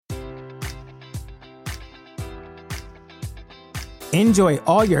Enjoy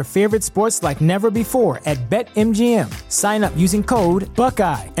all your favorite sports like never before at BetMGM. Sign up using code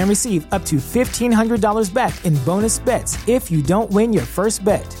Buckeye and receive up to $1,500 back in bonus bets if you don't win your first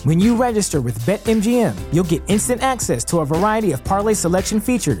bet. When you register with BetMGM, you'll get instant access to a variety of parlay selection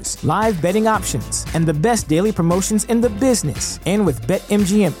features, live betting options, and the best daily promotions in the business. And with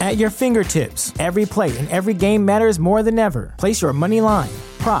BetMGM at your fingertips, every play and every game matters more than ever. Place your money line,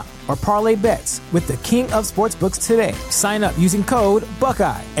 prop, or parlay bets with the king of sportsbooks today. Sign up using code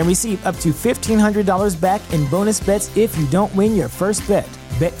Buckeye and receive up to $1,500 back in bonus bets if you don't win your first bet.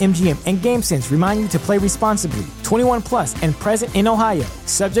 BetMGM and GameSense remind you to play responsibly. 21 plus and present in Ohio,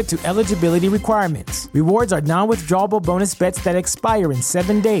 subject to eligibility requirements. Rewards are non-withdrawable bonus bets that expire in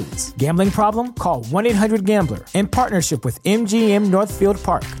 7 days. Gambling problem? Call 1-800-GAMBLER. In partnership with MGM Northfield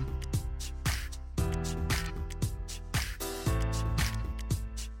Park.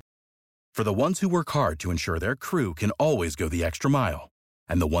 For the ones who work hard to ensure their crew can always go the extra mile,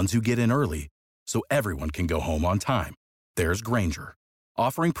 and the ones who get in early so everyone can go home on time, there's Grainger,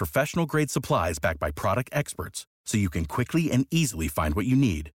 offering professional-grade supplies backed by product experts so you can quickly and easily find what you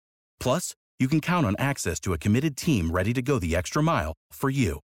need. Plus, you can count on access to a committed team ready to go the extra mile for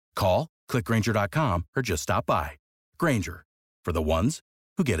you. Call, click Grainger.com, or just stop by. Grainger, for the ones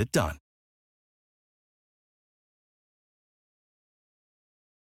who get it done.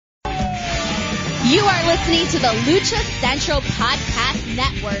 You are listening to the Lucha Central Podcast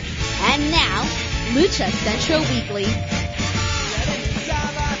Network. And now, Lucha Central Weekly.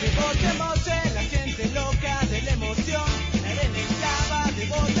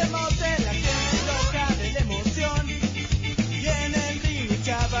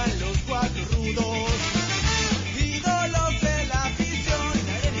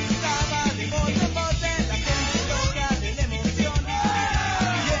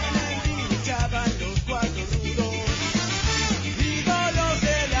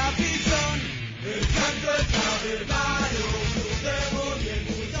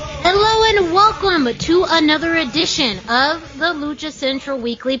 Hello and welcome to another edition of the Lucha Central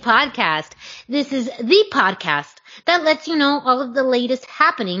Weekly Podcast. This is the podcast that lets you know all of the latest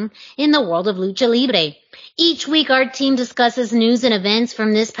happening in the world of Lucha Libre. Each week our team discusses news and events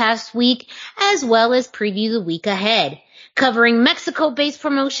from this past week as well as preview the week ahead, covering Mexico-based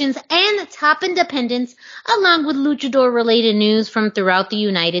promotions and top independents along with luchador-related news from throughout the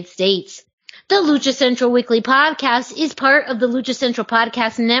United States. The Lucha Central Weekly Podcast is part of the Lucha Central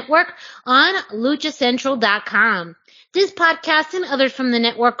Podcast Network on luchacentral.com. This podcast and others from the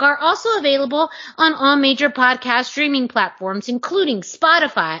network are also available on all major podcast streaming platforms, including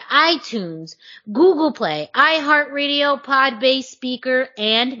Spotify, iTunes, Google Play, iHeartRadio, Podbase, Speaker,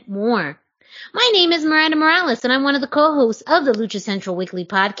 and more. My name is Miranda Morales, and I'm one of the co-hosts of the Lucha Central Weekly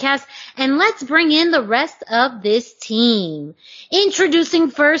Podcast, and let's bring in the rest of this team.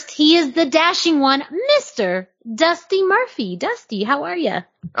 Introducing first, he is the dashing one, Mr. Dusty Murphy. Dusty, how are you?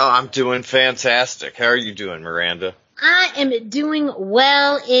 Oh, I'm doing fantastic. How are you doing, Miranda? I am doing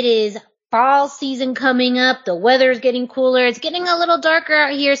well. It is fall season coming up. The weather is getting cooler. It's getting a little darker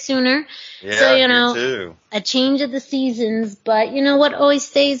out here sooner. Yeah, so, me too. A change of the seasons. But you know what always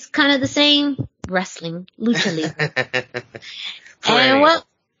stays kind of the same? Wrestling. Lucha Libre. And well,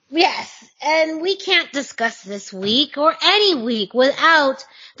 yes. And we can't discuss this week or any week without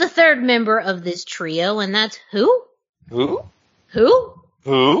the third member of this trio. And that's who? Who?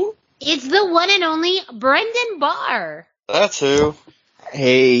 It's the one and only Brendan Barr. That's who.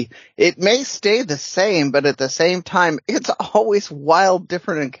 Hey, it may stay the same, but at the same time, it's always wild,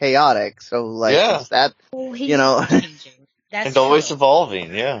 different, and chaotic. So, like, is that, you know, it's always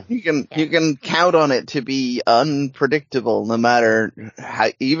evolving. Yeah, you can count on it to be unpredictable, no matter how.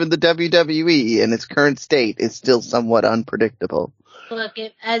 Even the WWE in its current state is still somewhat unpredictable. Look,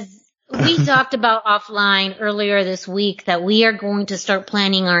 as we talked about offline earlier this week, that we are going to start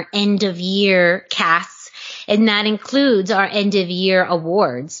planning our end of year casts. And that includes our end-of-year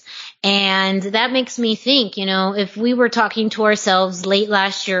awards. And that makes me think, you know, if we were talking to ourselves late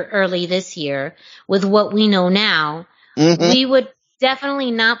last year, early this year, with what we know now, we would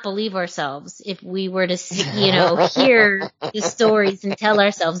definitely not believe ourselves if we were to, you know, hear the stories and tell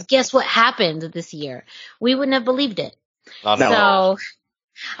ourselves, guess what happened this year? We wouldn't have believed it. So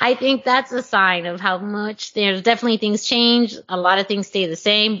I think that's a sign of how much there's definitely things change. A lot of things stay the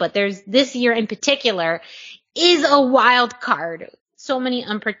same, but there's this year in particular is a wild card. So many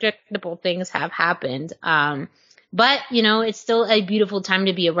unpredictable things have happened. But, you know, it's still a beautiful time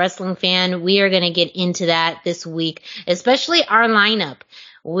to be a wrestling fan. We are going to get into that this week, especially our lineup.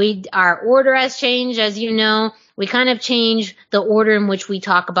 Our order has changed, as you know. We kind of change the order in which we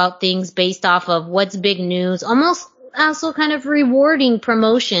talk about things based off of what's big news, almost also kind of rewarding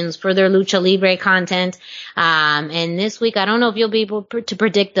promotions for their Lucha Libre content. And this week, I don't know if you'll be able to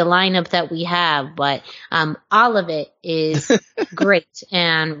predict the lineup that we have, but all of it is great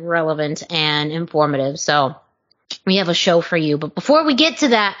and relevant and informative. So we have a show for you. But before we get to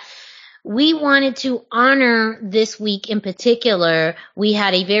that, we wanted to honor this week in particular. We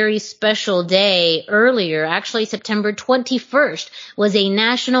had a very special day earlier. Actually, September 21st was a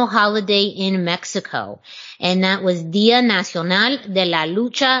national holiday in Mexico. And that was Día Nacional de la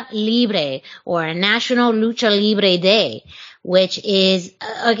Lucha Libre, or a National Lucha Libre Day, which is,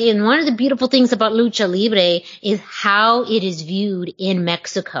 again, one of the beautiful things about Lucha Libre is how it is viewed in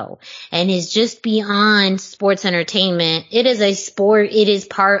Mexico and is just beyond sports entertainment. It is a sport. It is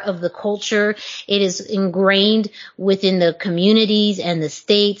part of the culture. It is ingrained within the communities and the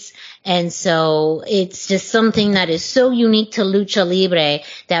states. And so it's just something that is so unique to Lucha Libre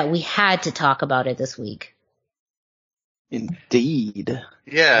that we had to talk about it this week. Indeed.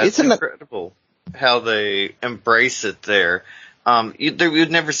 Yeah, it's incredible how they embrace it there.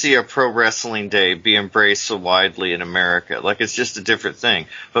 You'd never see a pro wrestling day be embraced so widely in America. Like, it's just a different thing.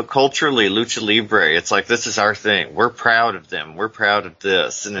 But culturally, Lucha Libre, it's like, this is our thing. We're proud of them. We're proud of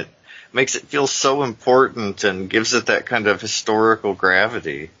this. And it makes it feel so important and gives it that kind of historical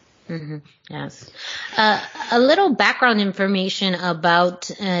gravity. Mm-hmm. Yes. A little background information about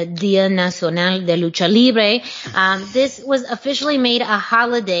Día Nacional de Lucha Libre. This was officially made a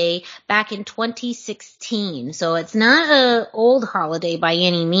holiday back in 2016. So it's not an old holiday by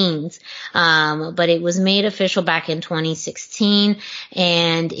any means, but it was made official back in 2016.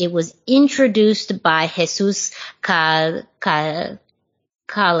 And it was introduced by Jesus Calasillas,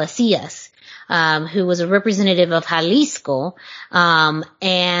 who was a representative of Jalisco,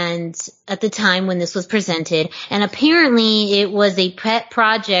 and at the time when this was presented. And apparently it was a pet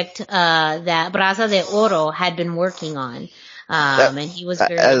project that Brasa de Oro had been working on. And he was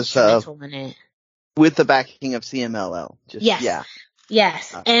very instrumental in it. With the backing of CMLL. Yes. Yeah.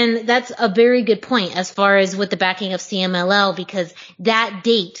 Yes, and that's a very good point as far as with the backing of CMLL, because that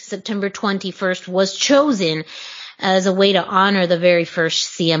date, September 21st, was chosen as a way to honor the very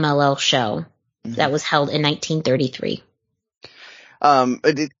first CMLL show that was held in 1933.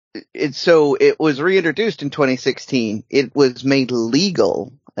 So it was reintroduced in 2016. It was made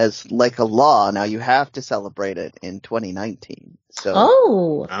legal as like a law. Now you have to celebrate it in 2019.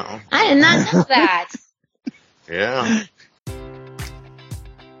 So. I did not know that. Yeah.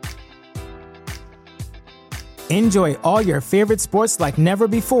 Enjoy all your favorite sports like never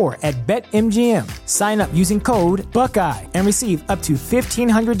before at BetMGM. Sign up using code Buckeye and receive up to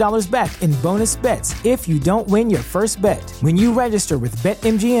 $1,500 back in bonus bets if you don't win your first bet. When you register with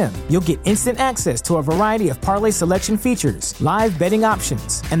BetMGM, you'll get instant access to a variety of parlay selection features, live betting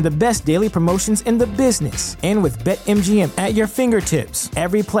options, and the best daily promotions in the business. And with BetMGM at your fingertips,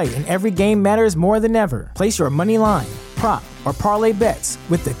 every play and every game matters more than ever. Place your money line, prop, or parlay bets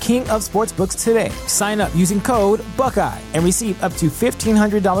with the king of sportsbooks today. Sign up using code Buckeye and receive up to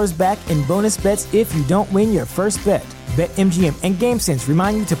 $1,500 back in bonus bets if you don't win your first bet. BetMGM and GameSense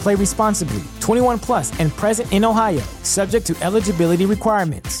remind you to play responsibly. 21 plus and present in Ohio, subject to eligibility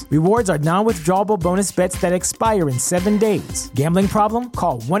requirements. Rewards are non-withdrawable bonus bets that expire in 7 days. Gambling problem?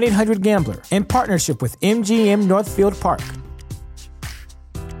 Call 1-800-GAMBLER. In partnership with MGM Northfield Park.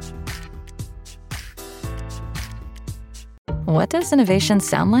 What does innovation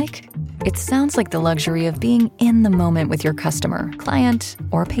sound like? It sounds like the luxury of being in the moment with your customer, client,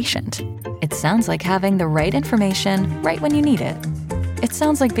 or patient. It sounds like having the right information right when you need it. It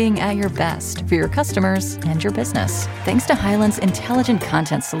sounds like being at your best for your customers and your business. Thanks to Hyland's intelligent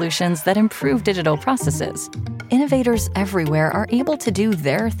content solutions that improve digital processes, innovators everywhere are able to do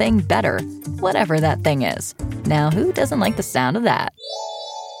their thing better, whatever that thing is. Now, who doesn't like the sound of that?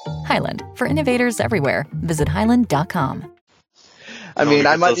 Hyland, for innovators everywhere. Visit hyland.com. I mean,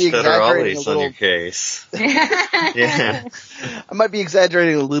 I might be exaggerating a little. On your case. Yeah. I might be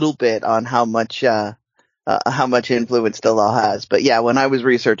exaggerating a little bit on how much influence the law has. But yeah, when I was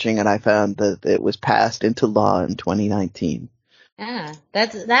researching it, I found that it was passed into law in 2019. Yeah,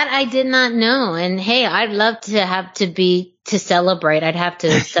 that I did not know. And hey, I'd love to celebrate. I'd have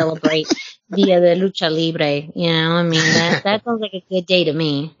to celebrate Dia de Lucha Libre. You know, I mean, that sounds like a good day to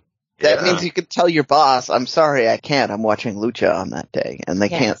me. That means you could tell your boss, "I'm sorry, I can't. I'm watching Lucha on that day," and they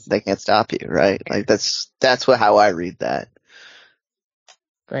can't stop you, right? Like that's how I read that.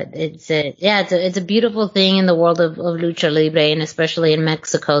 But it's a beautiful thing in the world of Lucha Libre, and especially in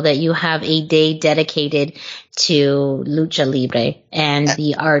Mexico, that you have a day dedicated to Lucha Libre and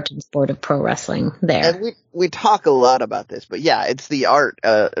the art and sport of pro wrestling there. And we talk a lot about this, but yeah, it's the art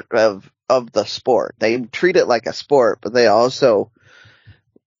of of the sport. They treat it like a sport, but they also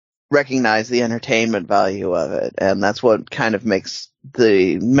recognize the entertainment value of it. And that's what kind of makes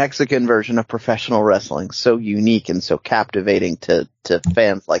the Mexican version of professional wrestling so unique and so captivating to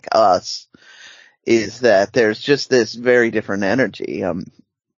fans like us, is that there's just this very different energy.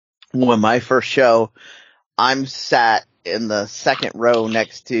 When my first show, I'm sat in the second row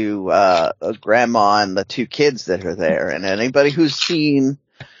next to a grandma and the two kids that are there. And anybody who's seen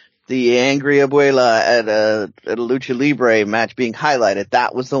the Angry Abuela at a Lucha Libre match being highlighted,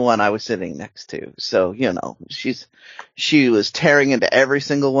 that was the one I was sitting next to. So, you know, she was tearing into every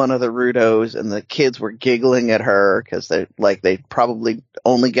single one of the Rudos, and the kids were giggling at her because they probably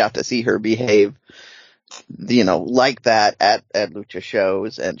only got to see her behave, you know, like that at Lucha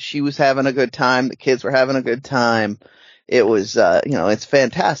shows. And she was having a good time. The kids were having a good time. It was, you know, it's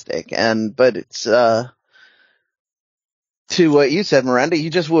fantastic. But it's, to what you said, Miranda, you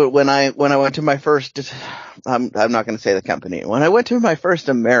just when I went to my first, I'm not going to say the company. When I went to my first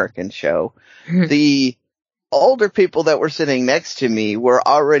American show, the older people that were sitting next to me were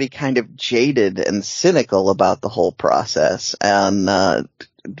already kind of jaded and cynical about the whole process, and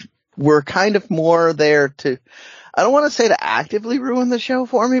were kind of more there to, I don't want to say to actively ruin the show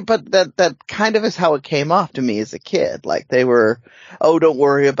for me, but that kind of is how it came off to me as a kid. Like, they were, oh, don't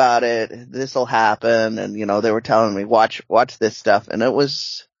worry about it, this'll happen, and, you know, they were telling me, watch this stuff, and it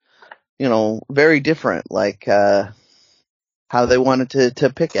was, you know, very different, like, how they wanted to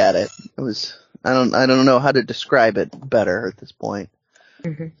pick at it. It was, I don't know how to describe it better at this point.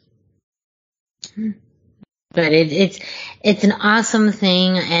 Mm-hmm. But it's an awesome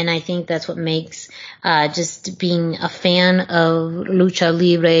thing, and I think that's what makes just being a fan of Lucha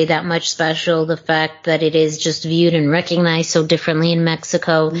Libre that much special. The fact that it is just viewed and recognized so differently in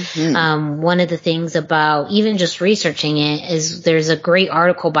Mexico. Mm-hmm. One of the things about even just researching it is there's a great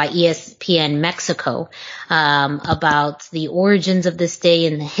article by ESPN Mexico about the origins of this day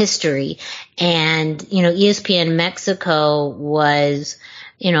and the history. And, you know, ESPN Mexico was,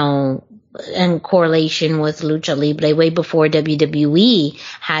 you know, in correlation with Lucha Libre way before WWE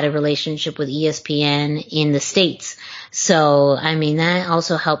had a relationship with ESPN in the States. So, I mean, that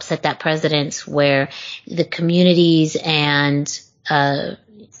also helps set that precedence where the communities and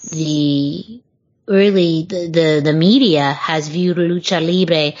the media has viewed Lucha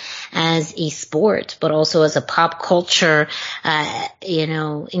Libre as a sport, but also as a pop culture, you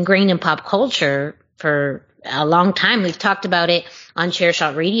know, ingrained in pop culture for a long time. We've talked about it on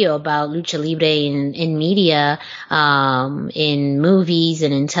Chairshot Radio about Lucha Libre in media, in movies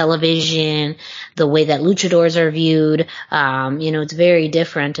and in television, the way that luchadors are viewed. You know, it's very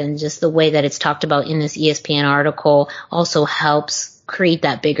different, and just the way that it's talked about in this ESPN article also helps create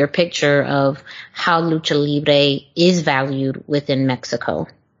that bigger picture of how Lucha Libre is valued within Mexico.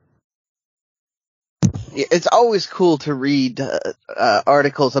 It's always cool to read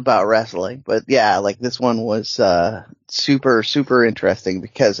articles about wrestling, but yeah, like this one was super, super interesting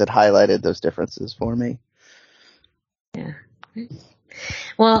because it highlighted those differences for me. Yeah.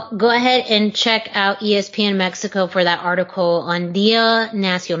 Well, go ahead and check out ESPN Mexico for that article on Día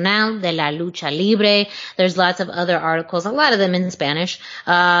Nacional de la Lucha Libre. There's lots of other articles, a lot of them in Spanish.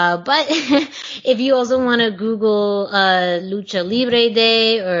 But if you also want to Google Lucha Libre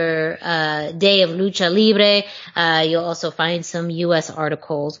Day or Day of Lucha Libre, you'll also find some U.S.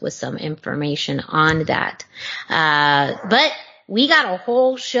 articles with some information on that. But we got a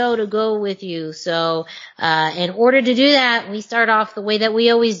whole show to go with you. So, in order to do that, we start off the way that we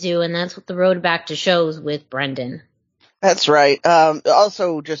always do, and that's with the road back to shows with Brendan. That's right.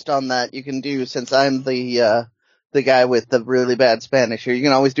 Also, just on that, you can do, since I'm the guy with the really bad Spanish here, you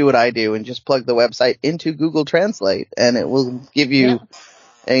can always do what I do and just plug the website into Google Translate, and it will give you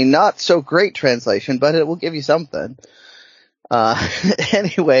a not so great translation, but it will give you something.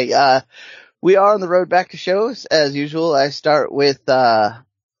 Anyway, we are on the road back to shows. As usual, I start with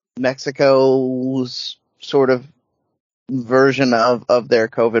Mexico's sort of version of their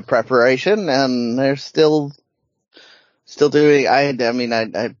COVID preparation, and they're still doing, I mean,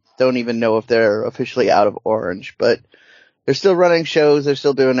 I don't even know if they're officially out of orange, but they're still running shows. They're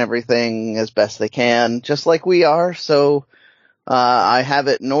still doing everything as best they can, just like we are. So I have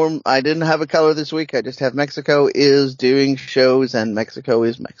it I didn't have a color this week. I just have Mexico is doing shows, and Mexico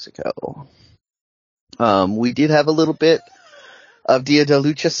is Mexico. We did have a little bit of Dia de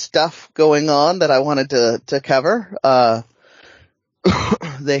Lucha stuff going on that I wanted to cover.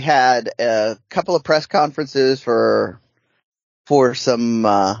 They had a couple of press conferences for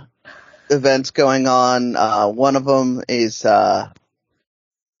some events going on. One of them is, and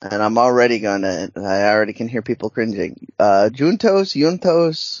I already can hear people cringing.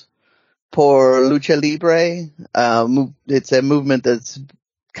 Juntos, por Lucha Libre. It's a movement that's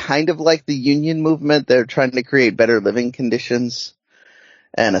kind of like the union movement. They're trying to create better living conditions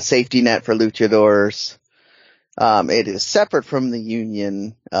and a safety net for luchadors. It is separate from the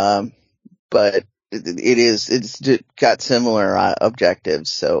union, but it's got similar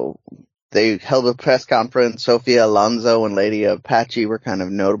objectives. So they held a press conference. Sofia Alonso and Lady Apache were kind of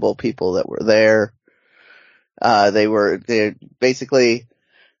notable people that were there. They're basically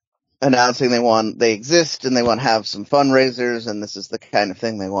announcing they exist and they want to have some fundraisers, and this is the kind of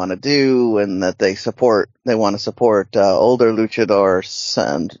thing they want to do, and that they want to support older luchadors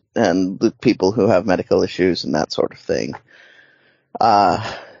and people who have medical issues and that sort of thing.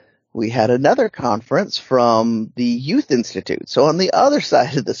 We had another conference from the Youth Institute. So on the other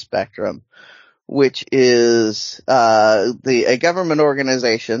side of the spectrum, which is a government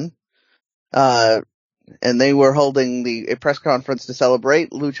organization, and they were holding a press conference to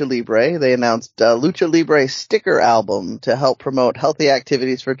celebrate Lucha Libre. They announced Lucha Libre sticker album to help promote healthy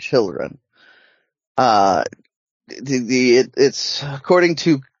activities for children. It's according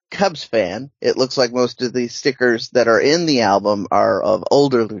to Cubs Fan, it looks like most of the stickers that are in the album are of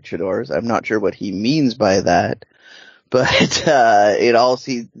older luchadors. I'm not sure what he means by that, but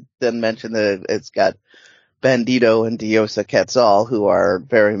he then mentioned that it's got Bandito and Diosa Quetzal, who are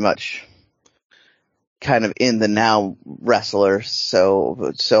very much kind of in the now wrestlers. So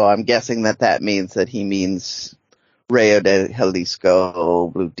I'm guessing that means that he means Rayo de Jalisco,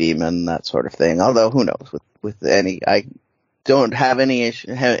 Blue Demon, that sort of thing. Although who knows with any, I don't have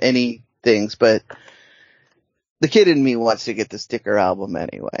any things, but the kid in me wants to get the sticker album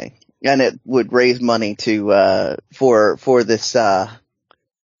anyway, and it would raise money to for this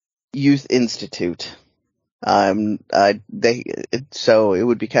Youth Institute. So it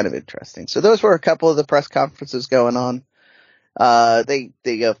would be kind of interesting. So those were a couple of the press conferences going on. They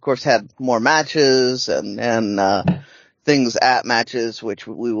of course had more matches and things at matches, which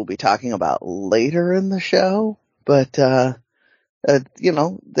we will be talking about later in the show. But,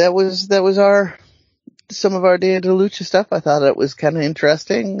 that was some of our Dia de Lucha stuff. I thought it was kind of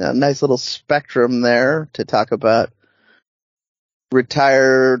interesting. A nice little spectrum there to talk about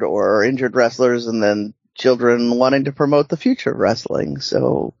retired or injured wrestlers and then children wanting to promote the future of wrestling.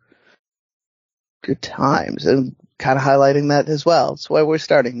 So good times, and kind of highlighting that as well. That's why we're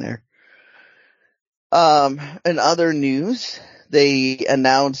starting there. In other news, they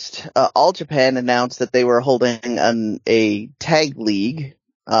announced, All Japan announced that they were holding a tag league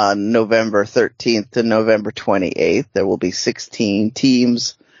on November 13th to November 28th. There will be 16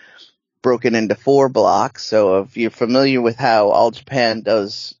 teams broken into 4 blocks. So if you're familiar with how All Japan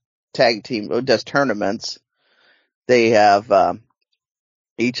does tournaments, they have,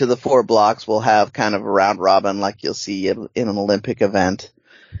 each of the 4 blocks will have kind of a round robin like you'll see in an Olympic event.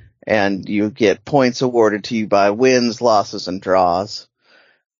 And you get points awarded to you by wins, losses, and draws.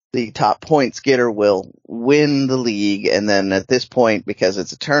 The top points getter will win the league, and then at this point, because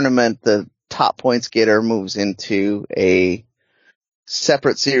it's a tournament, the top points getter moves into a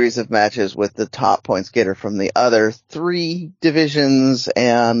separate series of matches with the top points getter from the other 3 divisions,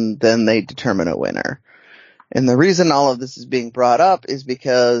 and then they determine a winner. And the reason all of this is being brought up is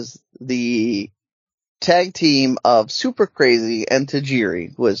because the tag team of Super Crazy and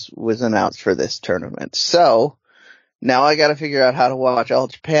Tajiri was announced for this tournament. So now I got to figure out how to watch All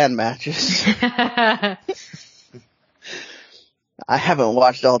Japan matches. I haven't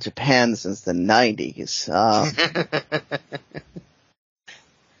watched All Japan since the 90s.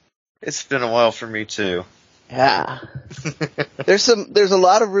 It's been a while for me too. Yeah. There's a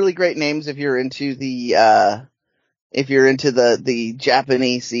lot of really great names if you're into the the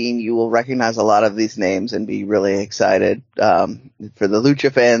Japanese scene. You will recognize a lot of these names and be really excited. For the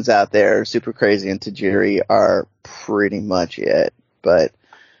Lucha fans out there, Super Crazy and Tajiri are pretty much it. But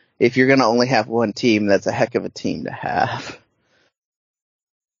if you're gonna only have one team, that's a heck of a team to have.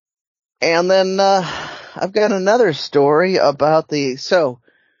 And then, I've got another story about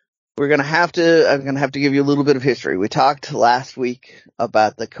I'm gonna have to give you a little bit of history. We talked last week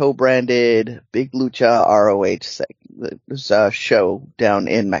about the co-branded Big Lucha ROH show down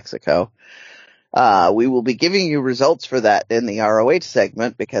in Mexico. We will be giving you results for that in the ROH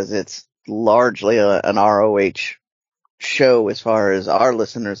segment because it's largely an ROH show as far as our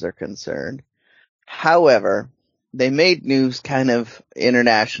listeners are concerned. However, they made news kind of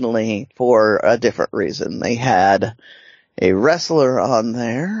internationally for a different reason. They had a wrestler on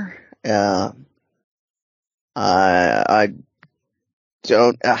there. I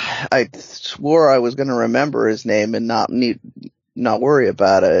swore I was going to remember his name and not worry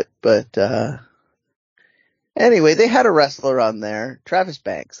about it, but Anyway, they had a wrestler on there, Travis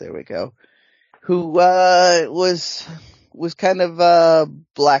Banks, there we go, who was kind of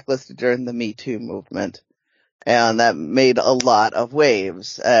blacklisted during the Me Too movement. And that made a lot of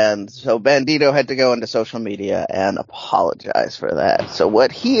waves. And so Bandito had to go into social media and apologize for that. So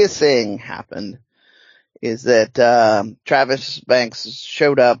what he is saying happened is that Travis Banks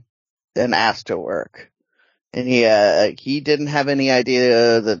showed up and asked to work. And he didn't have any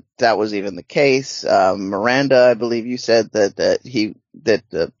idea that that was even the case. Miranda, I believe you said that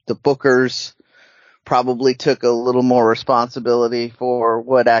the bookers probably took a little more responsibility for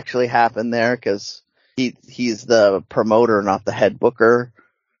what actually happened there, because he's the promoter, not the head booker.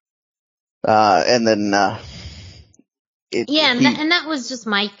 And that was just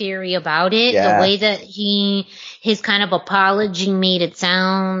my theory about it. Yeah. The way that his kind of apology made it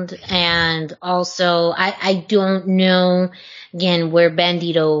sound. And also, I don't know, again, where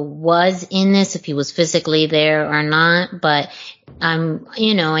Bandito was in this, if he was physically there or not, but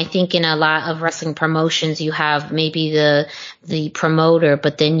I think in a lot of wrestling promotions, you have maybe the promoter,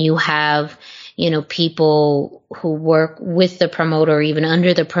 but then you have, people who work with the promoter or even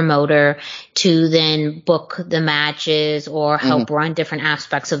under the promoter to then book the matches or help run different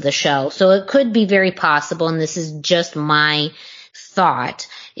aspects of the show. So it could be very possible, and this is just my thought,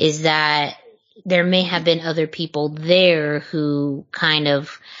 is that there may have been other people there who kind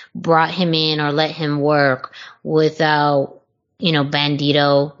of brought him in or let him work without,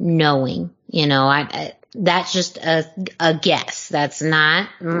 Bandito knowing. That's just a guess. That's not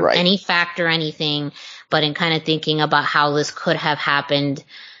any fact or anything, but in kind of thinking about how this could have happened,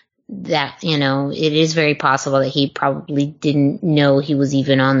 that, it is very possible that he probably didn't know he was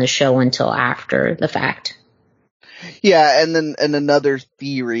even on the show until after the fact. Yeah, and another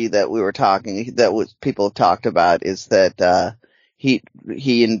theory that people have talked about is that he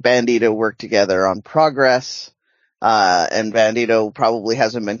and Bandito worked together on Progress. And Bandito probably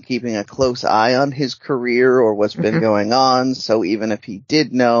hasn't been keeping a close eye on his career or what's been going on. So even if he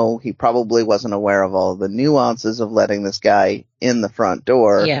did know, he probably wasn't aware of all the nuances of letting this guy in the front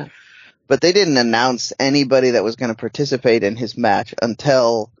door. Yeah. But they didn't announce anybody that was going to participate in his match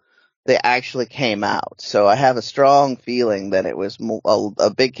until they actually came out. So I have a strong feeling that it was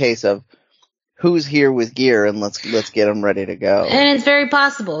a big case of who's here with gear, and let's get them ready to go. And it's very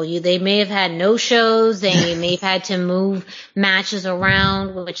possible. They may have had no shows. They may have had to move matches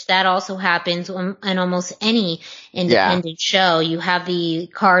around, which that also happens in almost any independent show. You have the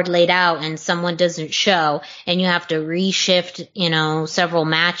card laid out and someone doesn't show, and you have to reshift, several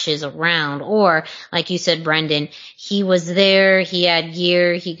matches around. Or, like you said, Brendan, he was there, he had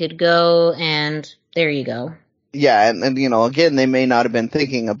gear, he could go, and there you go. Yeah, and again, they may not have been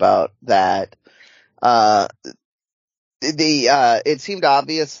thinking about that. It seemed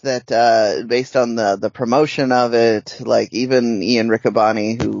obvious that, based on the promotion of it, like even Ian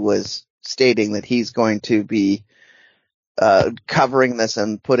Riccaboni, who was stating that he's going to be, covering this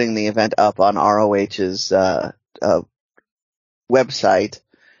and putting the event up on ROH's, website,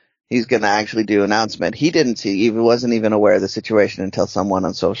 he's going to actually do an announcement. He wasn't even aware of the situation until someone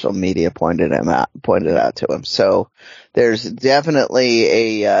on social media pointed out to him. So there's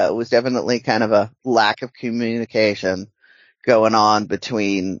definitely was definitely kind of a lack of communication going on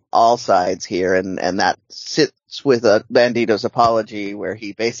between all sides here. And that sits with Bandito's apology, where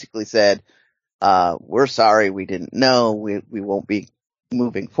he basically said, we're sorry, we didn't know. We won't be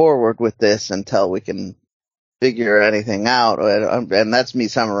moving forward with this until we can figure anything out. And that's me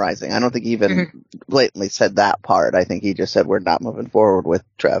summarizing. I don't think he even blatantly said that part. I think he just said we're not moving forward with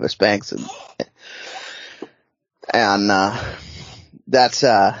Travis Banks. And that's,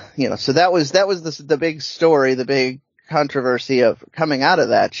 so that was the big story, the big controversy of coming out of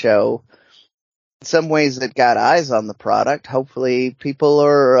that show. In some ways it got eyes on the product. Hopefully people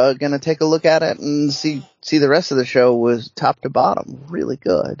are going to take a look at it and see the rest of the show was top to bottom really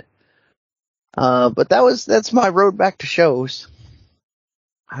good. But that's my road back to shows.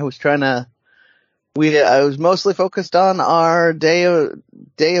 I was mostly focused on our day of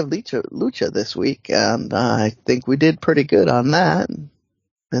Lucha this week, and I think we did pretty good on that.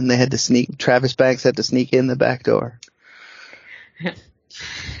 And Travis Banks had to sneak in the back door.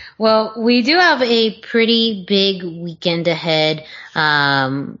 Well, we do have a pretty big weekend ahead,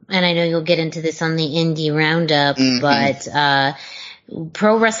 and I know you'll get into this on the Indie Roundup, but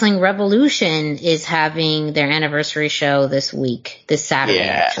Pro Wrestling Revolution is having their anniversary show this Saturday,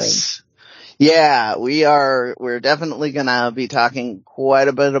 actually. Yeah, we're definitely gonna be talking quite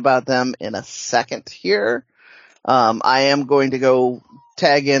a bit about them in a second here. I am going to go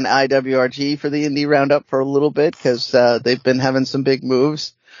tag in IWRG for the Indie Roundup for a little bit, because they've been having some big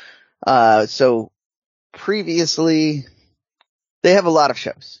moves. So previously, they have a lot of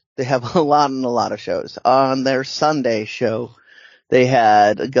shows. They have a lot of shows. On their Sunday show, they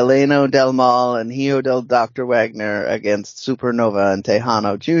had Galeno Del Mal and Hijo del Dr. Wagner against Supernova and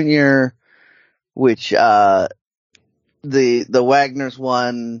Tejano Jr., which, the Wagners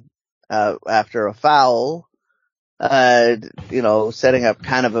won, after a foul, setting up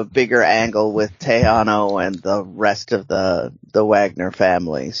kind of a bigger angle with Tejano and the rest of the Wagner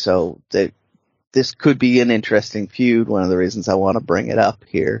family. So this could be an interesting feud, one of the reasons I want to bring it up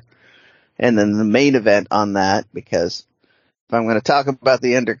here. And then the main event on that, because if I'm going to talk about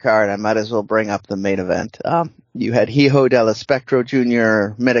the undercard, I might as well bring up the main event. You had Hijo del Espectro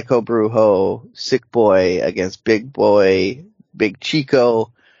Jr., Medico Brujo, Sick Boy against Big Boy, Big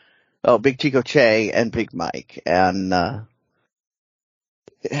Chico Che, and Big Mike. And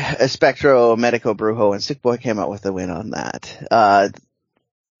Espectro, Medico Brujo, and Sick Boy came out with a win on that.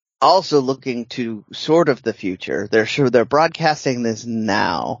 Also looking to sort of the future, they're broadcasting this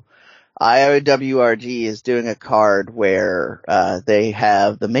now. IWRG is doing a card where they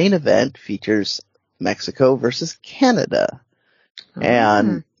have the main event features Mexico versus Canada.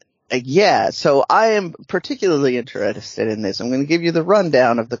 And so I am particularly interested in this. I'm going to give you the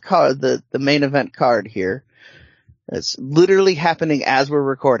rundown of the card, the main event card here. It's literally happening as we're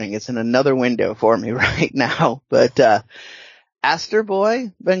recording. It's in another window for me right now. But Astor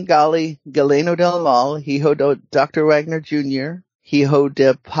Boy, Bengali, Galeno Del Mal, Hijo de Dr. Wagner Jr., Hijo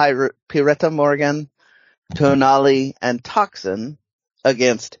de Pireta Morgan, Tonali, and Toxin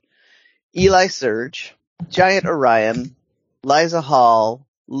against Eli Surge, Giant Orion, Liza Hall,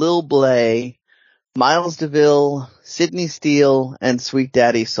 Lil Blay, Miles DeVille, Sydney Steele, and Sweet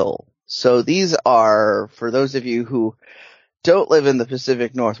Daddy Soul. So these are, for those of you who don't live in the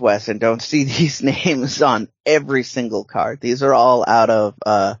Pacific Northwest and don't see these names on every single card, these are all out of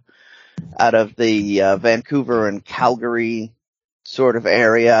the Vancouver and Calgary sort of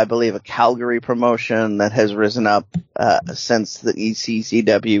area. I believe a Calgary promotion that has risen up since the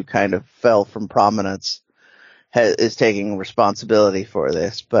ECCW kind of fell from prominence is taking responsibility for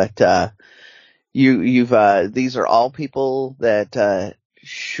this. But these are all people that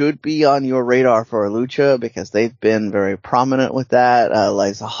should be on your radar for Lucha because they've been very prominent with that.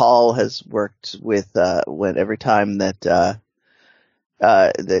 Liza Hall has worked with every time that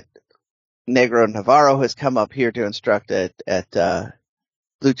Negro Navarro has come up here to instruct at Lucha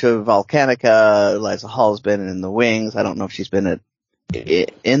Volcanica. Liza Hall's been in the wings. I don't know if she's been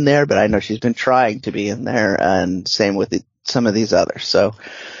in there, but I know she's been trying to be in there, and same with some of these others. So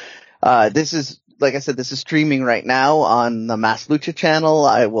this is, like I said, this is streaming right now on the Mass Lucha channel.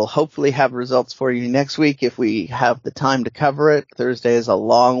 I will hopefully have results for you next week if we have the time to cover it. Thursday is a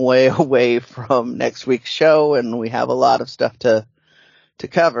long way away from next week's show, and we have a lot of stuff to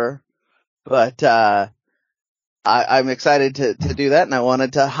cover. But I'm excited to do that, and I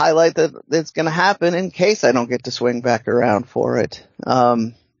wanted to highlight that it's going to happen in case I don't get to swing back around for it.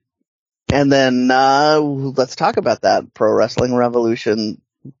 And then let's talk about that Pro Wrestling Revolution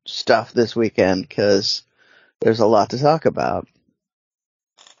stuff this weekend, because there's a lot to talk about.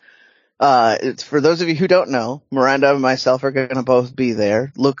 It's for those of you who don't know, Miranda and myself are going to both be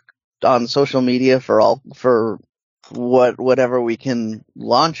there. Look on social media for whatever we can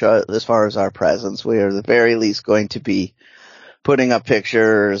launch as far as our presence. We are at the very least going to be putting up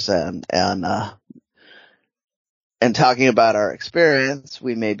pictures and talking about our experience.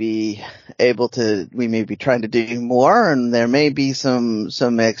 We may be trying to do more, and there may be some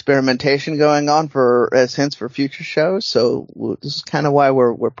experimentation going on as hints for future shows. So this is kind of why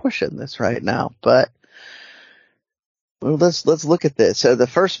we're pushing this right now. But let's look at this. So the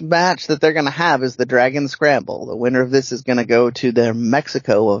first match that they're going to have is the Dragon Scramble. The winner of this is going to go to their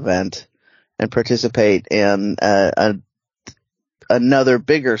Mexico event and participate in another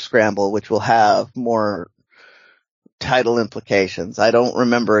bigger scramble, which will have more title implications. I don't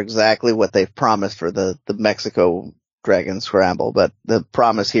remember exactly what they've promised for the Mexico Dragon Scramble, but the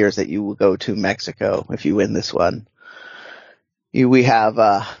promise here is that you will go to Mexico if you win this one. We have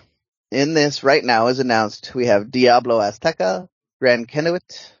in this right now is announced, we have Diablo Azteca, Gran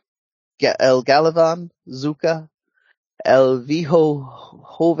Kenuit, El Galavan, Zuka, El Viejo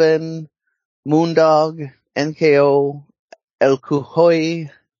Joven, Moondog, NKO, El Cujoy,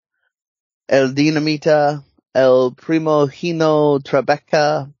 El Dinamita, El Primogino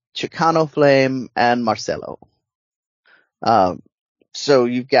Tribeca, Chicano Flame, and Marcelo. So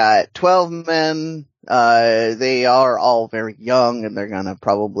you've got 12 men. They are all very young, and they're gonna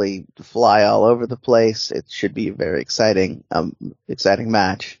probably fly all over the place. It should be a very exciting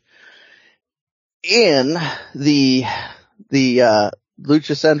match. In the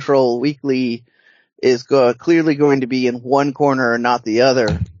Lucha Central Weekly is clearly going to be in one corner and not the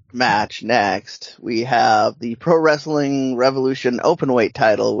other match next. We have the Pro Wrestling Revolution Openweight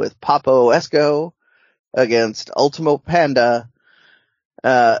title with Papo Esco against Ultimo Panda,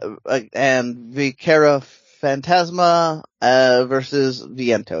 and Viqueira Fantasma, versus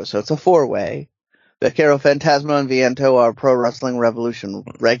Viento. So it's a 4-way. Viqueira Fantasma and Viento are Pro Wrestling Revolution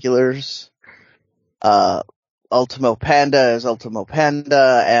regulars. Ultimo Panda is Ultimo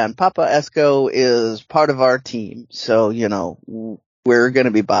Panda, and Papa Esco is part of our team. So, we're going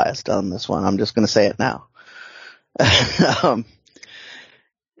to be biased on this one. I'm just going to say it now.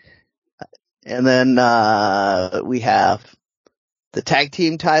 And then we have the tag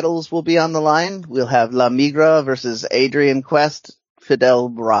team titles will be on the line. We'll have La Migra versus Adrian Quest, Fidel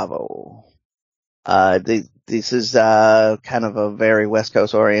Bravo. This is kind of a very West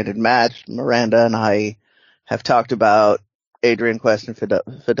Coast oriented match. Miranda and I have talked about Adrian Quest and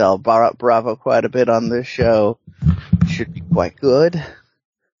Fidel Bravo quite a bit on this show. Should be quite good.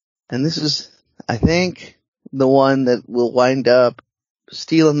 And this is, I think, the one that will wind up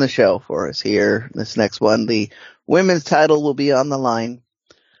stealing the show for us here. This next one, the women's title will be on the line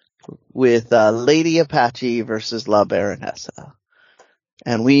with Lady Apache versus La Baronessa.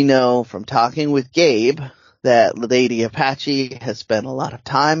 And we know from talking with Gabe that Lady Apache has spent a lot of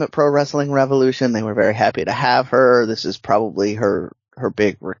time at Pro Wrestling Revolution. They were very happy to have her. This is probably her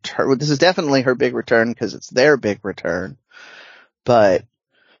big return. This is definitely her big return because it's their big return. But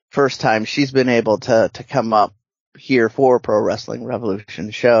first time she's been able to come up here for Pro Wrestling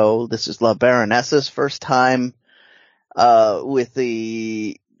Revolution show. This is La Baronessa's first time in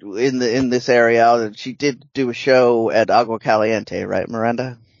this area. She did do a show at Agua Caliente, right,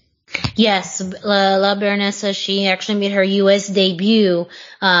 Miranda? Yes, La Baronessa, she actually made her U.S. debut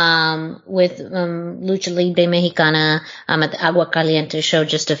with Lucha Libre Mexicana at the Agua Caliente show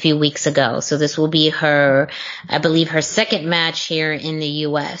just a few weeks ago. So this will be her, I believe, her second match here in the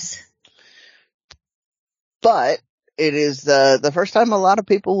U.S. But it is the first time a lot of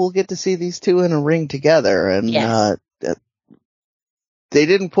people will get to see these two in a ring together. And yes. They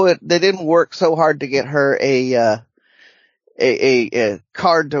didn't work so hard to get her a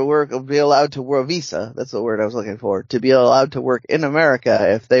card to work, be allowed to work, visa, that's the word I was looking for, to be allowed to work in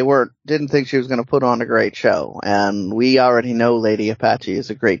America if they didn't think she was going to put on a great show. And we already know Lady Apache is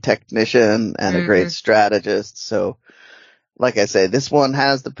a great technician and a great strategist. So, like I say, this one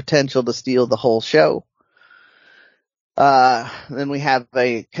has the potential to steal the whole show. Then we have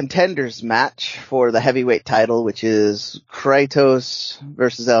a contenders match for the heavyweight title, which is Kratos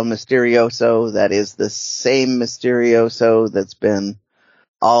versus El Misterioso. That is the same Misterioso that's been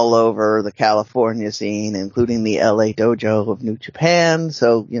all over the California scene, including the LA dojo of New Japan.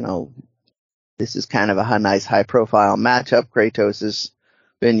 So, this is kind of a nice high profile matchup. Kratos has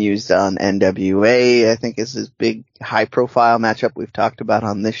been used on NWA. I think is his big high profile matchup we've talked about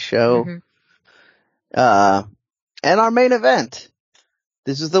on this show. And our main event.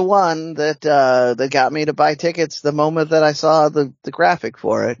 This is the one that got me to buy tickets the moment that I saw the graphic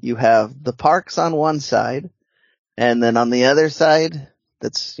for it. You have the Parks on one side, and then on the other side,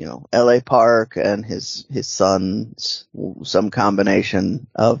 that's, LA Park and his sons, some combination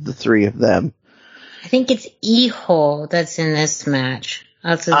of the three of them. I think it's Hijo that's in this match.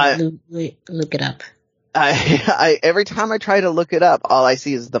 I'll have to look it up. I every time I try to look it up, all I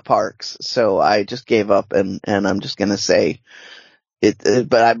see is the Parks. So I just gave up and I'm just gonna say it,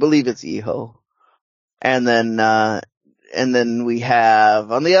 but I believe it's Hijo. And then we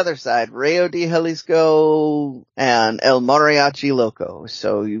have on the other side, Rayo de Jalisco and El Mariachi Loco.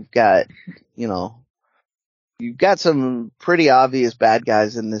 So you've got some pretty obvious bad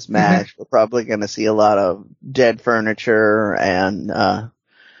guys in this match. We're probably gonna see a lot of dead furniture and,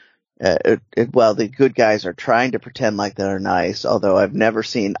 the good guys are trying to pretend like they're nice, although I've never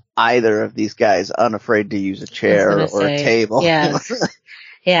seen either of these guys unafraid to use a chair or a table. Yes.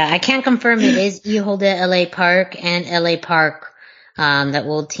 Yeah, I can't confirm it is Hijo de LA Park and LA Park that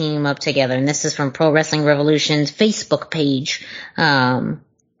will team up together. And this is from Pro Wrestling Revolution's Facebook page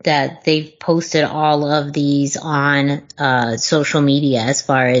that they've posted all of these on social media as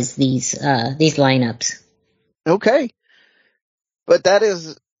far as these lineups. Okay. But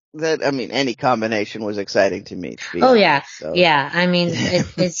any combination was exciting to me. Yeah. I mean,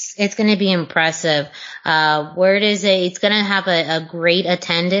 it's going to be impressive. It's going to have a great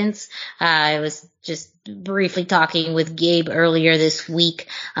attendance. I was just briefly talking with Gabe earlier this week,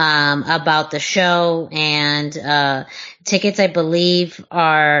 about the show, and, tickets, I believe,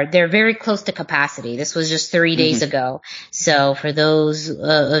 they're very close to capacity. This was just 3 days ago. So for those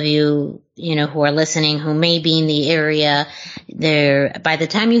of you, who are listening, who may be in the area, by the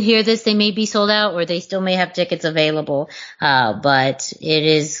time you hear this, they may be sold out, or they still may have tickets available. But it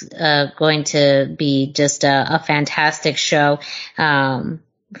is, going to be just a fantastic show,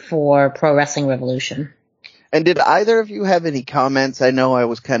 for Pro Wrestling Revolution. And did either of you have any comments? I know I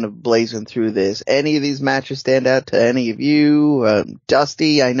was kind of blazing through this. Any of these matches stand out to any of you?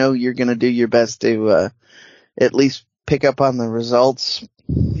 Dusty, I know you're going to do your best to at least pick up on the results.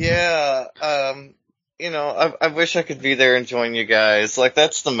 Yeah, I wish I could be there and join you guys. Like,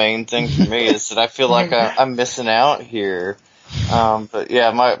 that's the main thing for me, is that I feel like I'm missing out here. But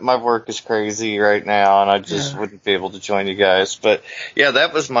yeah, my work is crazy right now, and I just wouldn't be able to join you guys. But yeah,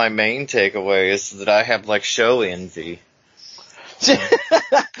 that was my main takeaway, is that I have like show envy.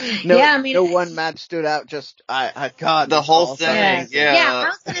 No one match stood out. Just God, the whole thing. Yeah. I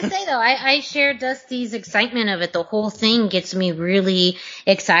was gonna say though, I share Dusty's excitement of it. The whole thing gets me really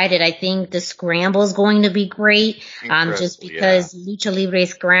excited. I think the scramble is going to be great. Just because Lucha Libre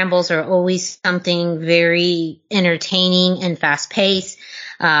scrambles are always something very entertaining and fast paced.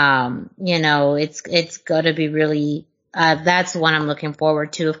 It's gonna be really. That's one I'm looking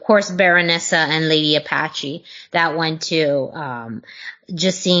forward to. Of course, Baronessa and Lady Apache, that one too.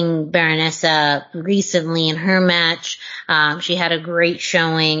 Just seeing Baronessa recently in her match, she had a great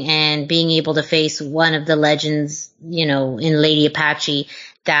showing, and being able to face one of the legends, in Lady Apache,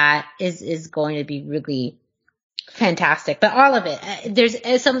 that is going to be really fantastic. But all of it,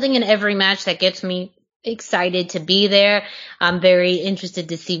 there's something in every match that gets me excited to be there. I'm very interested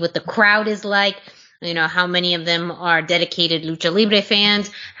to see what the crowd is like. How many of them are dedicated Lucha Libre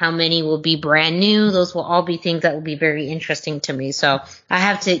fans? How many will be brand new? Those will all be things that will be very interesting to me. So I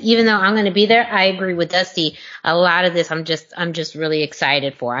have to, even though I'm going to be there, I agree with Dusty. A lot of this I'm just really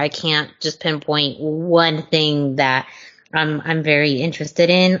excited for. I can't just pinpoint one thing that I'm very interested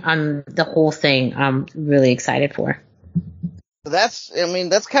in. The whole thing I'm really excited for. That's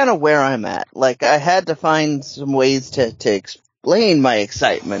kind of where I'm at. Like, I had to find some ways to explain my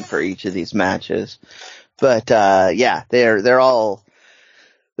excitement for each of these matches. But, they're all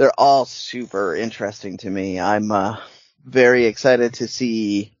super interesting to me. I'm, very excited to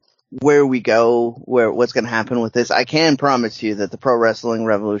see where we go, what's going to happen with this. I can promise you that the Pro Wrestling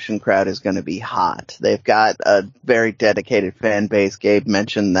Revolution crowd is going to be hot. They've got a very dedicated fan base. Gabe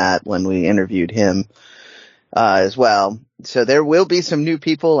mentioned that when we interviewed him, as well. So there will be some new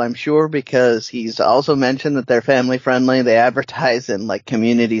people, I'm sure, because he's also mentioned that they're family friendly. They advertise in like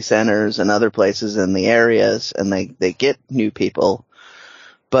community centers and other places in the areas, and they get new people.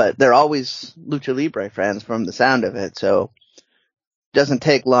 But they're always Lucha Libre fans from the sound of it, so it doesn't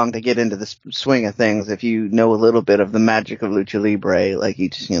take long to get into the swing of things if you know a little bit of the magic of Lucha Libre. Like, you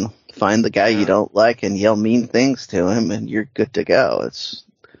just, find the guy you don't like and yell mean things to him, and you're good to go. It's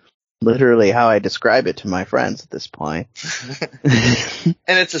literally how I describe it to my friends at this point. And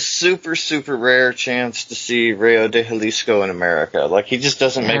it's a super, super rare chance to see Rayo de Jalisco in America. Like, he just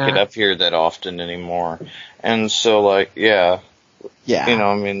doesn't make it up here that often anymore. And so, like, that's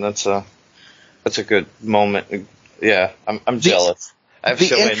a good moment. Yeah, I'm jealous.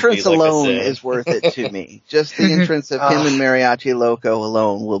 The entrance alone is worth it to me. Just the entrance of him and Mariachi Loco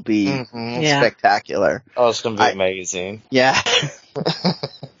alone will be spectacular. Oh, it's going to be amazing. Yeah.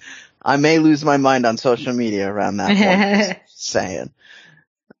 I may lose my mind on social media around that point. Just saying.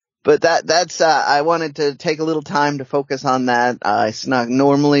 But that's I wanted to take a little time to focus on that. I snuck,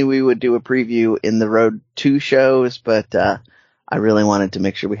 normally we would do a preview in the Road 2 shows, but I really wanted to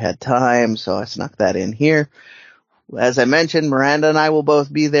make sure we had time, so I snuck that in here. As I mentioned, Miranda and I will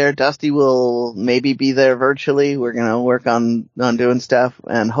both be there. Dusty will maybe be there virtually. We're going to work on doing stuff,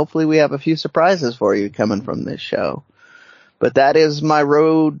 and hopefully we have a few surprises for you coming from this show. But that is my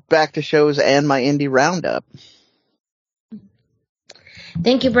road back to shows and my indie roundup.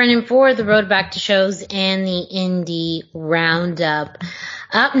 Thank you, Brennan, for the road back to shows and the indie roundup.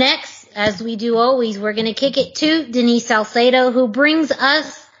 Up next, as we do always, we're going to kick it to Denise Salcedo, who brings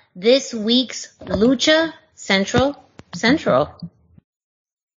us this week's Lucha Central.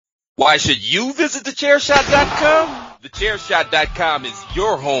 Why should you visit thechairshot.com? Thechairshot.com is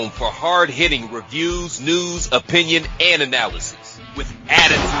your home for hard-hitting reviews, news, opinion, and analysis with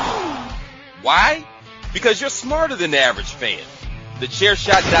attitude. Why? Because you're smarter than the average fan.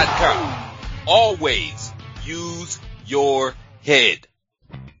 Thechairshot.com. Always use your head.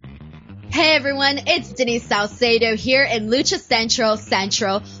 Hey Hey everyone, it's Denise Salcedo here in Lucha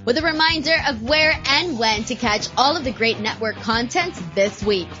Central with a reminder of where and when to catch all of the great network content this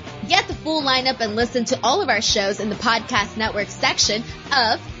week. Get the full lineup and listen to all of our shows in the podcast network section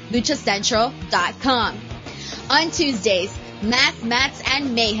of luchacentral.com. On Tuesdays, Mass, Mats,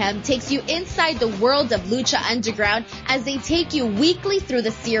 and Mayhem takes you inside the world of Lucha Underground as they take you weekly through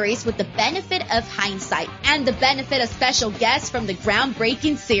the series with the benefit of hindsight and the benefit of special guests from the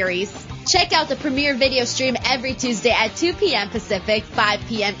groundbreaking series. Check out the premiere video stream every Tuesday at 2 p.m. Pacific, 5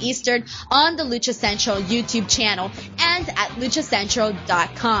 p.m. Eastern on the Lucha Central YouTube channel and at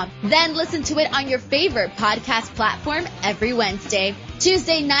luchacentral.com. Then listen to it on your favorite podcast platform every Wednesday.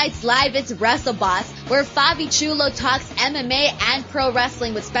 Tuesday nights live, it's WrestleBoss, where Fabi Chulo talks MMA and pro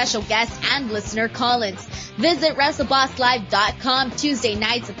wrestling with special guests and listener call-ins. Visit WrestleBossLive.com Tuesday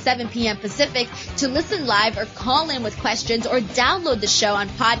nights at 7 p.m. Pacific to listen live or call in with questions or download the show on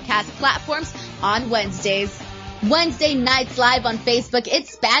podcast platforms on Wednesdays. Wednesday nights live on Facebook,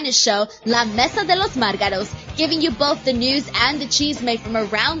 it's Spanish show La Mesa de los Márgaros, giving you both the news and the chisme from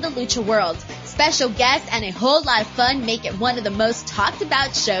around the lucha world. Special guests and a whole lot of fun make it one of the most talked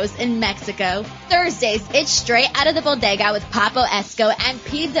about shows in Mexico. Thursdays, it's Straight Out of the Bodega with Papo Esco and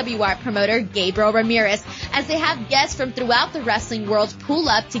PWR promoter Gabriel Ramirez as they have guests from throughout the wrestling world pull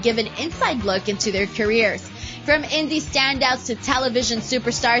up to give an inside look into their careers. From indie standouts to television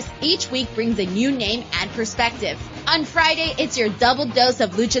superstars, each week brings a new name and perspective. On Friday, it's your double dose of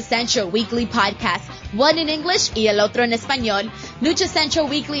Lucha Central Weekly podcast, one in English y el otro en español. Lucha Central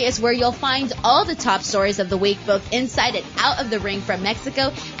Weekly is where you'll find all the top stories of the week, both inside and out of the ring from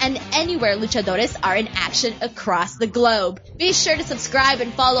Mexico and anywhere luchadores are in action across the globe. Be sure to subscribe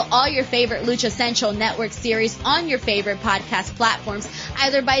and follow all your favorite Lucha Central Network series on your favorite podcast platforms,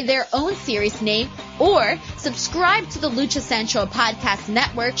 either by their own series name or subscribe to the Lucha Central Podcast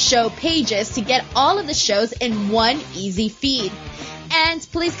Network show pages to get all of the shows in one easy feed. And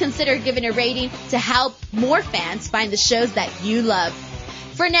please consider giving a rating to help more fans find the shows that you love.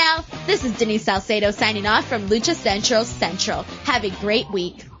 For now, this is Denise Salcedo signing off from Lucha Central. Have a great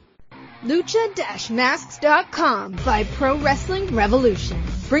week. Lucha-Masks.com by Pro Wrestling Revolution,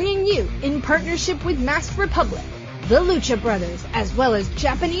 bringing you, in partnership with Masked Republic, the Lucha Brothers, as well as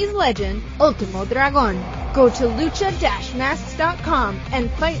Japanese legend Ultimo Dragon. Go to lucha-masks.com and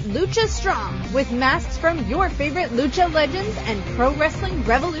fight Lucha Strong with masks from your favorite Lucha legends and Pro Wrestling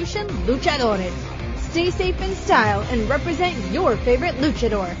Revolution luchadores. Stay safe in style and represent your favorite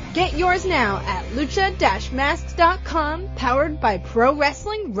luchador. Get yours now at lucha-masks.com, powered by Pro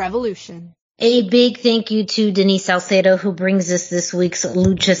Wrestling Revolution. A big thank you to Denise Salcedo, who brings us this week's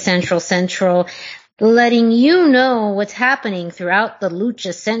Lucha Central, letting you know what's happening throughout the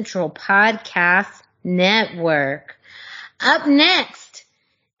Lucha Central podcast network. Up next,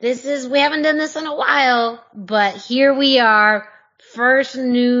 we haven't done this in a while, but here we are, first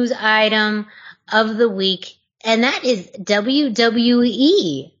news item of the week, and that is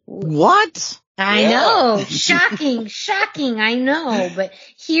WWE. What? I know. Shocking, I know, but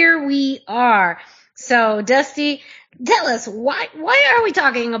here we are. So, Dusty, tell us, why are we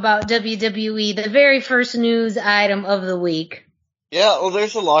talking about WWE, the very first news item of the week? Yeah, well,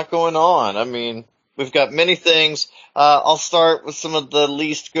 there's a lot going on. I mean, we've got many things. I'll start with some of the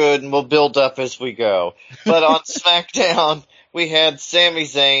least good, and we'll build up as we go. But on SmackDown, we had Sami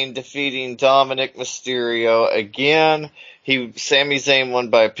Zayn defeating Dominic Mysterio again. Sami Zayn won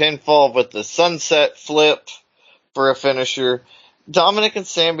by a pinfall with the sunset flip for a finisher. Dominic and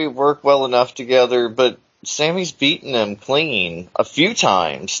Sami work well enough together, but Sami's beaten him clean a few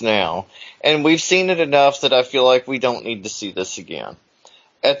times now, and we've seen it enough that I feel like we don't need to see this again.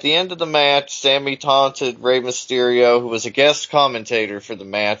 At the end of the match, Sami taunted Rey Mysterio, who was a guest commentator for the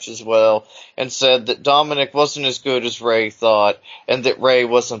match as well, and said that Dominic wasn't as good as Rey thought, and that Rey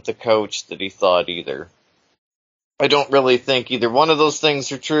wasn't the coach that he thought either. I don't really think either one of those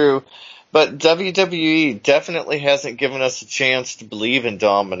things are true, but WWE definitely hasn't given us a chance to believe in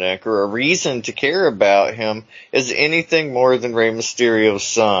Dominic or a reason to care about him as anything more than Rey Mysterio's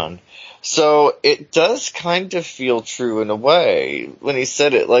son. So it does kind of feel true in a way when he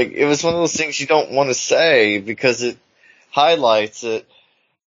said it. Like, it was one of those things you don't want to say because it highlights it.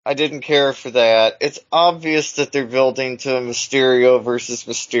 I didn't care for that. It's obvious that they're building to a Mysterio versus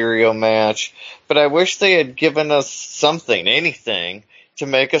Mysterio match, but I wish they had given us something, anything, to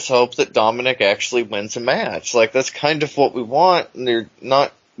make us hope that Dominic actually wins a match. Like, that's kind of what we want, and they're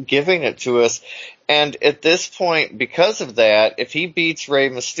not giving it to us. And at this point, because of that, if he beats Rey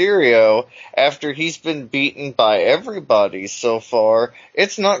Mysterio after he's been beaten by everybody so far,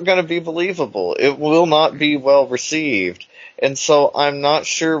 it's not going to be believable. It will not be well received. And so I'm not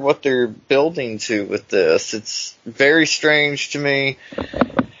sure what they're building to with this. It's very strange to me.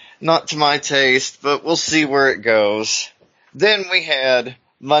 Not to my taste, but we'll see where it goes. Then we had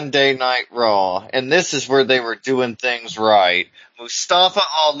Monday Night Raw, and this is where they were doing things right. Mustafa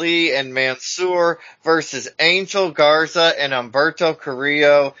Ali and Mansoor versus Angel Garza and Humberto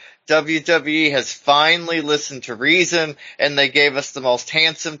Carrillo. WWE has finally listened to reason, and they gave us the most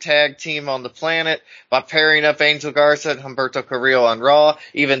handsome tag team on the planet by pairing up Angel Garza and Humberto Carrillo on Raw.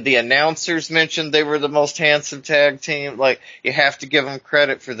 Even the announcers mentioned they were the most handsome tag team. Like, you have to give them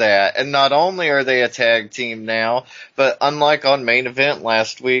credit for that. And not only are they a tag team now, but unlike on Main Event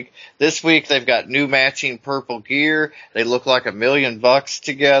last week, this week they've got new matching purple gear. They look like $1 million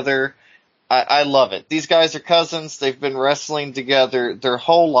together. I love it. These guys are cousins. They've been wrestling together their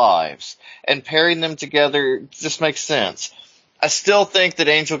whole lives. And pairing them together just makes sense. I still think that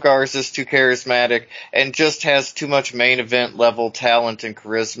Angel Garza is too charismatic and just has too much main event level talent and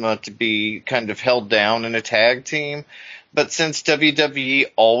charisma to be kind of held down in a tag team. But since WWE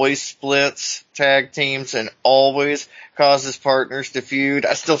always splits tag teams and always causes partners to feud,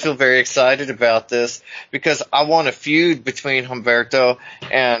 I still feel very excited about this because I want a feud between Humberto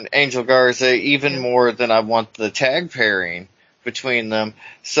and Angel Garza even more than I want the tag pairing between them.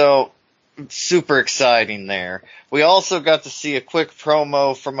 So, super exciting there. We also got to see a quick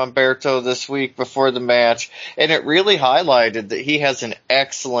promo from Humberto this week before the match, and it really highlighted that he has an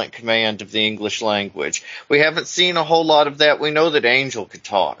excellent command of the English language. We haven't seen a whole lot of that. We know that Angel could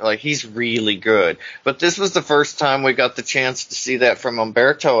talk. Like, he's really good. But this was the first time we got the chance to see that from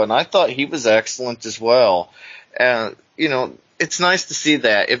Humberto, and I thought he was excellent as well. You know, it's nice to see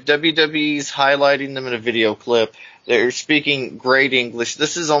that. If WWE's highlighting them in a video clip, they're speaking great English,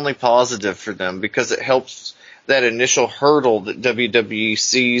 this is only positive for them because it helps that initial hurdle that WWE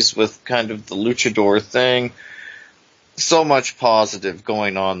sees with kind of the luchador thing. So much positive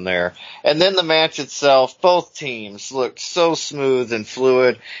going on there. And then the match itself, both teams looked so smooth and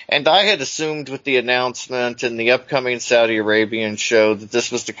fluid, and I had assumed with the announcement and the upcoming Saudi Arabian show that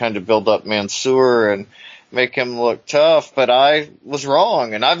this was to kind of build up Mansoor and make him look tough, but I was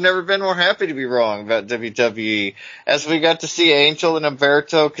wrong, and I've never been more happy to be wrong about WWE. As we got to see Angel and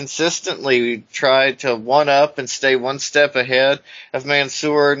Humberto consistently try to one-up and stay one step ahead of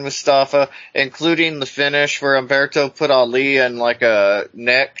Mansoor and Mustafa, including the finish where Humberto put Ali in like a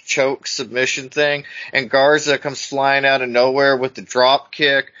neck choke submission thing, and Garza comes flying out of nowhere with the drop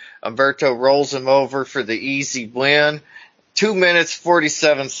kick. Humberto rolls him over for the easy win. 2 minutes,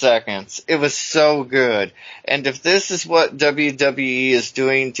 47 seconds. It was so good. And if this is what WWE is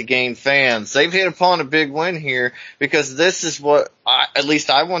doing to gain fans, they've hit upon a big win here because this is what at least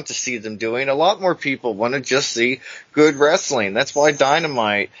I want to see them doing. A lot more people want to just see good wrestling. That's why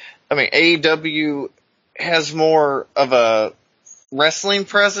AEW has more of a wrestling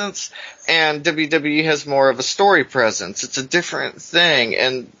presence and WWE has more of a story presence. It's a different thing.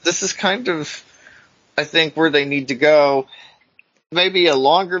 And this is kind of, I think, where they need to go. Maybe a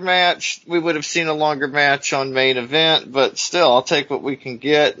longer match. We would have seen a longer match on Main Event, but still, I'll take what we can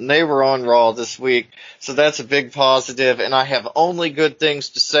get. And they were on Raw this week, so that's a big positive. And I have only good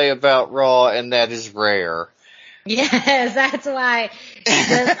things to say about Raw, and that is rare. Yes, that's why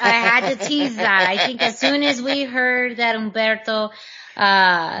I had to tease that. I think as soon as we heard that Humberto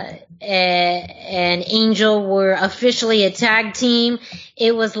and Angel were officially a tag team,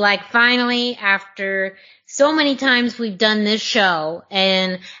 it was like finally, after so many times we've done this show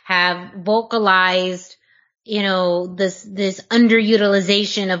and have vocalized, you know, this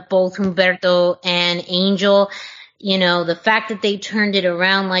underutilization of both Humberto and Angel, you know, the fact that they turned it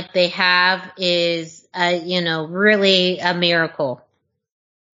around like they have is, really a miracle.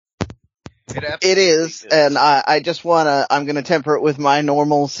 It is, and I just I'm going to temper it with my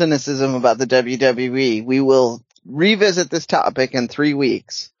normal cynicism about the WWE. We will revisit this topic in 3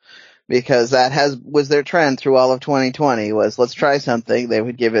 weeks. Because that was their trend through all of 2020 was let's try something. They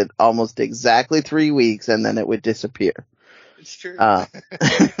would give it almost exactly 3 weeks and then it would disappear. It's true. But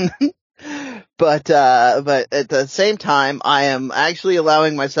at the same time, I am actually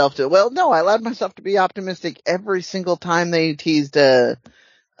allowing myself I allowed myself to be optimistic every single time they teased,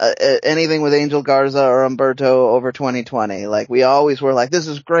 anything with Angel Garza or Humberto over 2020. Like, we always were like, this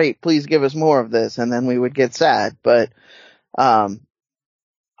is great. Please give us more of this. And then we would get sad. But,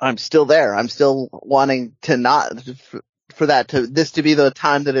 I'm still there. I'm still wanting to this to be the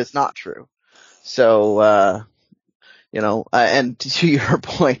time that it's not true. So, And to your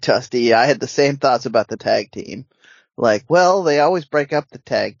point, Dusty, I had the same thoughts about the tag team. Like, well, they always break up the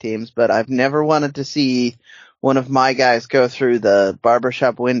tag teams, but I've never wanted to see one of my guys go through the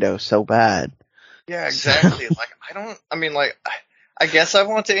barbershop window so bad. Yeah, exactly. I guess I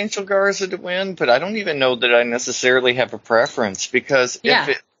want the Angel Garza to win, but I don't even know that I necessarily have a preference, because if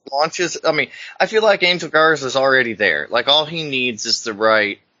it launches, I feel like Angel Garza's already there. Like, all he needs is the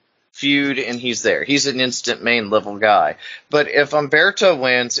right feud, and he's there. He's an instant main level guy. But if Humberto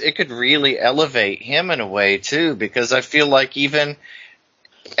wins, it could really elevate him in a way too, because I feel like even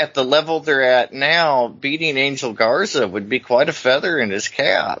at the level they're at now, beating Angel Garza would be quite a feather in his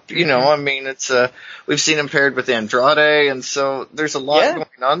cap. It's we've seen him paired with Andrade, and so there's a lot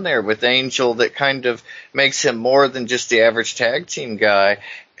going on there with Angel that kind of makes him more than just the average tag team guy.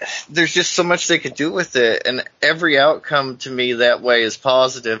 There's just so much they could do with it, and every outcome to me that way is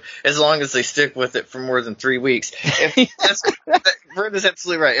positive, as long as they stick with it for more than 3 weeks. Brent is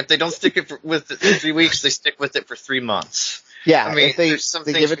absolutely right. If they don't stick with it for 3 weeks, they stick with it for 3 months. Yeah, there's some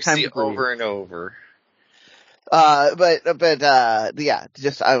things we see over and over. I'll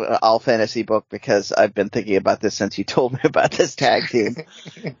fantasy book, because I've been thinking about this since you told me about this tag team.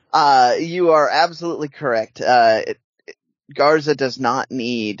 You are absolutely correct. Garza does not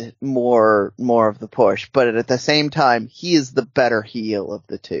need more of the push, but at the same time, he is the better heel of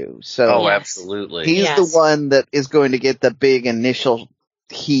the two. So absolutely. He's the one that is going to get the big initial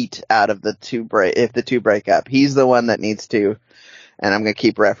heat out of the two if the two break up. He's the one that needs to, and I'm going to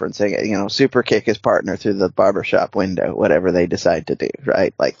keep referencing it, super kick his partner through the barbershop window, whatever they decide to do,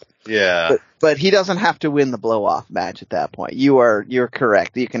 right? But he doesn't have to win the blow off match at that point. You're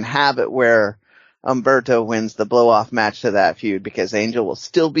correct. You can have it where Humberto wins the blow off match to that feud, because Angel will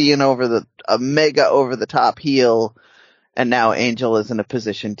still be a mega over the top heel, and now Angel is in a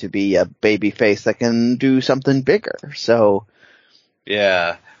position to be a baby face that can do something bigger. So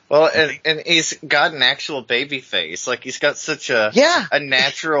yeah. Well, and he's got an actual baby face. Like, he's got such a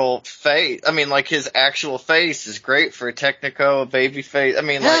natural face. His actual face is great for a Technico, a baby face.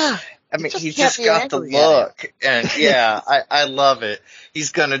 He's just got the look, and I love it.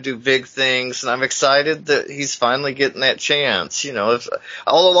 He's gonna do big things, and I'm excited that he's finally getting that chance.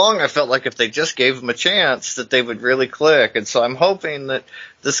 All along I felt like if they just gave him a chance, that they would really click, and so I'm hoping that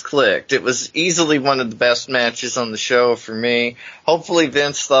this clicked. It was easily one of the best matches on the show for me. Hopefully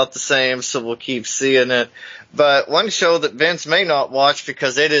Vince thought the same, so we'll keep seeing it. But one show that Vince may not watch,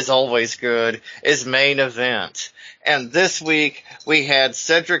 because it is always good, is Main Event. And this week we had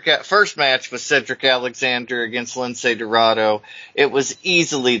first match was Cedric Alexander against Lince Dorado. It was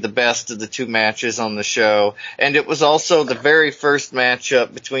easily the best of the two matches on the show. And it was also the very first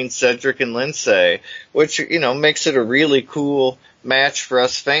matchup between Cedric and Lince, which, makes it a really cool match for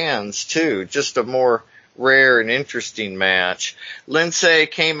us fans too. Just a more rare and interesting match.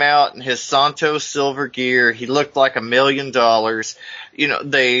 Lince came out in his Santos silver gear. He looked like $1 million.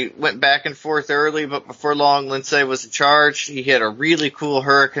 They went back and forth early, but before long, Lince was in charge. He had a really cool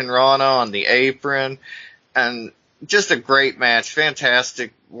Hurricane Rana on the apron, and just a great match.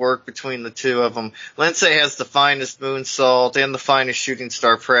 Fantastic work between the two of them. Lince has the finest moonsault and the finest shooting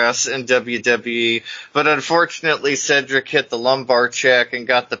star press in WWE, but unfortunately Cedric hit the lumbar check and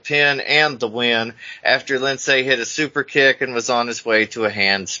got the pin and the win after Lince hit a super kick and was on his way to a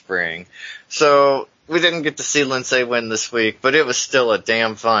handspring. So we didn't get to see Lince win this week, but it was still a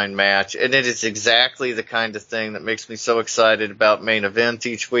damn fine match, and it is exactly the kind of thing that makes me so excited about Main Event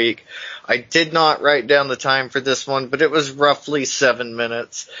each week. I did not write down the time for this one, but it was roughly 7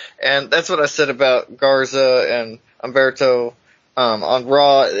 minutes, and that's what I said about Garza and Humberto on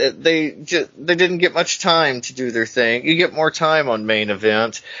Raw. They didn't get much time to do their thing. You get more time on Main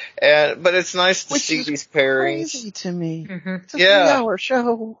Event, but it's nice to see these pairings. Crazy to me. Mm-hmm. It's a 3-hour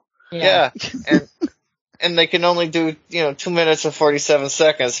show. Yeah. And they can only do, 2 minutes and 47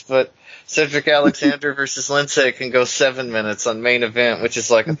 seconds, but Cedric Alexander versus Lince can go 7 minutes on Main Event, which is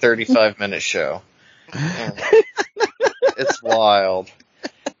like a 35-minute show. It's wild.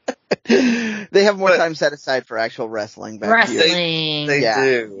 They have more time set aside for actual wrestling back here. They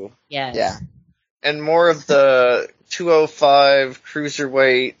do. Yes. Yeah. And more of the 205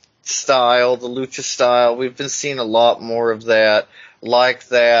 cruiserweight style, the lucha style. We've been seeing a lot more of that, like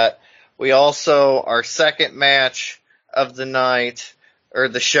that. We also, our second match of the night, or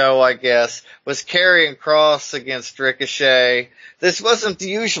the show, I guess, was Karrion Kross against Ricochet. This wasn't the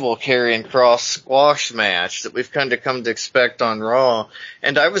usual Karrion Kross squash match that we've kind of come to expect on Raw.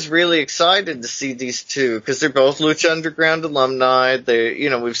 And I was really excited to see these two, because they're both Lucha Underground alumni.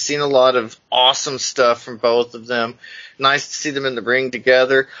 We've seen a lot of awesome stuff from both of them. nice to see them in the ring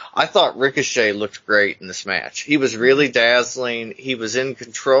together. I thought Ricochet looked great in this match. He was really dazzling. He was in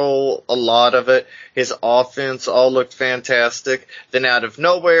control a lot of it. His offense all looked fantastic. Then out of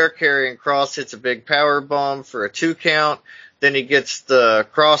nowhere, Karrion Kross hits a big power bomb for a 2 count. Then he gets the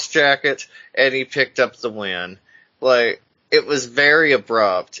cross jacket, and he picked up the win. Like, it was very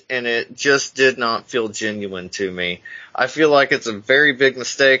abrupt, and it just did not feel genuine to me. I feel like it's a very big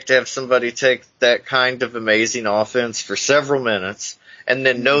mistake to have somebody take that kind of amazing offense for several minutes and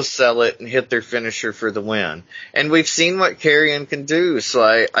then no-sell it and hit their finisher for the win. And we've seen what Karrion can do,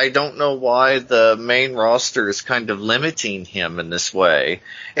 so I don't know why the main roster is kind of limiting him in this way.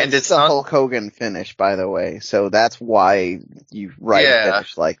 And it's a not Hulk Hogan finish, by the way, so that's why you write a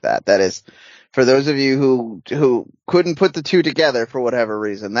finish like that. That is, for those of you who couldn't put the two together for whatever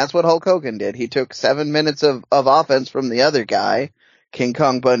reason, that's what Hulk Hogan did. He took 7 minutes of offense from the other guy, King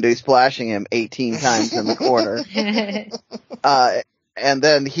Kong Bundy splashing him 18 times in the corner. And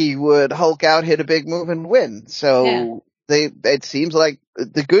then he would Hulk out, hit a big move, and win. So it seems like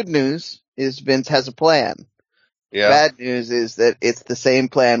the good news is Vince has a plan. Yeah. Bad news is that it's the same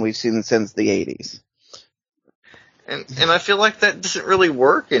plan we've seen since the 80s. And I feel like that doesn't really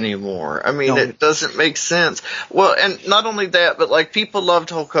work anymore. I mean, It doesn't make sense. Well, and not only that, but like people loved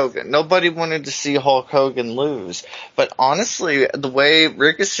Hulk Hogan. Nobody wanted to see Hulk Hogan lose. But honestly, the way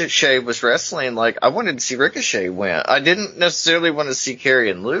Ricochet was wrestling, like I wanted to see Ricochet win. I didn't necessarily want to see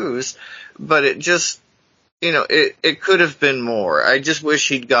Karrion lose, but it just, it could have been more. I just wish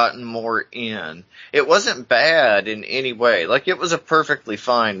he'd gotten more in. It wasn't bad in any way. Like, it was a perfectly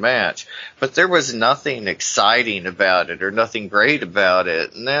fine match, but there was nothing exciting about it or nothing great about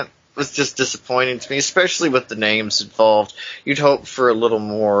it, and that was just disappointing to me, especially with the names involved. You'd hope for a little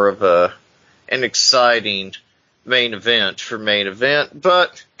more of an exciting main event for main event,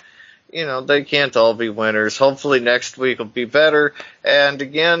 but they can't all be winners. Hopefully next week will be better. And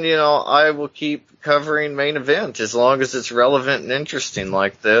again, I will keep covering main event as long as it's relevant and interesting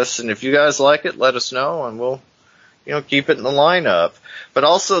like this. And if you guys like it, let us know and we'll, keep it in the lineup. But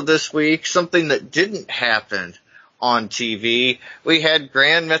also this week, something that didn't happen on TV, we had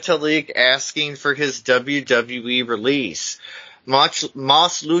Gran Metalik asking for his WWE release. Mas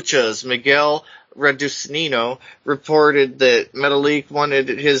Luchas Miguel Reducnino reported that Metalik wanted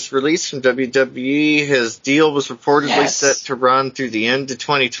his release from WWE. His deal was reportedly set to run through the end of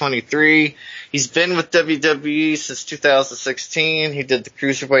 2023. He's been with WWE since 2016. He did the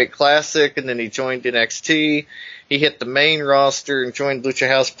Cruiserweight Classic, and then he joined NXT. He hit the main roster and joined Lucha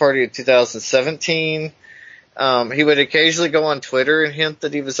House Party in 2017. He would occasionally go on Twitter and hint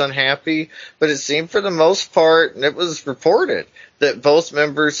that he was unhappy, but it seemed for the most part, and it was reported, that both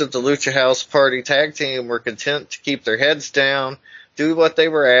members of the Lucha House Party tag team were content to keep their heads down, do what they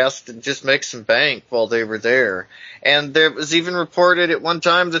were asked, and just make some bank while they were there. And there was even reported at one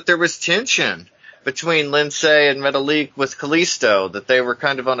time that there was tension between Lindsay and Metalik with Kalisto, that they were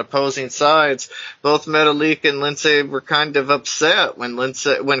kind of on opposing sides. Both Metalik and Lindsay were kind of upset when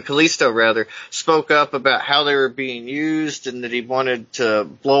Kalisto spoke up about how they were being used and that he wanted to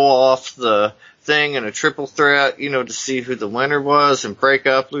blow off the thing in a triple threat, to see who the winner was and break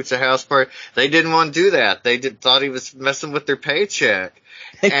up Lucha House Party. They didn't want to do that. They thought he was messing with their paycheck.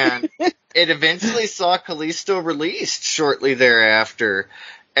 And it eventually saw Kalisto released shortly thereafter.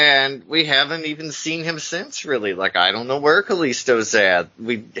 And we haven't even seen him since, really. Like, I don't know where Kalisto's at.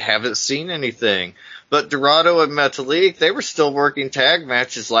 We haven't seen anything. But Dorado and Metalik, they were still working tag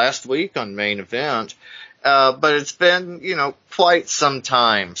matches last week on Main Event. But it's been, quite some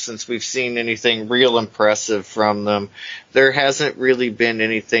time since we've seen anything real impressive from them. There hasn't really been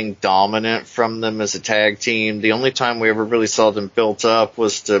anything dominant from them as a tag team. The only time we ever really saw them built up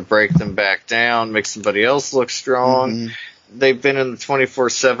was to break them back down, make somebody else look strong. Mm-hmm. They've been in the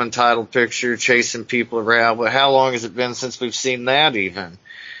 24/7 title picture, chasing people around. But how long has it been since we've seen that even?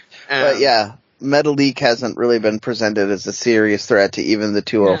 But yeah, Metalik hasn't really been presented as a serious threat to even the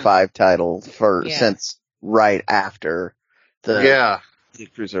 205 title since right after the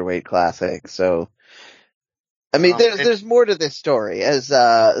Cruiserweight Classic. So, I mean, there's more to this story, as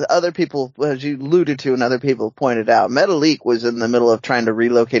other people, as you alluded to and other people pointed out. Metalik was in the middle of trying to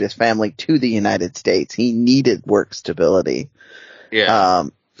relocate his family to the United States. He needed work stability. Yeah.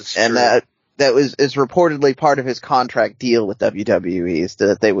 And that is reportedly part of his contract deal with WWE, is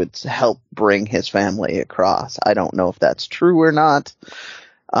that they would help bring his family across. I don't know if that's true or not.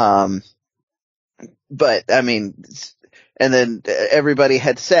 But I mean, and then everybody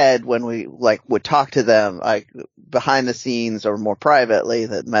had said when we would talk to them behind the scenes or more privately,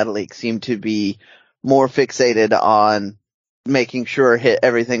 that Metalik seemed to be more fixated on making sure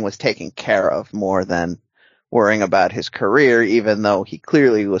everything was taken care of more than worrying about his career, even though he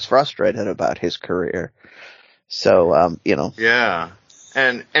clearly was frustrated about his career. So, Yeah.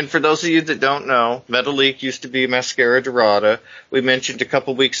 And for those of you that don't know, Metalik used to be Mascara Dorada. We mentioned a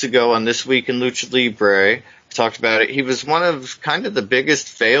couple weeks ago on This Week in Lucha Libre, we talked about it. He was one of kind of the biggest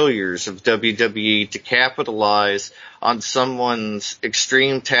failures of WWE to capitalize on someone's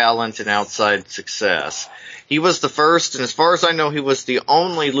extreme talent and outside success. He was the first, and as far as I know, he was the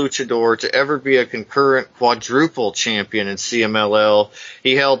only luchador to ever be a concurrent quadruple champion in CMLL.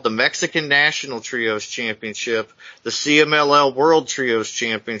 He held the Mexican National Trios Championship, the CMLL World Trios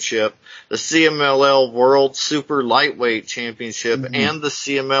Championship, the CMLL World Super Lightweight Championship, and the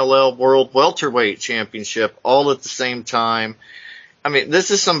CMLL World Welterweight Championship all at the same time. I mean,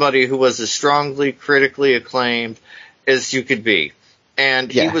 this is somebody who was as strongly critically acclaimed as you could be.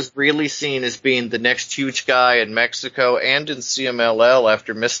 And he was really seen as being the next huge guy in Mexico and in CMLL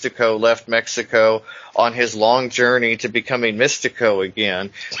after Mystico left Mexico on his long journey to becoming Mystico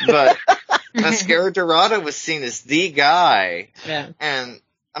again. But Mascara Dorada was seen as the guy. Yeah. And,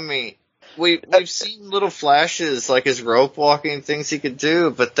 I mean, we've seen little flashes like his rope walking things he could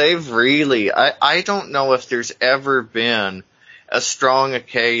do, but they've really, I don't know if there's ever been as strong a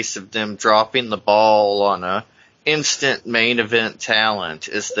case of them dropping the ball on a instant main event talent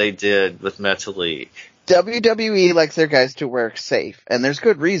as they did with Metalik. WWE likes their guys to work safe, and there's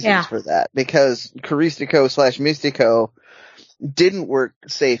good reasons for that, because Caristico/Mystico didn't work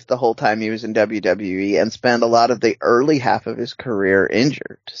safe the whole time he was in WWE and spent a lot of the early half of his career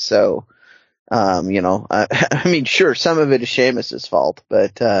injured. So, I mean, sure, some of it is Sheamus's fault,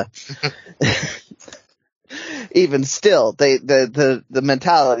 but even still, the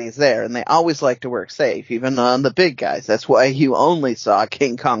mentality is there, and they always like to work safe, even on the big guys. That's why you only saw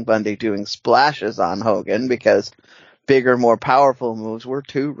King Kong Bundy doing splashes on Hogan, because bigger, more powerful moves were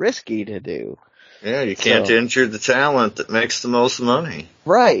too risky to do. Yeah, you can't injure the talent that makes the most money.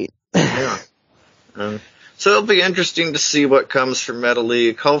 Right. Yeah. So it'll be interesting to see what comes from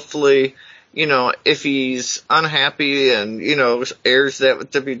Metalik. Hopefully, if he's unhappy and, airs that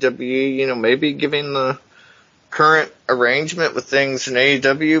with WWE, maybe giving the current arrangement with things in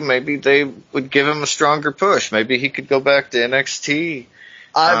AEW, maybe they would give him a stronger push. Maybe he could go back to NXT.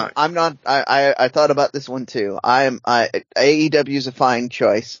 I thought about this one too. AEW's a fine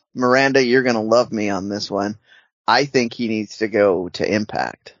choice. Miranda, you're gonna love me on this one. I think he needs to go to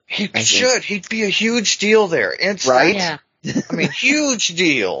Impact. He should. He'd be a huge deal there. Right? Yeah. I mean, huge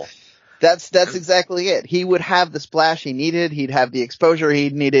deal. That's exactly it. He would have the splash he needed. He'd have the exposure he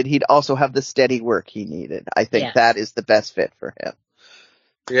needed. He'd also have the steady work he needed. I think that is the best fit for him.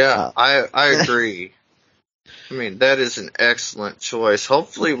 Yeah, I agree. I mean, that is an excellent choice.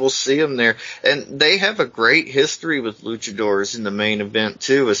 Hopefully we'll see him there. And they have a great history with luchadors in the main event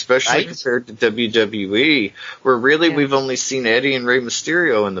too, especially compared to WWE, where really we've only seen Eddie and Rey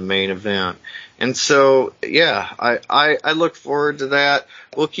Mysterio in the main event. And so, I look forward to that.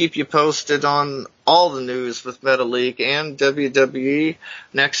 We'll keep you posted on all the news with Metalik and WWE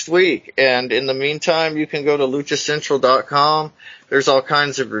next week. And in the meantime, you can go to luchacentral.com. There's all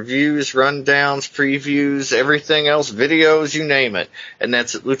kinds of reviews, rundowns, previews, everything else, videos, you name it. And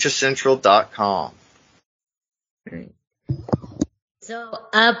that's at luchacentral.com. So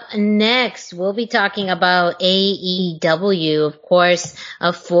up next, we'll be talking about AEW, of course,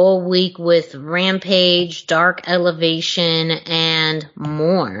 a full week with Rampage, Dark Elevation, and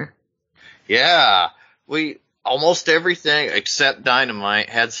more. Yeah, almost everything except Dynamite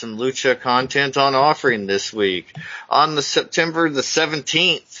had some Lucha content on offering this week. On the September the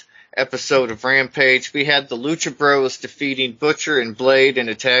 17th episode of Rampage, we had the Lucha Bros defeating Butcher and Blade in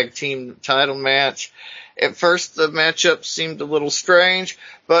a tag team title match. At first, the matchup seemed a little strange,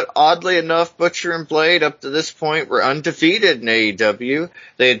 but oddly enough, Butcher and Blade up to this point were undefeated in AEW.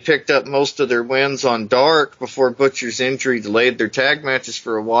 They had picked up most of their wins on Dark before Butcher's injury delayed their tag matches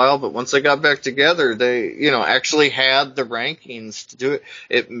for a while, but once they got back together, they, actually had the rankings to do it.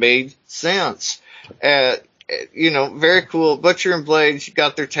 It made sense. Very cool. Butcher and Blade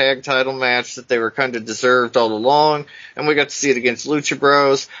got their tag title match that they were kind of deserved all along, and we got to see it against Lucha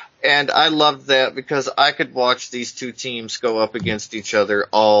Bros. And I loved that because I could watch these two teams go up against each other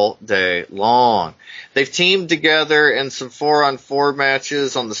all day long. They've teamed together in some 4-on-4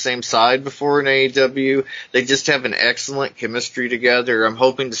 matches on the same side before in AEW. They just have an excellent chemistry together. I'm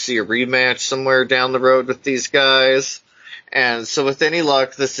hoping to see a rematch somewhere down the road with these guys. And so with any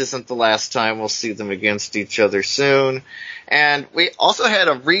luck, this isn't the last time we'll see them against each other soon. And we also had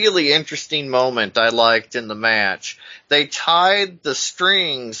a really interesting moment I liked in the match. They tied the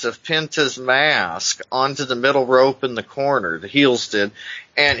strings of Penta's mask onto the middle rope in the corner, the heels did,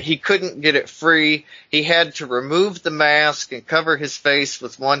 and he couldn't get it free. He had to remove the mask and cover his face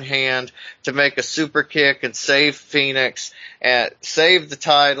with one hand to make a super kick and save Phoenix, and save the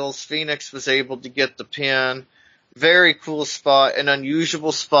titles. Phoenix was able to get the pin. Very cool spot, an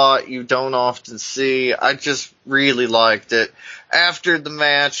unusual spot you don't often see. I just really liked it. After the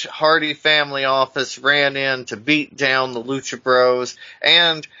match, Hardy Family Office ran in to beat down the Lucha Bros,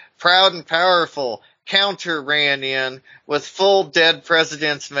 and Proud and Powerful counter ran in with full Dead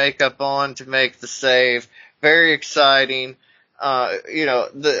President's makeup on to make the save. Very exciting. I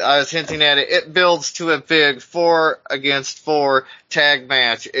was hinting at it. It builds to a big 4 against 4 tag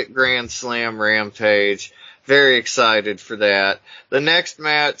match at Grand Slam Rampage. Very excited for that. The next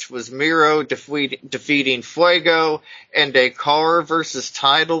match was Miro defeating Fuego and a Car versus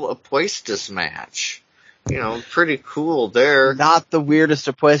Title Apuestas match. Pretty cool there. Not the weirdest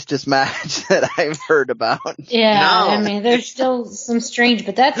Apuestas match that I've heard about. Yeah, No. I mean, there's still some strange,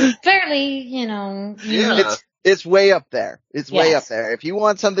 but that's fairly, unique. It's way up there. It's way Yes. up there. If you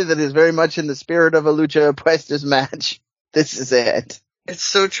want something that is very much in the spirit of a Lucha Apuestas match, this is it. It's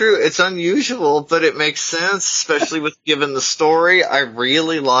so true. It's unusual, but it makes sense, especially with given the story. I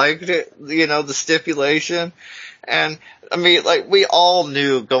really liked it, the stipulation. And, I mean, we all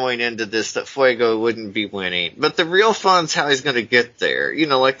knew going into this that Fuego wouldn't be winning. But the real fun's how he's going to get there.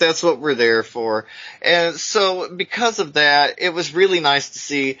 That's what we're there for. And so, because of that, it was really nice to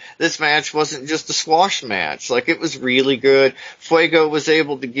see this match wasn't just a squash match. It was really good. Fuego was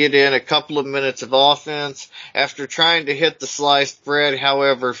able to get in a couple of minutes of offense. After trying to hit the sliced bread,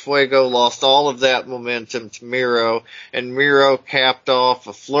 however, Fuego lost all of that momentum to Miro, and Miro capped off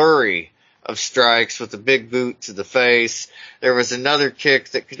a flurry of strikes with a big boot to the face. There was another kick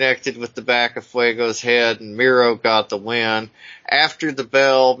that connected with the back of Fuego's head, and Miro got the win. After the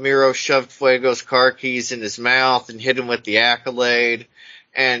bell, Miro shoved Fuego's car keys in his mouth and hit him with the Accolade.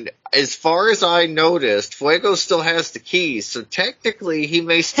 And as far as I noticed, Fuego still has the keys, so technically he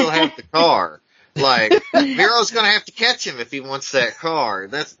may still have the car. Miro's gonna have to catch him if he wants that car.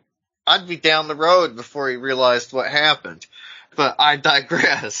 I'd be down the road before he realized what happened. But I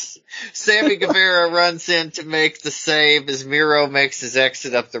digress. Sammy Guevara runs in to make the save as Miro makes his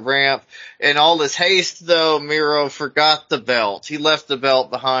exit up the ramp. In all his haste, though, Miro forgot the belt. He left the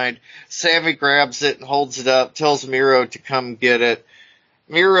belt behind. Sammy grabs it and holds it up, tells Miro to come get it.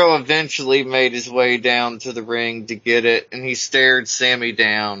 Miro eventually made his way down to the ring to get it, and he stared Sammy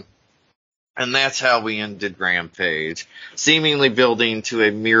down. And that's how we ended Rampage, seemingly building to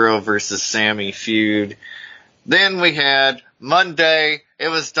a Miro versus Sammy feud. Then we had Monday. It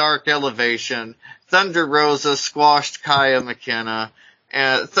was Dark Elevation. Thunder Rosa squashed Kaya McKenna.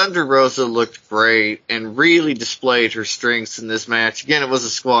 And Thunder Rosa looked great and really displayed her strengths in this match. Again, it was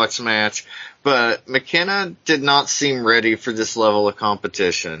a squash match, but McKenna did not seem ready for this level of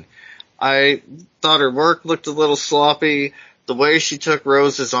competition. I thought her work looked a little sloppy. The way she took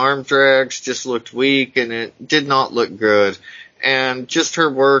Rosa's arm drags just looked weak, and it did not look good. And just her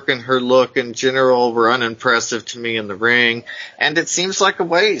work and her look in general were unimpressive to me in the ring. And it seems like a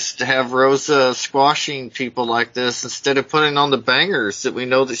waste to have Rosa squashing people like this instead of putting on the bangers that we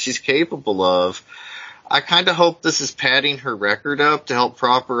know that she's capable of. I kind of hope this is padding her record up to help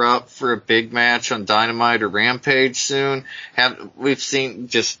prop her up for a big match on Dynamite or Rampage soon. We've seen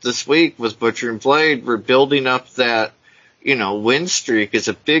just this week with Butcher and Blade, we're building up that, win streak is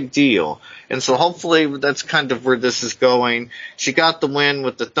a big deal. And so hopefully that's kind of where this is going. She got the win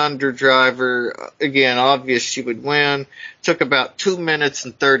with the Thunder Driver. Again, obvious she would win. Took about 2 minutes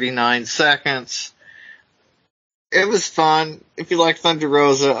and 39 seconds. It was fun if you like Thunder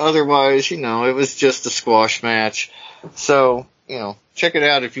Rosa. Otherwise, it was just a squash match. So, check it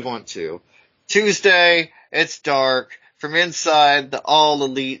out if you want to. Tuesday, it's dark. From inside the All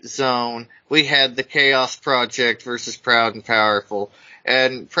Elite Zone, we had the Chaos Project versus Proud and Powerful.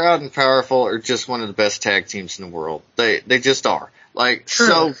 And Proud and Powerful are just one of the best tag teams in the world. They just are.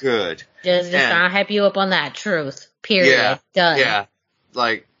 So good. Just gonna hype you up on that. Truth. Period. Yeah. Done.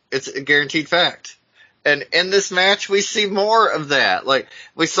 Yeah. It's a guaranteed fact. And in this match, we see more of that.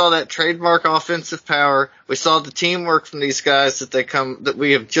 We saw that trademark offensive power. We saw the teamwork from these guys that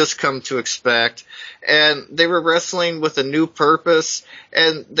we have just come to expect. And they were wrestling with a new purpose,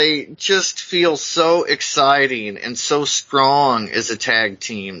 and they just feel so exciting and so strong as a tag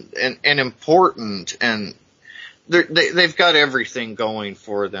team and important. And they've got everything going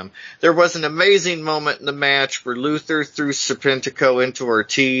for them. There was an amazing moment in the match where Luther threw Serpentico into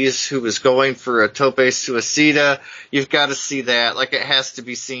Ortiz, who was going for a tope suicida. You've got to see that. Like, it has to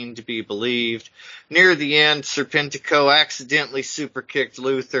be seen to be believed. Near the end, Serpentico accidentally superkicked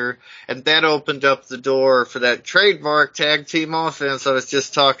Luther, and that opened up the door for that trademark tag team offense I was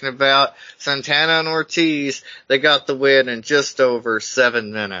just talking about. Santana and Ortiz, they got the win in just over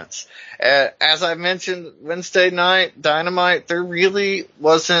 7 minutes. As I mentioned, Wednesday night, Dynamite, there really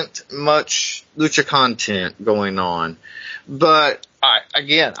wasn't much lucha content going on. But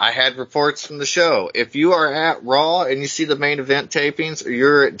I had reports from the show. If you are at Raw and you see the main event tapings, or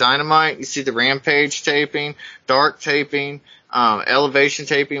you're at Dynamite, you see the Rampage taping, Dark taping, Elevation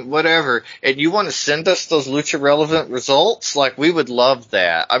taping, whatever, and you want to send us those lucha relevant results, like, we would love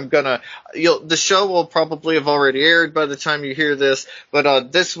that. The show will probably have already aired by the time you hear this,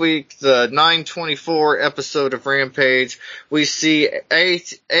 but this week, the 9/24 episode of Rampage, we see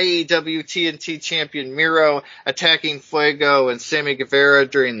AEW TNT champion Miro attacking Fuego and Sammy Guevara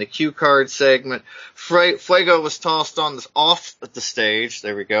during the Q card segment. Fuego was tossed off the stage,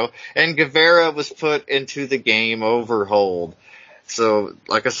 there we go, and Guevara was put into the game over hold. So,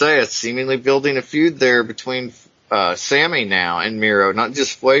 like I say, it's seemingly building a feud there between Sammy now and Miro, not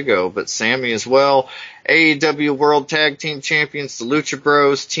just Fuego, but Sammy as well. AEW World Tag Team Champions, the Lucha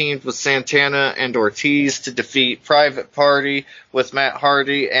Bros, teamed with Santana and Ortiz to defeat Private Party with Matt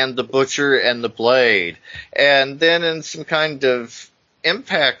Hardy and the Butcher and the Blade. And then in some kind of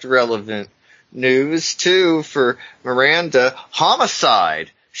Impact relevant news too for Miranda,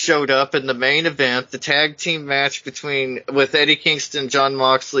 Homicide showed up in the main event, the tag team match with Eddie Kingston, Jon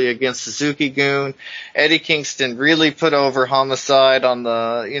Moxley against Suzuki-gun. Eddie Kingston really put over Homicide on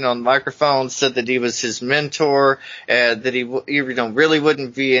the microphone, said that he was his mentor, that he really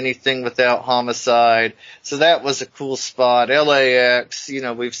wouldn't be anything without Homicide. So that was a cool spot. LAX,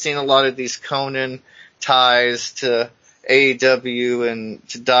 we've seen a lot of these Conan ties to AEW and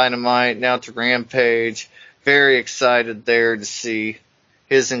to Dynamite, now to Rampage. Very excited there to see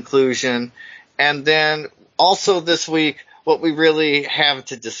his inclusion. And then also this week, what we really have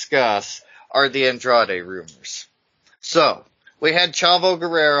to discuss are the Andrade rumors. So, we had Chavo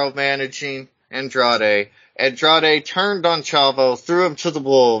Guerrero managing Andrade. Andrade turned on Chavo, threw him to the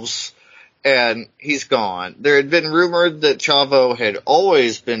wolves, and he's gone. There had been rumored that Chavo had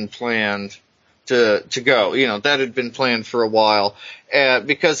always been planned to go. That had been planned for a while.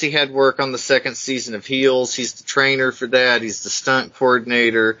 Because he had work on the second season of Heels. He's the trainer for that. He's the stunt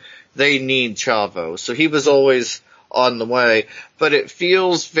coordinator. They need Chavo. So he was always on the way. But it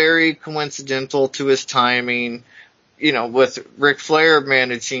feels very coincidental to his timing, with Ric Flair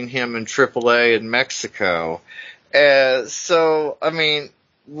managing him in AAA in Mexico. So, I mean,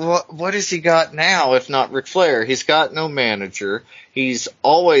 what has he got now if not Ric Flair? He's got no manager. He's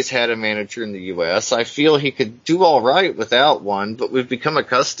always had a manager in the U.S. I feel he could do all right without one, but we've become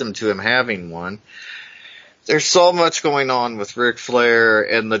accustomed to him having one. There's so much going on with Ric Flair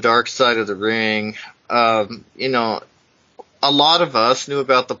and the dark side of the ring. A lot of us knew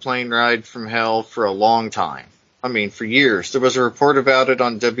about the plane ride from hell for a long time. I mean, for years. There was a report about it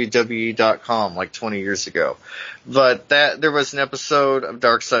on WWE.com like 20 years ago. But there was an episode of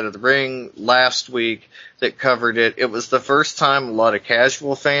Dark Side of the Ring last week that covered it. It was the first time a lot of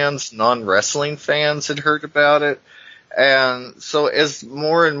casual fans, non-wrestling fans, had heard about it. And so as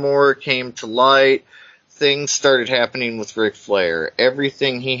more and more came to light, things started happening with Ric Flair.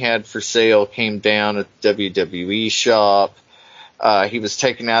 Everything he had for sale came down at the WWE shop. He was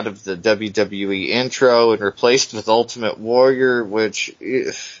taken out of the WWE intro and replaced with Ultimate Warrior, which,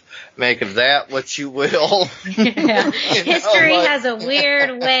 make of that what you will. Yeah. History has a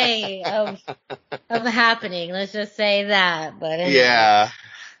weird way of happening. Let's just say that. But anyway. Yeah.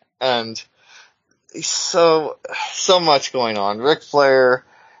 And so much going on. Ric Flair,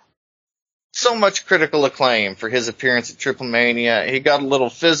 so much critical acclaim for his appearance at Triple Mania. He got a little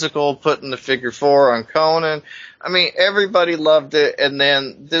physical, putting the figure 4 on Conan. I mean, everybody loved it, and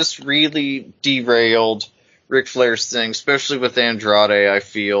then this really derailed Ric Flair's thing, especially with Andrade, I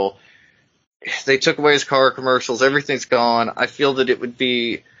feel. They took away his car commercials, everything's gone. I feel that it would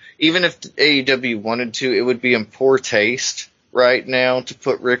be, even if AEW wanted to, it would be in poor taste right now to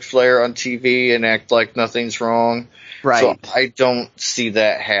put Ric Flair on TV and act like nothing's wrong. Right. So I don't see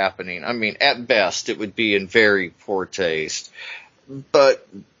that happening. I mean, at best, it would be in very poor taste. But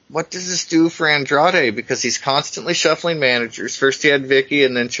what does this do for Andrade? Because he's constantly shuffling managers. First he had Vicky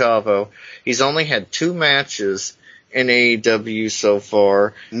and then Chavo. He's only had 2 matches in AEW so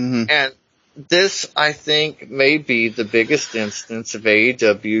far. Mm-hmm. And this, I think, may be the biggest instance of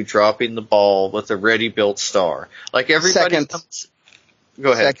AEW dropping the ball with a ready-built star. Like everybody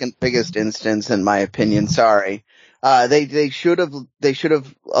Go ahead. Second biggest instance, in my opinion. Sorry. They should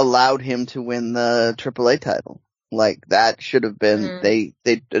have allowed him to win the AAA title. Like that should have been,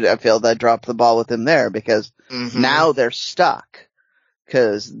 I feel that dropped the ball with him there because now they're stuck.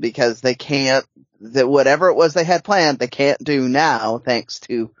 Because they can't, whatever it was they had planned, they can't do now thanks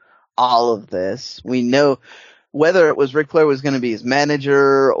to all of this. We know whether it was Ric Flair was going to be his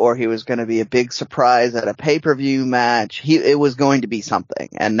manager or he was going to be a big surprise at a pay-per-view match, it was going to be something.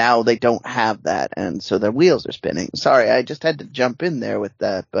 And now they don't have that, and so their wheels are spinning. Sorry, I just had to jump in there with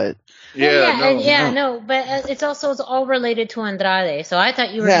that, but but it's all related to Andrade. So I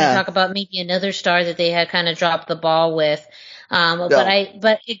thought you were going to talk about maybe another star that they had kind of dropped the ball with.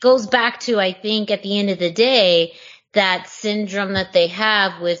 But it goes back to, I think, at the end of the day, that syndrome that they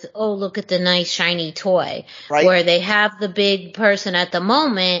have with, oh, look at the nice shiny toy, right? Where they have the big person at the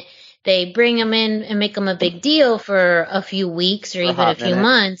moment, they bring them in and make them a big deal for a few weeks or even a few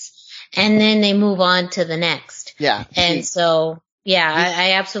months, and then they move on to the next. Yeah. And so, yeah,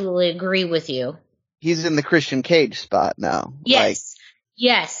 I absolutely agree with you. He's in the Christian Cage spot now. Yes.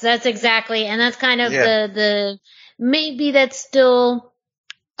 Yes, that's exactly, and that's kind of the maybe that's still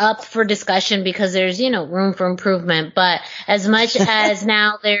up for discussion because there's, room for improvement. But as much as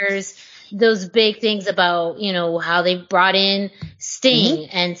now there's those big things about, how they brought in Sting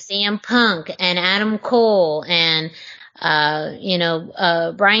and CM Punk and Adam Cole and,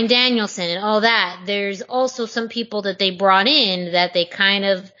 Bryan Danielson and all that. There's also some people that they brought in that they kind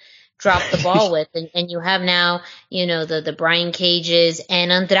of dropped the ball with. And you have now, the Brian Cages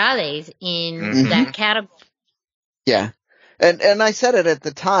and Andrades in that category. Yeah. And I said it at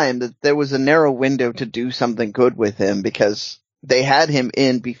the time that there was a narrow window to do something good with him because they had him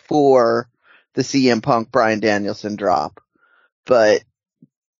in before the CM Punk Bryan Danielson drop, but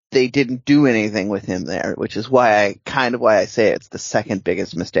they didn't do anything with him there, which is why I say it's the second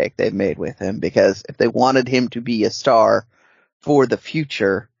biggest mistake they've made with him, because if they wanted him to be a star for the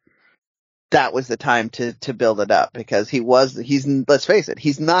future, that was the time to build it up, because let's face it,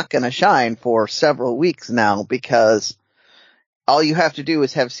 he's not going to shine for several weeks now, because all you have to do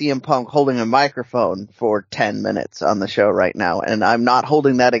is have CM Punk holding a microphone for 10 minutes on the show right now. And I'm not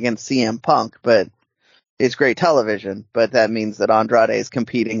holding that against CM Punk, but it's great television. But that means that Andrade is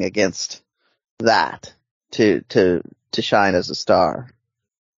competing against that to shine as a star.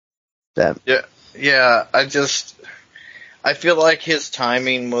 Yeah. I feel like his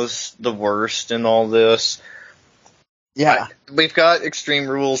timing was the worst in all this. Yeah. We've got Extreme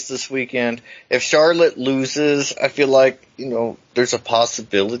Rules this weekend. If Charlotte loses, I feel like, there's a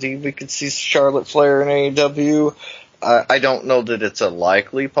possibility we could see Charlotte Flair in AEW. I don't know that it's a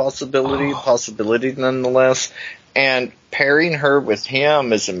likely possibility nonetheless. And pairing her with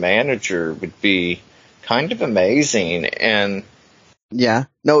him as a manager would be kind of amazing. And yeah,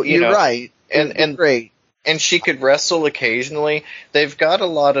 no, you're right. And great. And she could wrestle occasionally. They've got a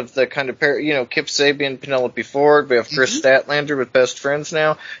lot of the kind of Kip Sabian, Penelope Ford. We have Chris Statlander with Best Friends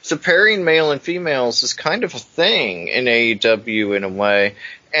now. So pairing male and females is kind of a thing in AEW in a way.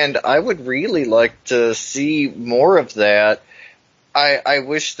 And I would really like to see more of that. I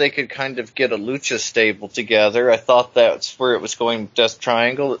wish they could kind of get a lucha stable together. I thought that's where it was going with Death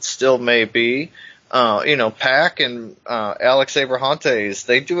Triangle. It still may be. Pac and Alex Abrahantes,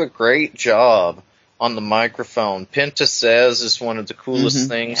 they do a great job on the microphone. Penta Says is one of the coolest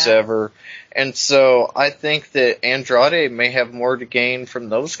things ever. And so I think that Andrade may have more to gain from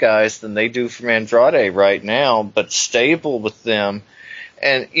those guys than they do from Andrade right now, but stable with them.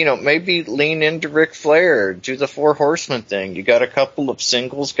 And, maybe lean into Ric Flair, do the Four Horsemen thing. You got a couple of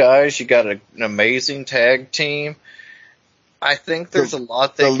singles guys. You got an amazing tag team. I think there's a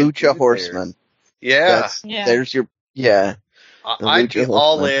lot they can do. The Lucha Horsemen. Yeah. There's your, yeah. I'd be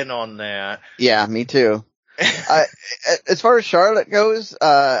all in on that. Yeah, me too. As far as Charlotte goes,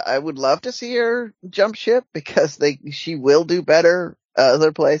 I would love to see her jump ship because she will do better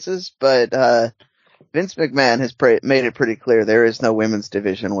other places, but Vince McMahon has made it pretty clear there is no women's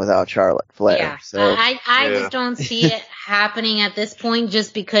division without Charlotte Flair. Yeah, so I just don't see it happening at this point,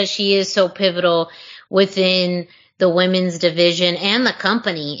 just because she is so pivotal within the women's division and the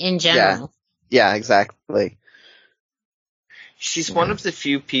company in general. Yeah, exactly. She's one of the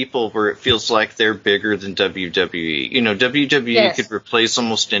few people where it feels like they're bigger than WWE. WWE could replace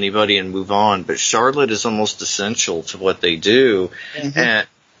almost anybody and move on, but Charlotte is almost essential to what they do. And,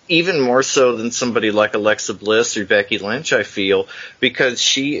 even more so than somebody like Alexa Bliss or Becky Lynch, I feel, because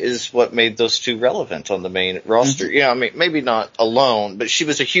she is what made those two relevant on the main roster. Mm-hmm. You know, I mean, maybe not alone, but she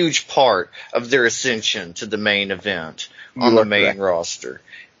was a huge part of their ascension to the main event on the main roster.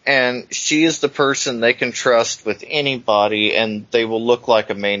 And she is the person they can trust with anybody, and they will look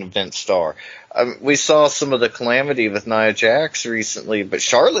like a main event star. We saw some of the calamity with Nia Jax recently, but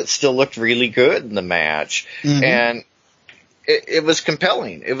Charlotte still looked really good in the match. Mm-hmm. And it was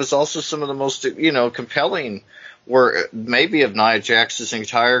compelling. It was also some of the most, compelling were maybe of Nia Jax's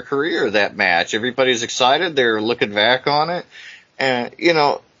entire career, that match. Everybody's excited. They're looking back on it. And,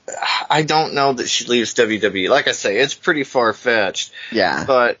 I don't know that she leaves WWE. Like I say, it's pretty far-fetched. Yeah.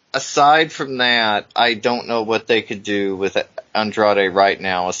 But aside from that, I don't know what they could do with Andrade right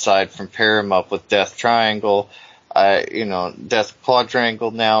now, aside from pair him up with Death Triangle, Death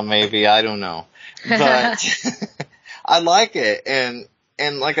Quadrangle now, maybe. I don't know. But I like it. And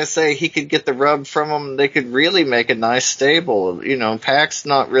like I say, he could get the rub from him. They could really make a nice stable. Pac's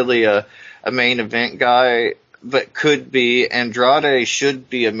not really a main event guy, but could be. Andrade should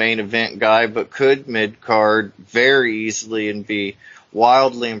be a main event guy, but could mid-card very easily and be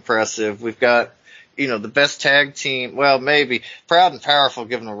wildly impressive. We've got, the best tag team. Well, maybe Proud and Powerful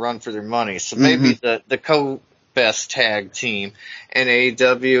giving a run for their money. So maybe the co-best tag team in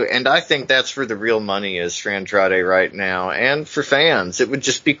AEW. And I think that's where the real money is for Andrade right now. And for fans, it would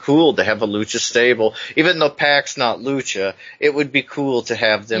just be cool to have a Lucha stable. Even though Pac's not Lucha, it would be cool to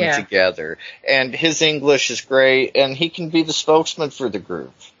have them together. And his English is great, and he can be the spokesman for the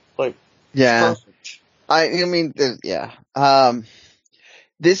group. Perfect.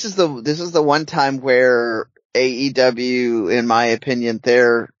 This is the one time where AEW, in my opinion,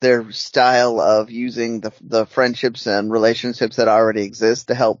 their style of using the friendships and relationships that already exist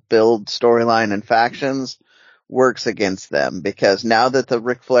to help build storyline and factions works against them, because now that the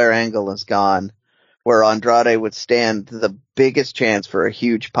Ric Flair angle is gone, where Andrade would stand the biggest chance for a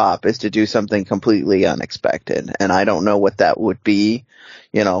huge pop is to do something completely unexpected. And I don't know what that would be.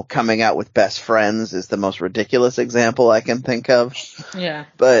 Coming out with Best Friends is the most ridiculous example I can think of. Yeah.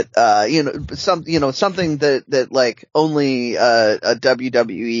 But, something that like only, a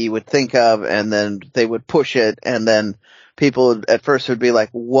WWE would think of, and then they would push it, and then people at first would be like,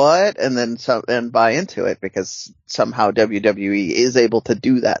 what? And then and buy into it, because somehow WWE is able to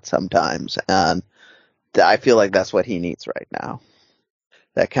do that sometimes. And I feel like that's what he needs right now.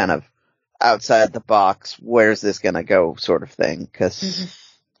 That kind of outside the box, where's this going to go sort of thing. Cause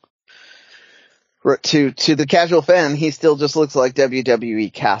to the casual fan, he still just looks like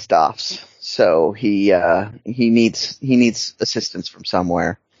WWE cast-offs. So he needs assistance from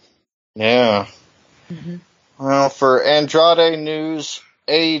somewhere. Yeah. Mm-hmm. Well, for Andrade news,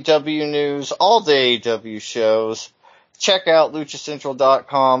 AEW news, all the AEW shows, check out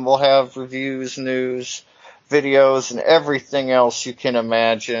luchacentral.com. We'll have reviews, news, videos, and everything else you can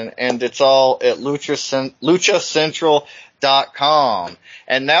imagine. And it's all at luchacentral.com.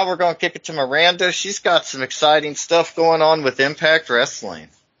 And now we're going to kick it to Miranda. She's got some exciting stuff going on with Impact Wrestling.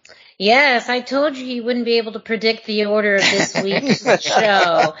 Yes, I told you you wouldn't be able to predict the order of this week's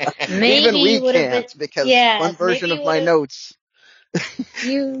show. Maybe even we can't, because one version of my notes.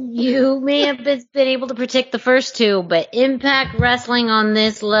 You may have been able to predict the first two, but Impact Wrestling on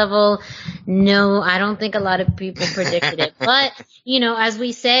this level, no, I don't think a lot of people predicted it. But, as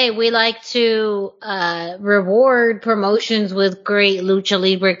we say, we like to reward promotions with great Lucha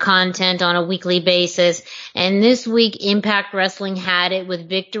Libre content on a weekly basis. And this week, Impact Wrestling had it with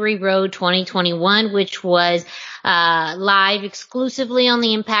Victory Road 2021, which was live exclusively on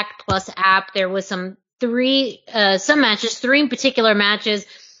the Impact Plus app. There was some three in particular matches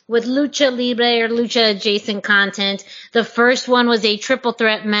with Lucha Libre or Lucha adjacent content. The first one was a triple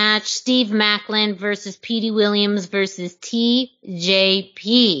threat match, Steve Maclin versus Petey Williams versus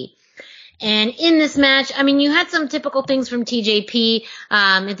TJP. And in this match, you had some typical things from TJP.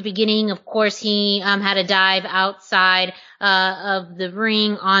 At the beginning, of course, he had a dive outside of the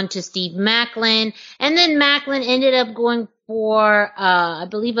ring onto Steve Maclin. And then Maclin ended up going for, I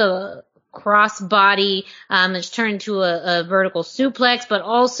believe, a crossbody, it's turned into a vertical suplex, but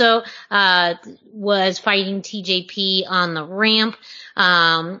also, was fighting TJP on the ramp.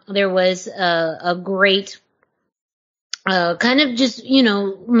 There was a great, kind of just,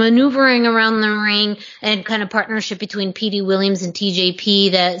 maneuvering around the ring and kind of partnership between Petey Williams and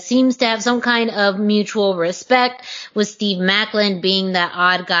TJP that seems to have some kind of mutual respect, with Steve Maclin being that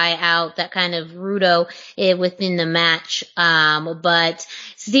odd guy out, that kind of rudo within the match. But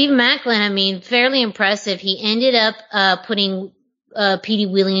Steve Maclin, fairly impressive. He ended up, putting Petey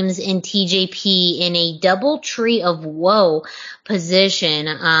Williams and TJP in a double tree of woe position,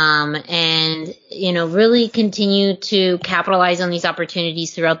 and, really continue to capitalize on these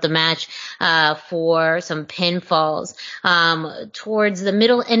opportunities throughout the match, for some pinfalls. Towards the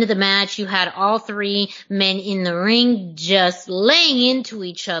middle end of the match, you had all three men in the ring just laying into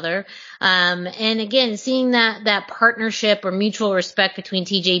each other. And again, seeing that partnership or mutual respect between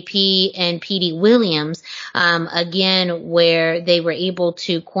TJP and Petey Williams, again, where they were able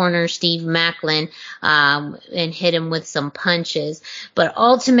to corner Steve Maclin, and hit him with some punches. But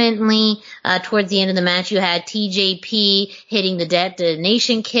ultimately, towards the end of the match, you had TJP hitting the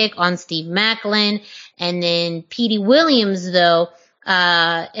detonation kick on Steve Maclin, and then Petey Williams, though,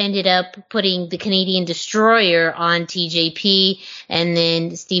 ended up putting the Canadian Destroyer on TJP, and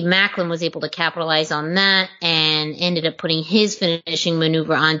then Steve Maclin was able to capitalize on that and ended up putting his finishing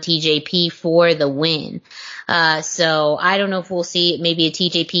maneuver on TJP for the win. So I don't know if we'll see maybe a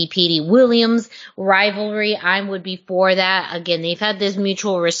TJP Petey Williams rivalry. I would be for that. Again, they've had this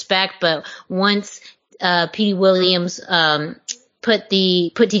mutual respect, but once Petey Williams put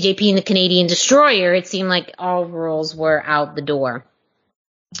TJP in the Canadian Destroyer, it seemed like all rules were out the door.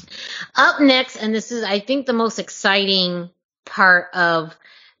 Up next, and this is, I think, the most exciting part of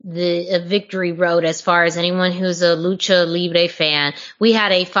the Victory Road as far as anyone who's a Lucha Libre fan, we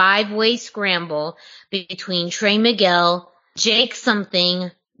had a 5-way scramble between Trey Miguel, Jake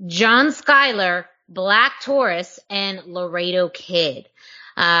Something, John Schuyler, Black Taurus, and Laredo Kid.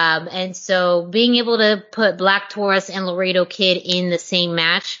 And so being able to put Black Taurus and Laredo Kid in the same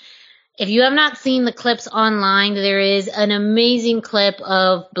match, if you have not seen the clips online, there is an amazing clip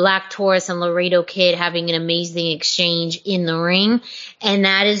of Black Taurus and Laredo Kid having an amazing exchange in the ring, and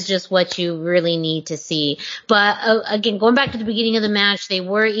that is just what you really need to see. But again, going back to the beginning of the match, they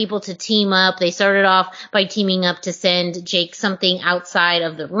were able to team up. They started off by teaming up to send Jake Something outside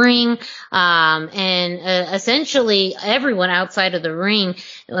of the ring, and essentially everyone outside of the ring,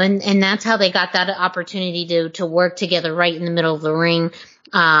 and that's how they got that opportunity to work together right in the middle of the ring.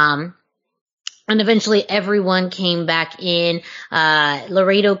 And eventually everyone came back in.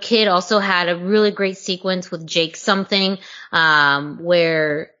 Laredo Kid also had a really great sequence with Jake Something,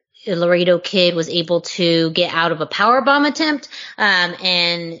 where Laredo Kid was able to get out of a powerbomb attempt, and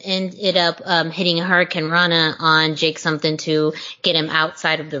ended up, hitting a Hurricane Rana on Jake Something to get him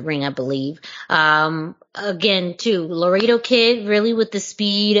outside of the ring, I believe. Again, too, Laredo Kid really with the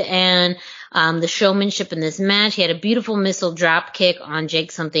speed and the showmanship in this match. He had a beautiful missile drop kick on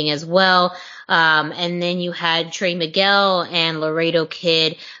Jake Something as well. And then you had Trey Miguel and Laredo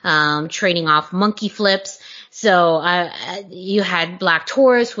Kid trading off monkey flips. So you had Black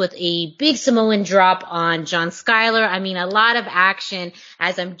Taurus with a big Samoan drop on John Schuyler. I mean, a lot of action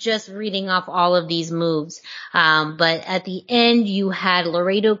as I'm just reading off all of these moves. But at the end, you had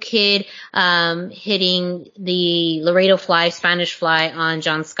Laredo Kid hitting the Laredo Fly, Spanish Fly on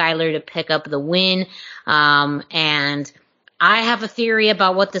John Schuyler to pick up the win. And I have a theory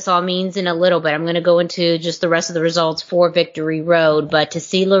about what this all means in a little bit. I'm going to go into just the rest of the results for Victory Road, but to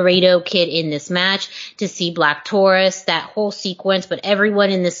see Laredo Kid in this match, to see Black Taurus, that whole sequence, but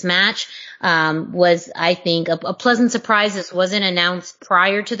everyone in this match, was, I think, a pleasant surprise. This wasn't announced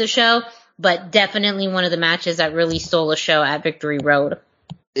prior to the show, but definitely one of the matches that really stole a show at Victory Road.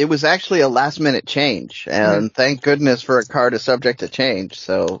 It was actually a last-minute change, and thank goodness for a card is subject to change.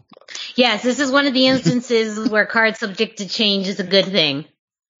 So, yes, this is one of the instances where card subject to change is a good thing.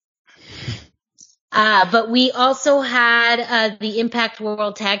 But we also had the Impact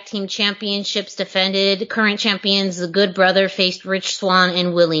World Tag Team Championships defended. Current champions, the Good Brother, faced Rich Swann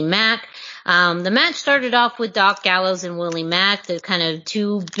and Willie Mack. The match started off with Doc Gallows and Willie Mack, the kind of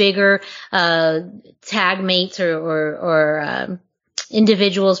two bigger tag mates or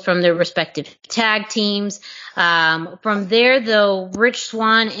individuals from their respective tag teams. From there, though, Rich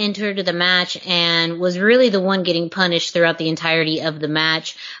Swann entered the match and was really the one getting punished throughout the entirety of the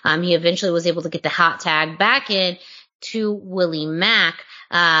match. He eventually was able to get the hot tag back in to Willie Mack.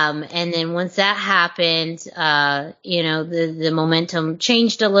 And then once that happened, the momentum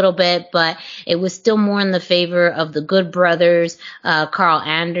changed a little bit, but it was still more in the favor of the Good Brothers. Carl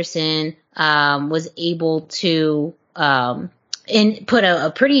Anderson, was able to, and put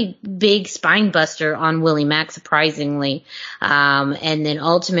a pretty big spine buster on Willie Mack, surprisingly. And then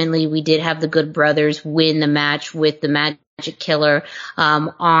ultimately we did have the Good Brothers win the match with the Magic Killer,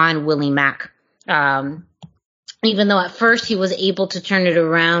 on Willie Mack. Even though at first he was able to turn it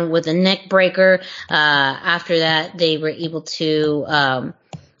around with a neck breaker, after that they were able to,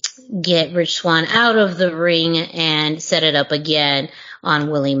 get Rich Swann out of the ring and set it up again on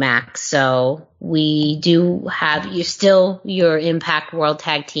Willie Mack. So we do have your Impact World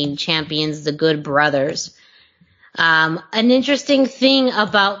Tag Team Champions, the Good Brothers. An interesting thing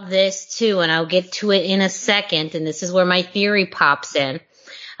about this too, and I'll get to it in a second, and this is where my theory pops in.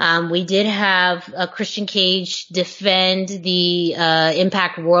 We did have Christian Cage defend the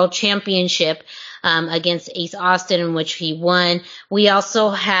Impact World Championship against Ace Austin, in which he won. We also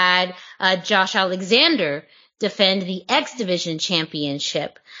had Josh Alexander defend the X Division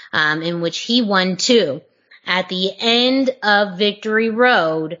Championship, in which he won too. At the end of Victory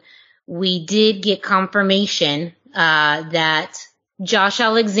Road, we did get confirmation that Josh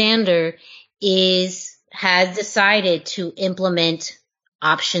Alexander has decided to implement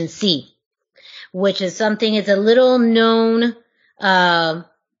Option C, which is something, it's a little known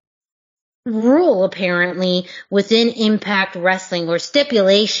rule apparently within Impact Wrestling, or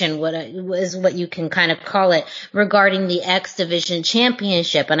stipulation, is what you can kind of call it, regarding the X Division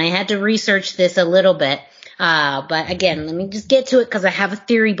Championship. And I had to research this a little bit, but again, let me just get to it because I have a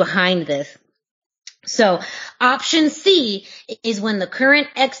theory behind this. So Option C is when the current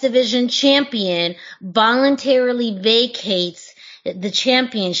X Division champion voluntarily vacates the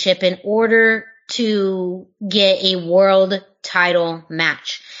championship in order to get a world title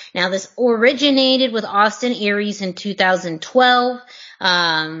match. Now, this originated with Austin Aries in 2012,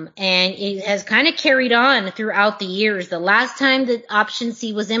 and it has kind of carried on throughout the years. The last time that Option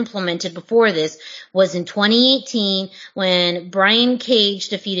C was implemented before this was in 2018 when Brian Cage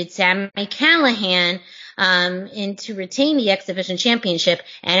defeated Sami Callihan to retain the X Division Championship,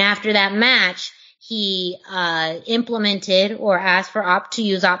 and after that match, he implemented or asked to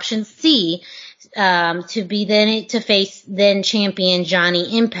use Option C to face then champion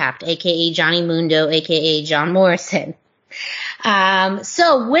Johnny Impact, aka Johnny Mundo, aka John Morrison.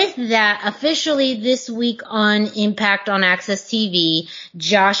 So with that, officially this week on Impact on Access TV,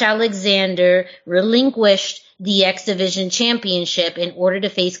 Josh Alexander relinquished the X Division Championship in order to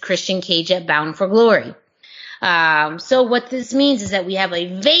face Christian Cage at Bound for Glory. So what this means is that we have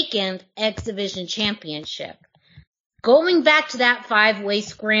a vacant X Division Championship. Going back to that 5-way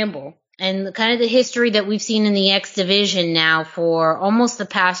scramble and kind of the history that we've seen in the X Division now for almost the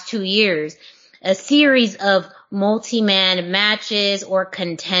past 2 years, a series of multi-man matches or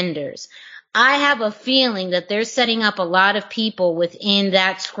contenders. I have a feeling that they're setting up a lot of people within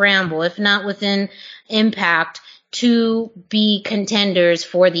that scramble, if not within Impact, to be contenders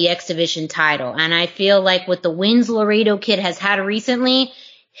for the X Division title. And I feel like with the wins Laredo Kid has had recently,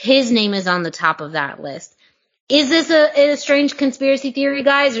 his name is on the top of that list. Is this a strange conspiracy theory,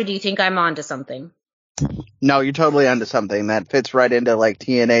 guys, or do you think I'm onto something? No, you're totally onto something. That fits right into like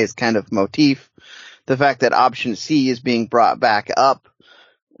TNA's kind of motif. The fact that Option C is being brought back up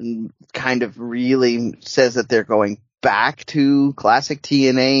kind of really says that they're going back to classic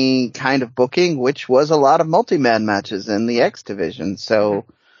TNA kind of booking, which was a lot of multi-man matches in the X Division. So,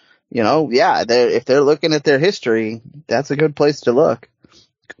 if they're looking at their history, that's a good place to look.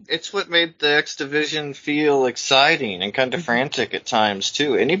 It's what made the X Division feel exciting and kind of frantic at times,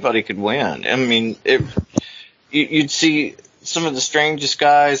 too. Anybody could win. I mean, you'd see some of the strangest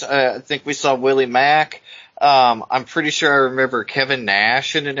guys. I think we saw Willie Mack. I'm pretty sure I remember Kevin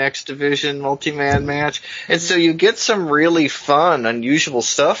Nash in an X Division multi-man match. And so you get some really fun, unusual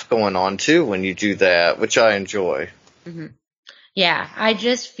stuff going on, too, when you do that, which I enjoy. Mm-hmm. Yeah, I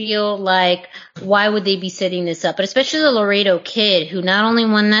just feel like, why would they be setting this up? But especially the Laredo Kid, who not only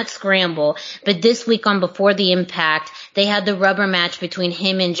won that scramble, but this week on Before the Impact, they had the rubber match between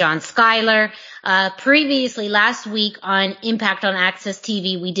him and John Skyler. Previously, last week on Impact on Access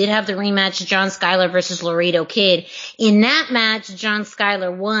TV, we did have the rematch John Skyler versus Laredo Kid. In that match, John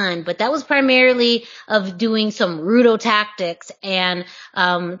Skyler won, but that was primarily of doing some rudo tactics and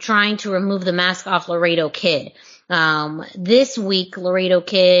trying to remove the mask off Laredo Kid. This week, Laredo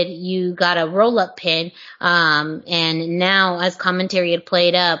Kid, you got a roll-up pin, and now, as commentary had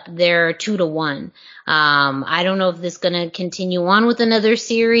played up, they're 2-1. I don't know if this is going to continue on with another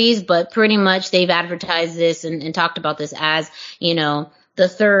series, but pretty much they've advertised this and talked about this as, the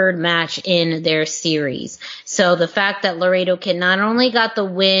third match in their series. So the fact that Laredo Kid not only got the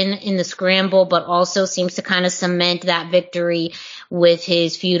win in the scramble, but also seems to kind of cement that victory with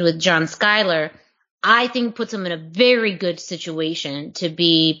his feud with John Skyler, I think puts him in a very good situation to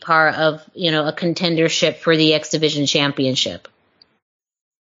be part of, a contendership for the X Division Championship,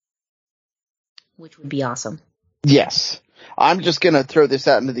 which would be awesome. Yes. I'm just going to throw this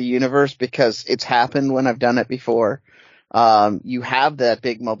out into the universe because it's happened when I've done it before. You have that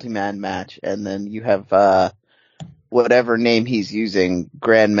big multi-man match, and then you have whatever name he's using,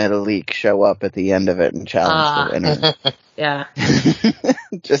 Grand Metalik, show up at the end of it and challenge the winner. Yeah.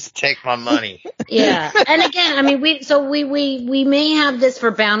 Just take my money. Yeah. And again, I mean, we may have this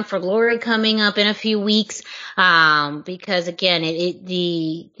for Bound for Glory coming up in a few weeks. Because again,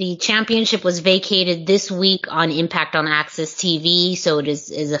 the championship was vacated this week on Impact on Access TV. So it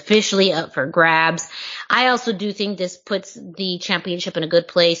is officially up for grabs. I also do think this puts the championship in a good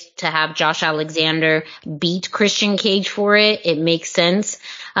place to have Josh Alexander beat Christian Cage for it. It makes sense,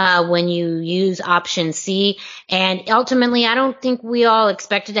 when you use option C. And ultimately, I don't think we all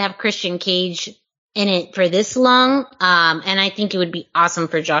expected to have Christian Cage in it for this long. And I think it would be awesome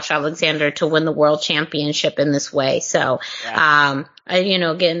for Josh Alexander to win the world championship in this way. So,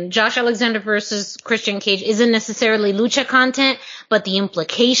 again, Josh Alexander versus Christian Cage isn't necessarily lucha content, but the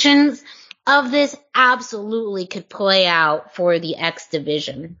implications of this absolutely could play out for the X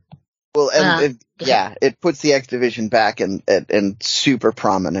division. Well, it puts the X division back in super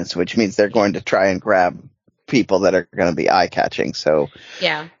prominence, which means they're going to try and grab people that are going to be eye-catching. So,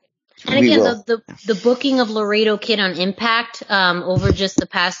 yeah. And again, the booking of Laredo Kid on Impact over just the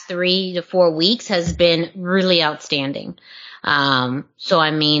past 3 to 4 weeks has been really outstanding. So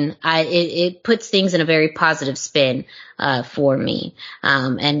I mean, it puts things in a very positive spin for me,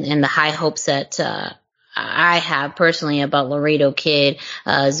 and the high hopes that I have personally about Laredo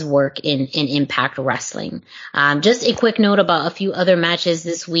Kid's work in Impact Wrestling. Just a quick note about a few other matches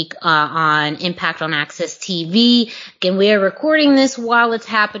this week on Impact on Access TV. Again, we are recording this while it's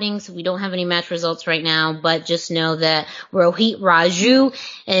happening, so we don't have any match results right now, but just know that Rohit Raju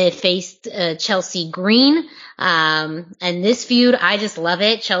faced Chelsea Green. And this feud, I just love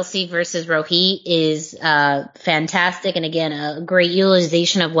it. Chelsea versus Rohit is fantastic, and again, a great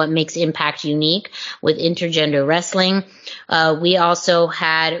utilization of what makes Impact unique with intergender wrestling. We also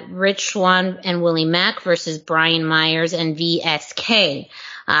had Rich Swann and Willie Mack versus Brian Myers and VSK.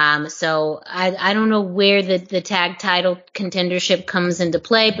 So I don't know where the tag title contendership comes into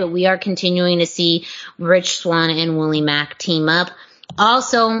play, but we are continuing to see Rich Swann and Willie Mack team up.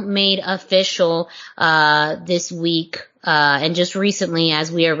 Also made official this week, and just recently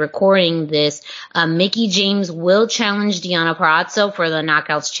as we are recording this, Mickie James will challenge Deonna Purrazzo for the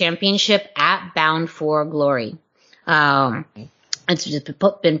Knockouts Championship at Bound for Glory. It's just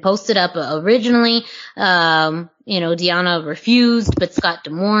been posted up originally. Deonna refused, but Scott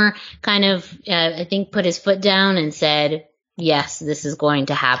D'Amore kind of, I think, put his foot down and said, yes, this is going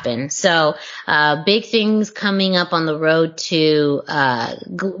to happen. So, big things coming up on the road to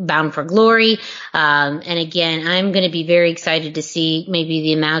Bound for Glory. And again, I'm going to be very excited to see maybe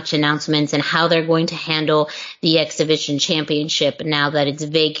the match announcements and how they're going to handle the X Division Championship now that it's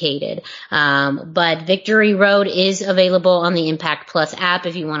vacated. But Victory Road is available on the Impact Plus app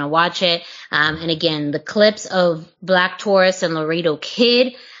if you want to watch it. And again, the clips of Black Taurus and Laredo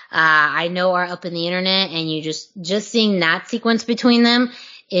Kid, I know are up in the internet, and you just seeing that sequence between them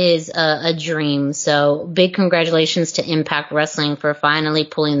is a dream. So big congratulations to Impact Wrestling for finally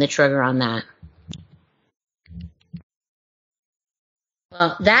pulling the trigger on that.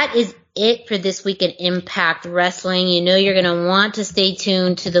 Well, that is it for this week in Impact Wrestling. You know you're going to want to stay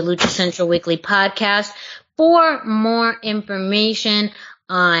tuned to the Lucha Central Weekly Podcast for more information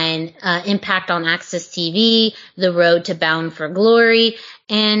on Impact on Access TV, the road to Bound for Glory,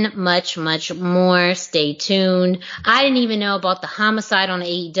 and much, much more. Stay tuned. I didn't even know about the Homicide on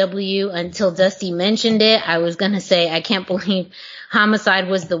AEW until Dusty mentioned it. I was going to say, I can't believe Homicide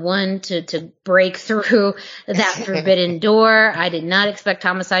was the one to break through that forbidden door. I did not expect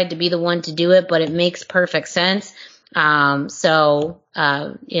Homicide to be the one to do it, but it makes perfect sense. We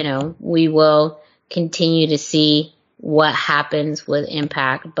will continue to see what happens with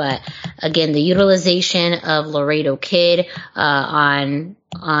Impact. But again, the utilization of Laredo Kid on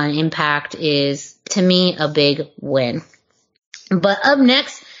Impact is, to me, a big win. But up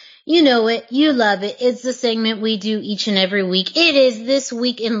next, you know it, you love it. It's the segment we do each and every week. It is This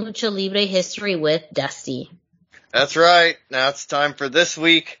Week in Lucha Libre History with Dusty. That's right. Now it's time for This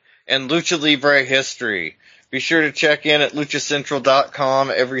Week in Lucha Libre History. Be sure to check in at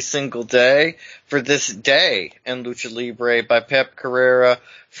luchacentral.com every single day for This Day in Lucha Libre by Pep Carrera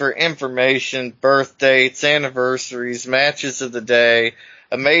for information, birth dates, anniversaries, matches of the day,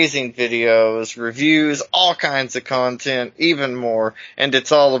 amazing videos, reviews, all kinds of content, even more. And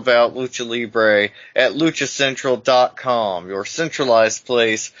it's all about Lucha Libre at luchacentral.com, your centralized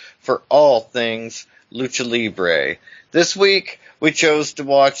place for all things Lucha Libre. This week, we chose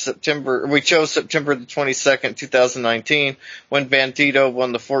September the 22nd, 2019, when Bandito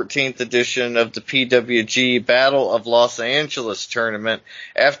won the 14th edition of the PWG Battle of Los Angeles tournament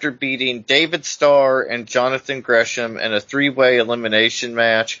after beating David Starr and Jonathan Gresham in a 3-way elimination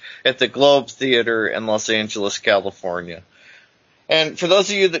match at the Globe Theater in Los Angeles, California. And for those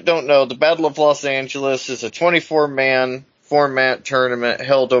of you that don't know, the Battle of Los Angeles is a 24-man format tournament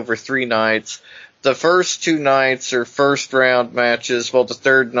held over 3 nights. The first 2 nights are first round matches, while the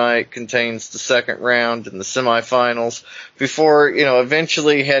third night contains the second round and the semifinals, before,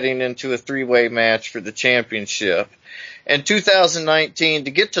 eventually heading into a 3-way match for the championship. In 2019,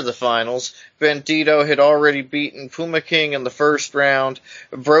 to get to the finals, Bandito had already beaten Puma King in the first round,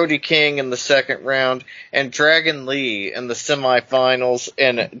 Brody King in the second round, and Dragon Lee in the semifinals,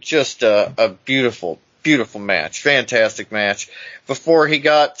 and just a beautiful, beautiful match, fantastic match, before he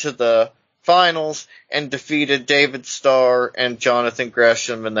got to the finals and defeated David Starr and Jonathan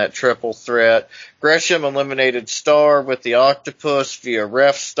Gresham in that triple threat. Gresham eliminated Starr with the octopus via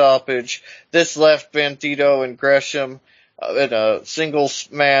ref stoppage. This left Bandito and Gresham in a singles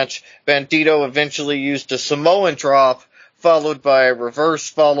match. Bandito eventually used a Samoan drop, followed by a reverse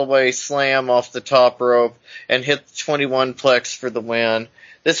fall-away slam off the top rope, and hit the 21-plex for the win.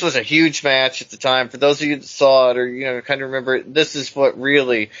 This was a huge match at the time. For those of you that saw it or, kind of remember it, this is what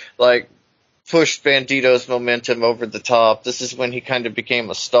really, pushed Bandito's momentum over the top. This is when he kind of became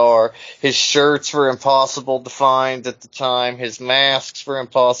a star. His shirts were impossible to find at the time. His masks were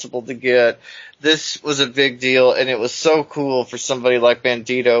impossible to get. This was a big deal, and it was so cool for somebody like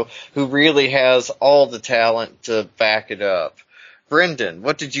Bandito, who really has all the talent to back it up. Brendan,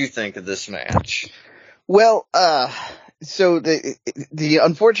 what did you think of this match? Well, so the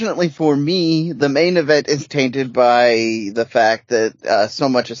unfortunately for me, the main event is tainted by the fact that so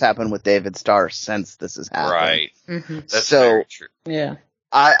much has happened with David Starr since this has happened. Right. Mm-hmm. That's very true. Yeah.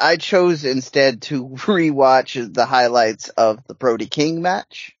 I chose instead to rewatch the highlights of the Brody King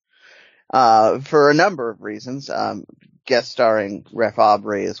match, for a number of reasons. Guest starring Ref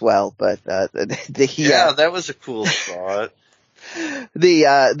Aubrey as well, but, that was a cool spot.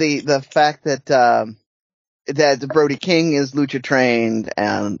 The fact that Brody King is lucha trained,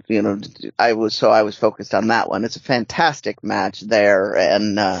 and I was focused on that one. It's a fantastic match there,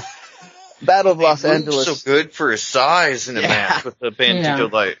 and Battle of Los Angeles, so good for his size in a match with the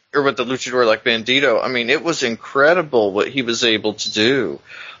Bandito with the luchador like Bandito. I mean, it was incredible what he was able to do.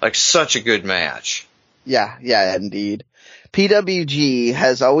 Such a good match. Yeah, indeed. PWG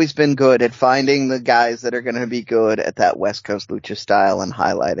has always been good at finding the guys that are going to be good at that West Coast lucha style and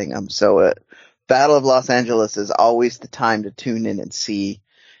highlighting them. So Battle of Los Angeles is always the time to tune in and see.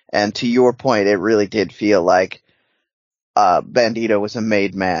 And to your point, it really did feel like Bandito was a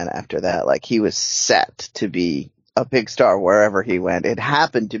made man after that. He was set to be a big star wherever he went. It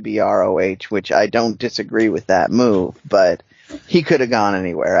happened to be ROH, which I don't disagree with that move, but he could have gone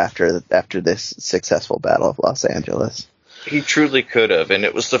anywhere after this successful Battle of Los Angeles. He truly could have, and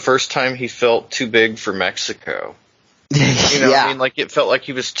it was the first time he felt too big for Mexico. It felt like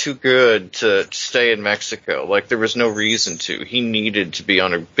he was too good to stay in Mexico. There was no reason to. He needed to be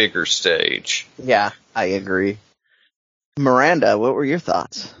on a bigger stage. Yeah, I agree. Miranda, what were your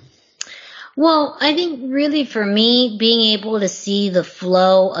thoughts? Well, I think really for me, being able to see the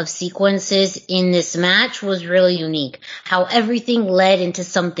flow of sequences in this match was really unique. How everything led into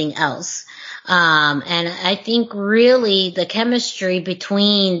something else. And I think really the chemistry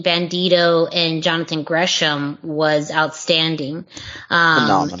between Bandito and Jonathan Gresham was outstanding.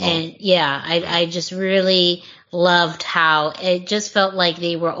 Phenomenal. And yeah, I just really loved how it just felt like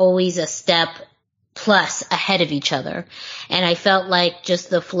they were always a step plus ahead of each other. And I felt like just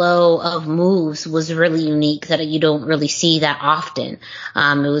the flow of moves was really unique that you don't really see that often.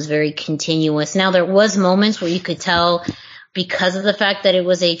 It was very continuous. Now there was moments where you could tell, because of the fact that it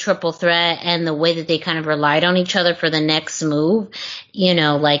was a triple threat and the way that they kind of relied on each other for the next move,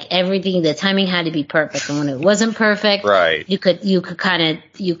 everything, the timing had to be perfect. And when it wasn't perfect, right, you could kind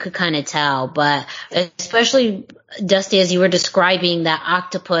of tell. But especially, Dusty, as you were describing that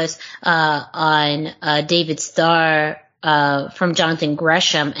octopus, on, David Starr, from Jonathan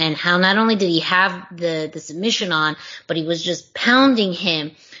Gresham, and how not only did he have the submission on, but he was just pounding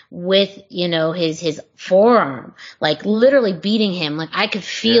him with, his forearm, literally beating him. I could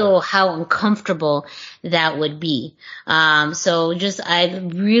feel how uncomfortable that would be. I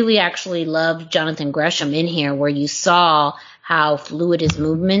really actually loved Jonathan Gresham in here, where you saw how fluid his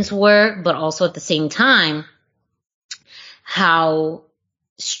movements were, but also at the same time, how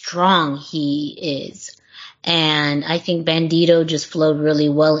strong he is. And I think Bandito just flowed really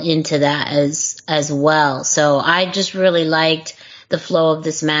well into that as well. So I just really liked the flow of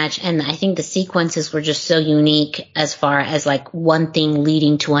this match. And I think the sequences were just so unique as far as like one thing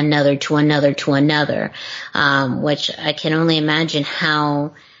leading to another, which I can only imagine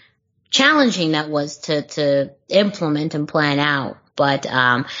how challenging that was to implement and plan out. But,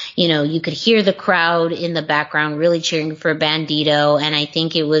 you could hear the crowd in the background really cheering for Bandito. And I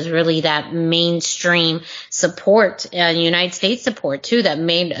think it was really that mainstream support, United States support too, that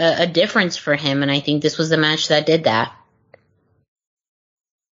made a difference for him. And I think this was the match that did that.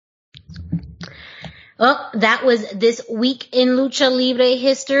 Well, that was this week in Lucha Libre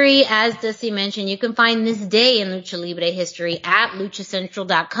history. As Dusty mentioned, you can find this day in Lucha Libre history at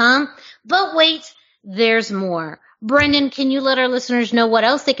luchacentral.com. But wait, there's more. Brendan, can you let our listeners know what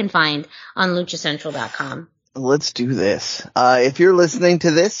else they can find on luchacentral.com? Let's do this. If you're listening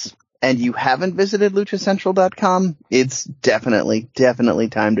to this and you haven't visited luchacentral.com, it's definitely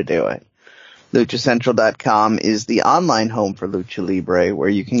time to do it. LuchaCentral.com is the online home for Lucha Libre, where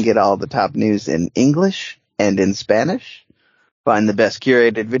you can get all the top news in English and in Spanish, find the best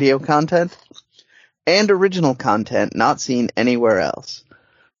curated video content, and original content not seen anywhere else.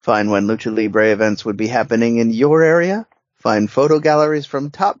 Find when Lucha Libre events would be happening in your area. Find photo galleries from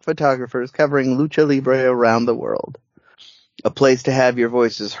top photographers covering Lucha Libre around the world. A place to have your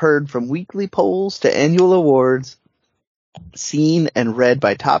voices heard, from weekly polls to annual awards, seen and read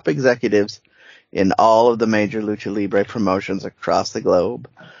by top executives in all of the major Lucha Libre promotions across the globe.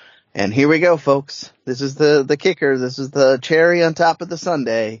 And here we go, folks. This is the kicker. This is the cherry on top of the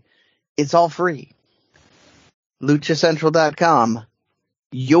sundae. It's all free. LuchaCentral.com,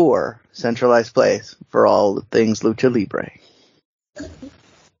 your centralized place for all things Lucha Libre.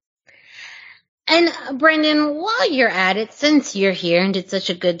 And Brendan, while you're at it, since you're here and did such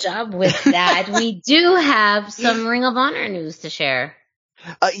a good job with that, we do have some Ring of Honor news to share.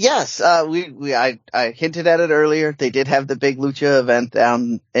 Yes, I hinted at it earlier. They did have the big Lucha event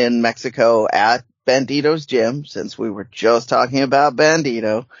down in Mexico at Bandito's gym, since we were just talking about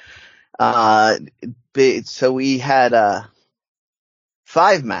Bandito. So we had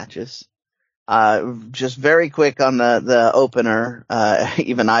 5 matches. Just very quick on the opener.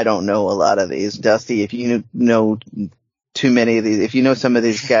 Even I don't know a lot of these. Dusty, if you know too many of these, if you know some of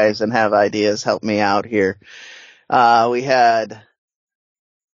these guys and have ideas, help me out here. We had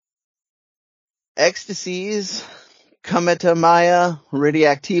Ecstasies, Cometa Maya,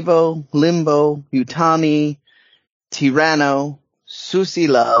 Radioactivo, Limbo, Utani, Tyranno, Susie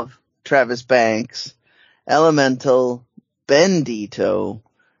Love, Travis Banks, Elemental, Bandito,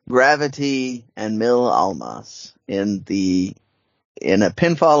 Gravity, and Mil Almas in a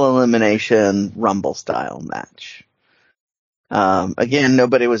pinfall elimination Rumble style match. Again,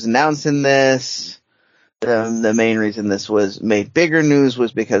 nobody was announcing this. The main reason this was made bigger news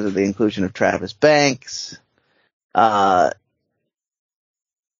was because of the inclusion of Travis Banks. I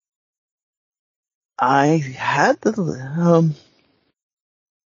had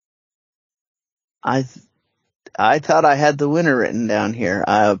I thought I had the winner written down here.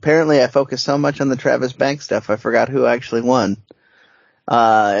 Apparently I focused so much on the Travis Banks stuff, I forgot who actually won.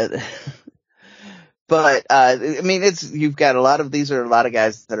 But I mean, you've got a lot of guys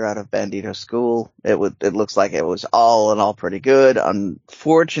that are out of Bandito school. It looks like it was all in all pretty good.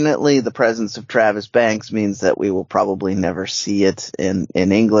 Unfortunately, the presence of Travis Banks means that we will probably never see it in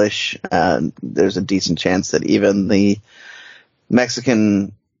English. There's a decent chance that even the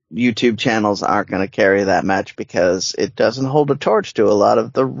Mexican YouTube channels aren't going to carry that match because it doesn't hold a torch to a lot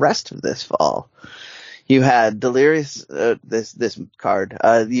of the rest of this fall. You had Delirious, this card,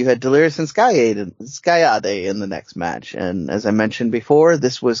 you had Delirious and Skyade in the next match. And as I mentioned before,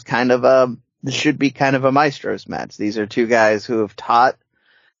 this should be kind of a Maestros match. These are 2 guys who have taught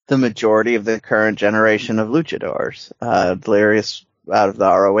the majority of the current generation of luchadors. Delirious out of the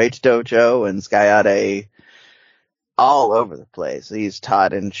ROH dojo and Skyade all over the place. He's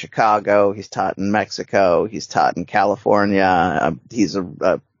taught in Chicago. He's taught in Mexico. He's taught in California. He's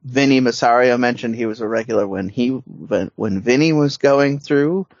Vinny Masario mentioned he was a regular when Vinny was going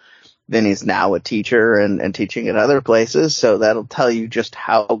through. Vinny's now a teacher and teaching at other places, so that'll tell you just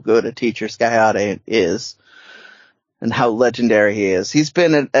how good a teacher Skyade is and how legendary he is. He's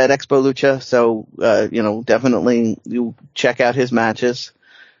been at Expo Lucha, so definitely you check out his matches.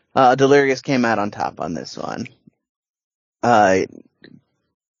 Delirious came out on top on this one. I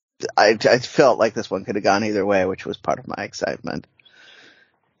felt like this one could have gone either way, which was part of my excitement.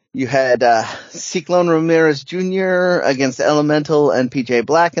 You had Cyclone Ramirez Jr. against Elemental and PJ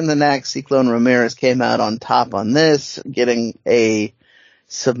Black in the next. Cyclone Ramirez came out on top on this, getting a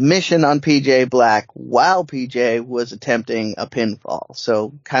submission on PJ Black while PJ was attempting a pinfall.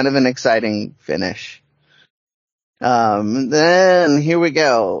 So kind of an exciting finish. Then here we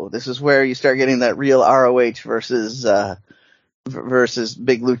go. This is where you start getting that real ROH versus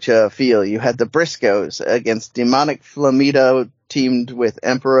Big Lucha feel. You had the Briscoes against Demonic Flamita teamed with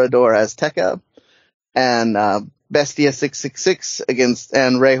Emperador Azteca, and Bestia 666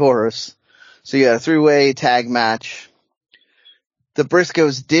 and Rey Horus. So you had a 3-way tag match. The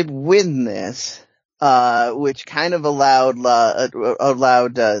Briscoes did win this, which kind of allowed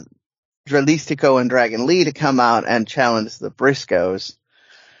Dralistico and Dragon Lee to come out and challenge the Briscoes.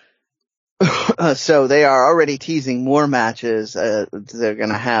 So they are already teasing more matches. They're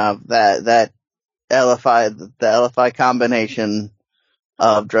gonna have that LFI combination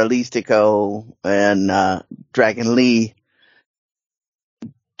of Dralistico and Dragon Lee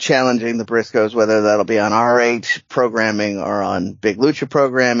challenging the Briscoes, whether that'll be on RH programming or on Big Lucha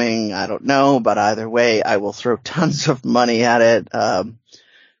programming, I don't know, but either way, I will throw tons of money at it.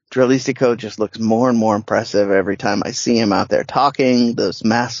 Dralistico just looks more and more impressive every time I see him out there talking. Those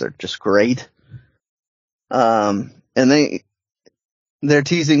masks are just great. And they're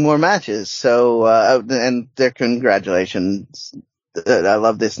teasing more matches. So, and their congratulations. I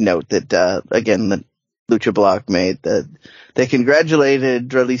love this note that, again, the Lucha Blog made, that they congratulated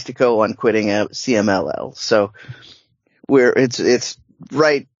Dralistico on quitting CMLL. So it's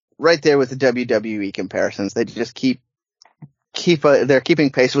right there with the WWE comparisons. They just they're keeping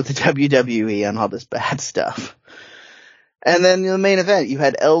pace with the WWE on all this bad stuff. And then the main event, you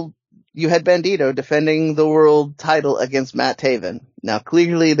had Bandito defending the world title against Matt Taven. Now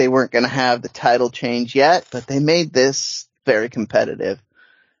clearly they weren't going to have the title change yet, but they made this very competitive.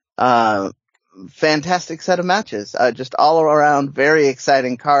 Fantastic set of matches. Just all around very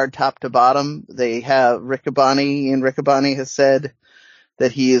exciting card, top to bottom. They have Riccaboni, and Riccaboni has said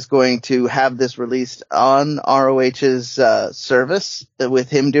that he is going to have this released on ROH's service with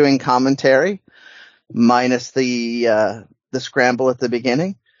him doing commentary, minus the scramble at the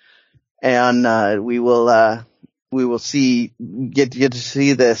beginning. And we will get to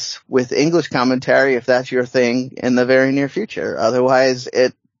see this with English commentary if that's your thing in the very near future. Otherwise,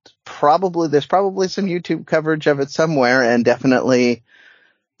 there's probably some YouTube coverage of it somewhere, and definitely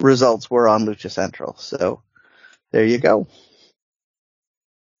results were on Lucha Central. So there you go.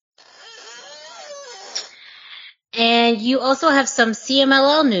 And you also have some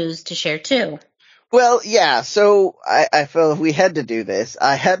CMLL news to share too. Well, yeah, so I felt we had to do this.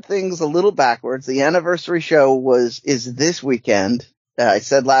 I had things a little backwards. The anniversary show is this weekend. I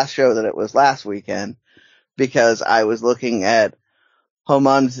said last show that it was last weekend because I was looking at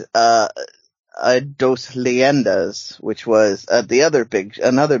Homon's Dos Leyendas, which was another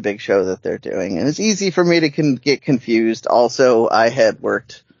big show that they're doing. And it's easy for me to get confused. Also, I had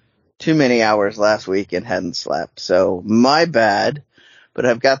worked too many hours last week and hadn't slept, so my bad. But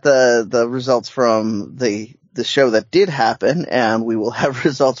I've got the results from the show that did happen, and we will have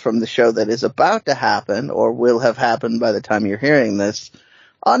results from the show that is about to happen, or will have happened by the time you're hearing this,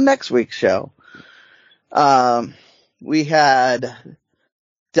 on next week's show. We had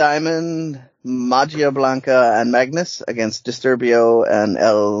Diamond, Magia Blanca, and Magnus against Disturbio and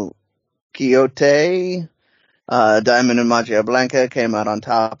El Quixote. Diamond and Magia Blanca came out on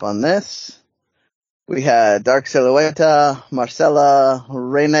top on this. We had Dark Silueta, Marcella,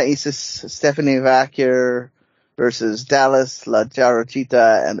 Reina Isis, Stephanie Vacur versus Dallas, La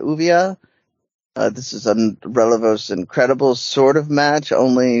Jarochita, and Uvia. This is a Relevos Incredibles sort of match,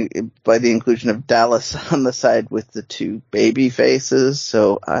 only by the inclusion of Dallas on the side with the two baby faces.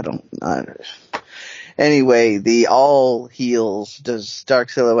 So anyway, the all heels does Dark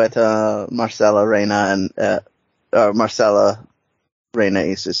Silueta, Marcella, Reina, and Marcella, Reina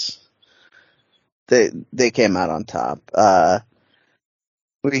Isis. They came out on top.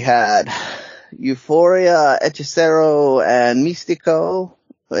 We had Euphoria, Hechicero, and Místico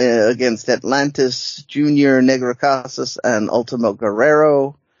against Atlantis, Junior, Negro Casas, and Ultimo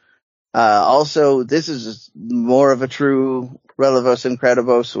Guerrero. Also, this is more of a true Relevos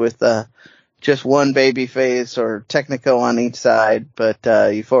Incredibos with just one baby face or Technico on each side, but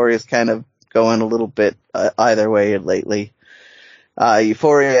Euphoria's kind of going a little bit either way lately.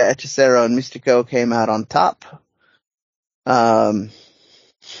 Euphoria, Hechicero, and Místico came out on top. Hechicero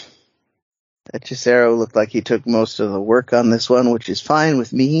looked like he took most of the work on this one, which is fine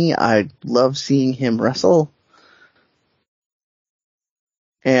with me. I love seeing him wrestle.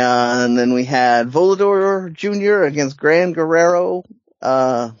 And then we had Volador Jr. against Gran Guerrero.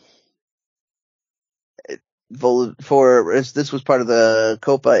 This was part of the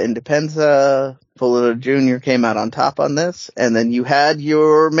Copa Independencia. Volador Jr. came out on top on this. And then you had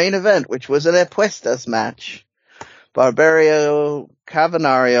your main event, which was an Apuestas match. Barbario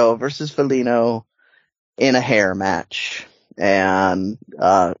Cavanario versus Felino. in a hair match. And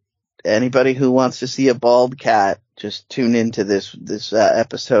anybody who wants to see a bald cat, just tune into this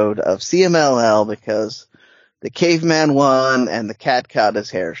episode of CMLL, because the caveman won and the cat got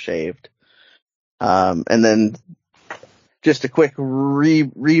his hair shaved. And then just a quick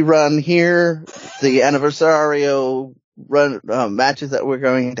rerun here. The Aniversario matches that we're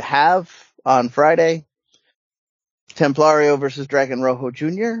going to have on Friday. Templario versus Dragon Rojo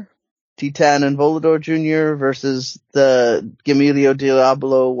Jr., Titan and Volador Jr. versus the Gemilio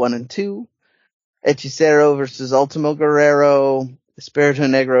Diablo 1 and 2, Hechicero versus Ultimo Guerrero, Espirito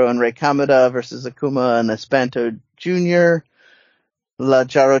Negro and Rey Kamada versus Akuma and Espanto Jr., La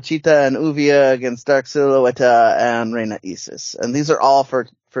Charochita and Uvia against Dark Silhouetta and Reina Isis. And these are all for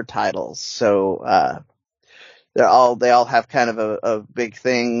titles. So, they all have kind of a big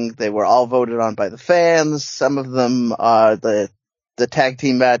thing. They were all voted on by the fans. Some of them, the tag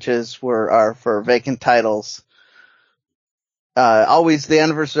team matches are for vacant titles. Always the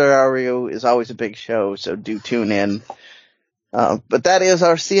Aniversario is always a big show, so do tune in. But that is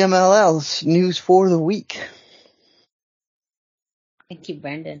our CMLL news for the week. Thank you,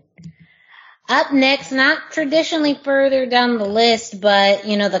 Brendan. Up next, not traditionally further down the list, but,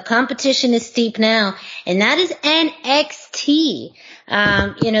 the competition is steep now, and that is NXT.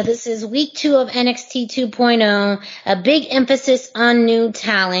 This is week 2 of NXT 2.0, a big emphasis on new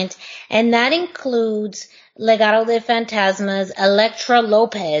talent, and that includes Legado de Fantasma's Elektra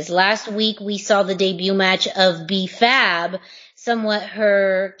Lopez. Last week, we saw the debut match of B-Fab, somewhat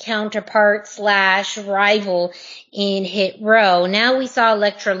her counterpart / rival in Hit Row. Now we saw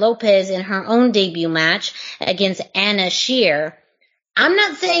Elektra Lopez in her own debut match against Anna Shear. I'm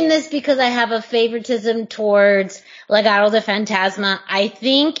not saying this because I have a favoritism towards Legado de Fantasma. I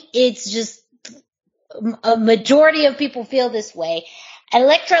think it's just a majority of people feel this way.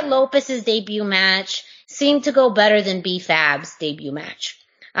 Elektra Lopez's debut match seemed to go better than B-Fab's debut match.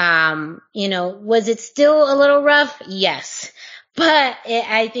 Was it still a little rough? Yes. But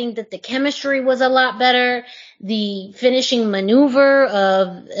I think that the chemistry was a lot better. The finishing maneuver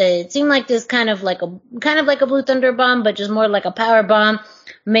of it seemed like this kind of like a Blue Thunder bomb, but just more like a power bomb,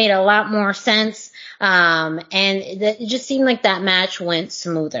 made a lot more sense. And it just seemed like that match went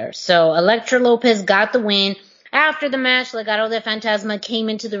smoother. So Elektra Lopez got the win. After the match, Legado de Fantasma came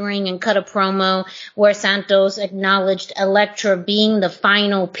into the ring and cut a promo where Santos acknowledged Elektra being the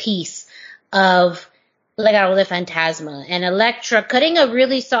final piece of Legado de Fantasma, and Elektra cutting a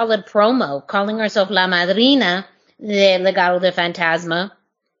really solid promo, calling herself La Madrina de Legado de Fantasma,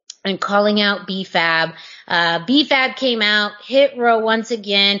 and calling out B-Fab. B-Fab came out. Hit Row once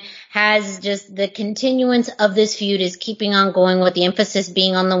again has just the continuance of this feud is keeping on going, with the emphasis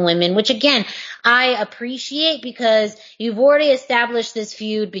being on the women, which again, I appreciate, because you've already established this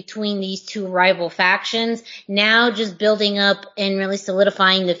feud between these two rival factions. Now just building up and really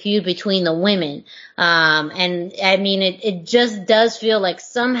solidifying the feud between the women. And I mean, it just does feel like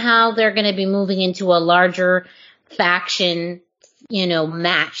somehow they're going to be moving into a larger faction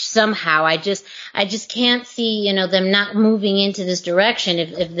match somehow. I just can't see, them not moving into this direction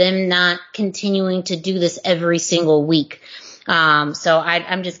if them not continuing to do this every single week. So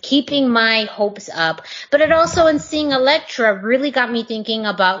I'm just keeping my hopes up, but it also, in seeing Elektra, really got me thinking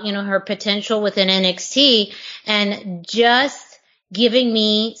about, her potential within NXT, and just giving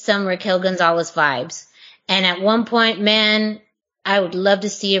me some Raquel Gonzalez vibes. And at one point, man, I would love to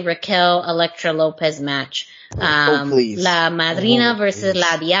see a Raquel Elektra Lopez match. La Madrina versus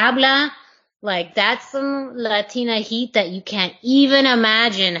La Diabla. Like, that's some Latina heat that you can't even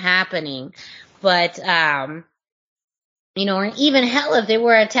imagine happening. But, or even hell, if they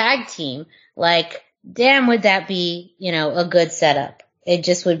were a tag team, like, damn, would that be, a good setup. It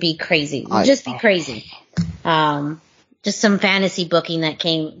just would be crazy. It would just be crazy. Just some fantasy booking that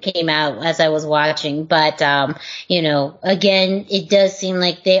came out as I was watching. But, again, it does seem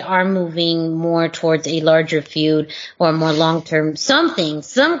like they are moving more towards a larger feud or more long-term something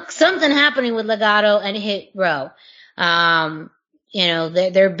happening with Legado and Hit Row.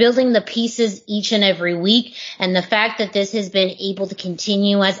 They're building the pieces each and every week. And the fact that this has been able to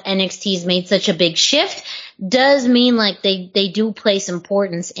continue as NXT's made such a big shift does mean like they do place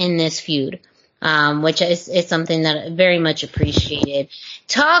importance in this feud. Which is something that I very much appreciated.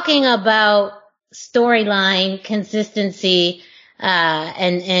 Talking about storyline consistency,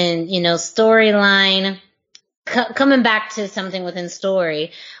 and storyline, coming back to something within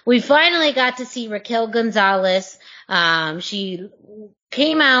story, we finally got to see Raquel Gonzalez. She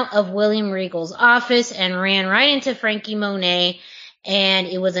came out of William Regal's office and ran right into Frankie Monet. And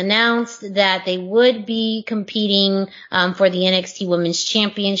it was announced that they would be competing for the NXT Women's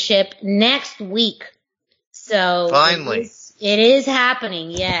Championship next week So finally, it is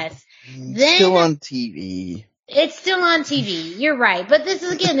happening. Yes. Then, still on TV. It's still on TV. You're right. But this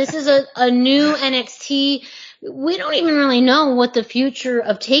is a new NXT. We don't even really know what the future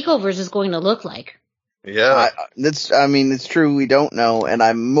of takeovers is going to look like. Yeah. It's true. We don't know. And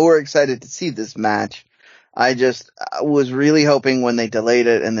I'm more excited to see this match. I was really hoping when they delayed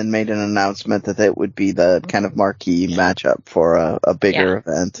it and then made an announcement that it would be the kind of marquee matchup for a bigger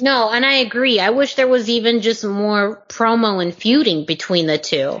event. No, and I agree. I wish there was even just more promo and feuding between the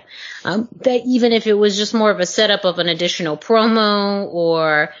two. That even if it was just more of a setup of an additional promo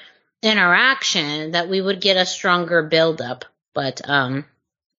or interaction, that we would get a stronger build-up. But, right.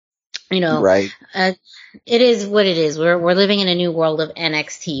 It is what it is. We're living in a new world of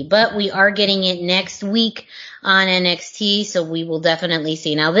NXT, but we are getting it next week on NXT, so we will definitely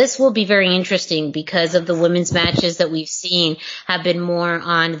see. Now, this will be very interesting because of the women's matches that we've seen have been more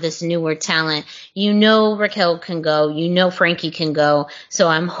on this newer talent. Raquel can go. Frankie can go. So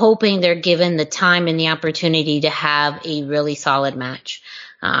I'm hoping they're given the time and the opportunity to have a really solid match.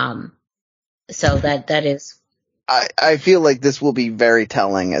 So that is. I feel like this will be very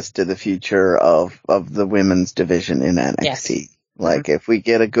telling as to the future of the women's division in NXT. Yes. Like, if we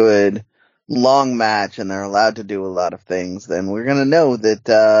get a good long match and they're allowed to do a lot of things, then we're going to know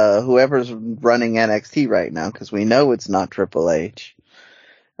that whoever's running NXT right now, because we know it's not Triple H,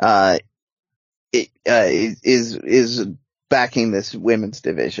 is backing this women's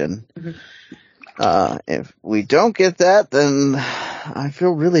division. Mm-hmm. If we don't get that, then I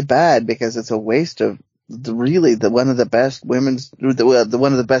feel really bad because it's a waste of one of the best women's,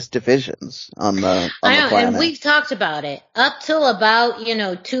 one of the best divisions on the planet. And we've talked about it up till about,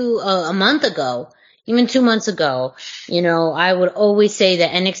 a month ago, even 2 months ago. I would always say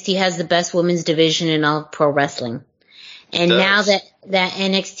that NXT has the best women's division in all of pro wrestling. And now that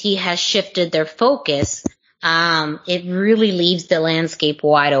NXT has shifted their focus, it really leaves the landscape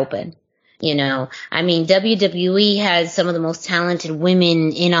wide open. WWE has some of the most talented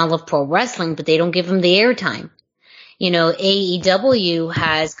women in all of pro wrestling, but they don't give them the airtime. AEW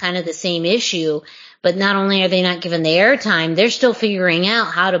has kind of the same issue, but not only are they not given the airtime, they're still figuring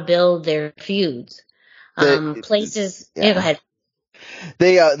out how to build their feuds. Go ahead.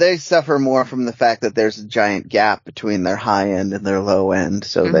 They suffer more from the fact that there's a giant gap between their high end and their low end,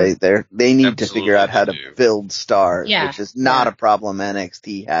 so mm-hmm. they need to figure out how to build stars, which is not a problem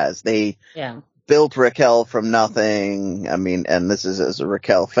NXT has. They built Raquel from nothing. And this is as a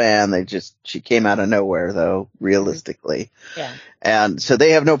Raquel fan, she came out of nowhere though, realistically. Yeah. And so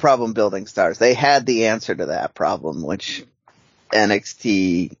they have no problem building stars. They had the answer to that problem, which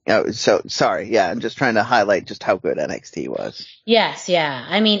NXT. I'm just trying to highlight just how good NXT was. Yes,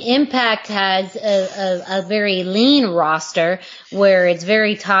 yeah. Impact has a very lean roster where it's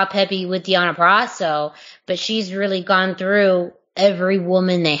very top heavy with Deonna Purrazzo, but she's really gone through every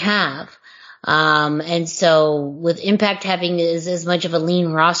woman they have. And so with Impact having as much of a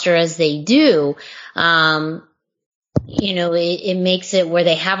lean roster as they do, it makes it where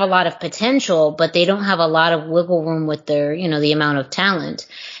they have a lot of potential, but they don't have a lot of wiggle room with their, the amount of talent.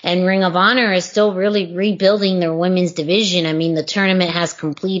 And Ring of Honor is still really rebuilding their women's division. The tournament has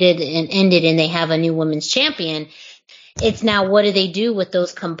completed and ended and they have a new women's champion. It's now, what do they do with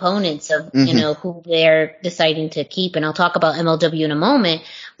those components of, who they're deciding to keep? And I'll talk about MLW in a moment,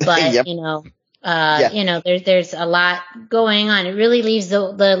 but, there's a lot going on. It really leaves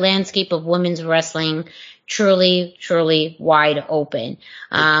the landscape of women's wrestling truly, truly wide open.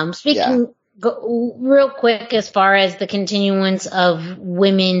 Speaking real quick, as far as the continuance of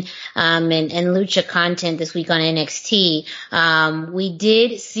women, and lucha content this week on NXT, we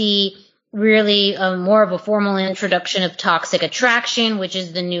did see really more of a formal introduction of Toxic Attraction, which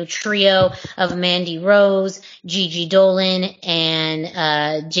is the new trio of Mandy Rose, Gigi Dolan, and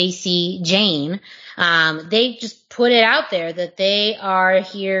JC Jane. They just put it out there that they are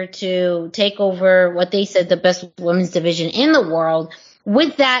here to take over what they said the best women's division in the world.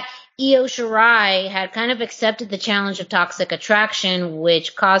 With that, Io Shirai had kind of accepted the challenge of Toxic Attraction,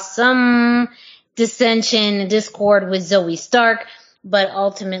 which caused some dissension and discord with Zoe Stark. But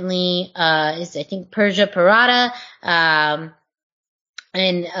ultimately, I think Persia Pirotta, and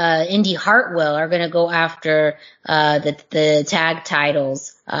Indy Hartwell are going to go after, the tag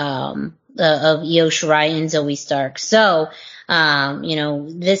titles, of Io Shirai and Zoe Stark. So,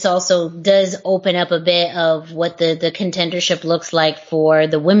 this also does open up a bit of what the contendership looks like for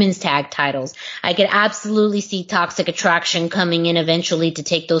the women's tag titles. I could absolutely see Toxic Attraction coming in eventually to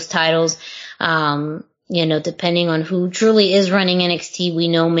take those titles. depending on who truly is running NXT, we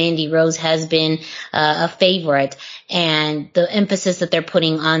know Mandy Rose has been a favorite, and the emphasis that they're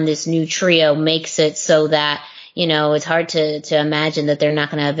putting on this new trio makes it so that, it's hard to imagine that they're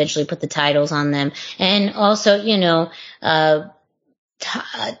not going to eventually put the titles on them. And also,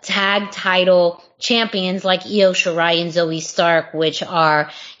 tag title champions like Io Shirai and Zoe Stark, which are,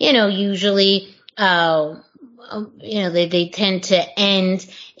 usually, they tend to end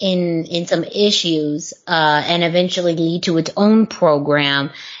in some issues, and eventually lead to its own program,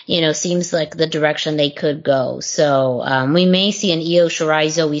 seems like the direction they could go. So, we may see an Io Shirai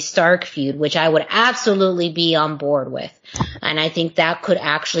Zoe Stark feud, which I would absolutely be on board with. And I think that could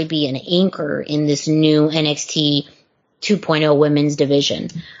actually be an anchor in this new NXT 2.0 women's division.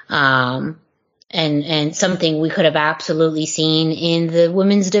 And something we could have absolutely seen in the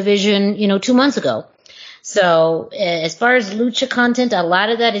women's division, 2 months ago. So as far as lucha content, a lot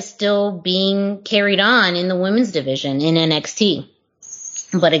of that is still being carried on in the women's division in NXT.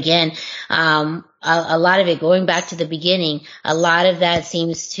 But again, a lot of it, going back to the beginning, a lot of that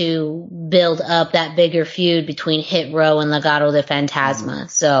seems to build up that bigger feud between Hit Row and Legado del Fantasma.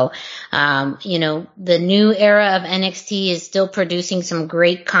 So, the new era of NXT is still producing some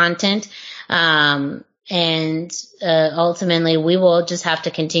great content. And ultimately we will just have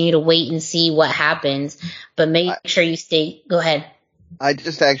to continue to wait and see what happens, but make sure you go ahead. I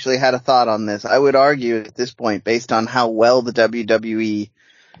just actually had a thought on this. I would argue at this point, based on how well the WWE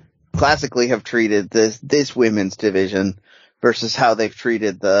classically have treated this women's division versus how they've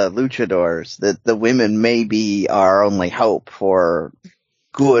treated the luchadors, that the women may be our only hope for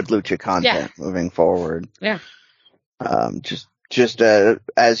good lucha content moving forward. Yeah. Just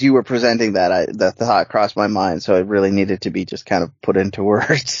as you were presenting that, the thought crossed my mind, so it really needed to be just kind of put into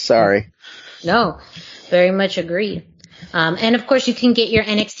words. Sorry. No, very much agree. And of course you can get your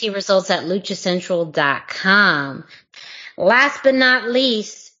NXT results at luchacentral.com. Last but not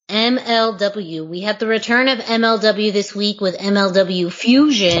least, MLW. We had the return of MLW this week with MLW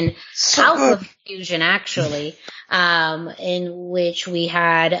Fusion, Alpha Fusion actually, in which we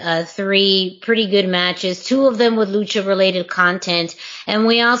had 3 pretty good matches, 2 of them with lucha related content, and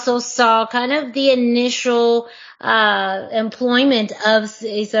we also saw kind of the initial employment of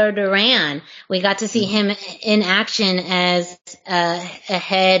Cesar Duran. We got to see him in action as a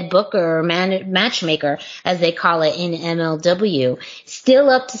head booker or matchmaker, as they call it in MLW. Still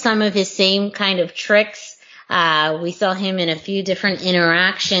up to some of his same kind of tricks. We saw him in a few different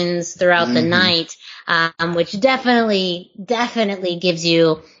interactions throughout the night, which definitely gives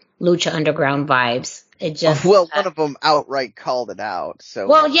you Lucha Underground vibes. It just one of them outright called it out.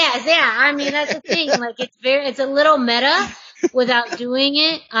 So yes, yeah. I mean, that's the thing. Like, it's a little meta without doing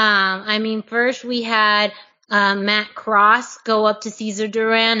it. First we had Matt Cross go up to Cesar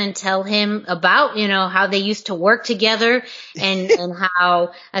Duran and tell him about, how they used to work together and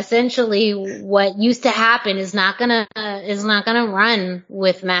how essentially what used to happen is not gonna run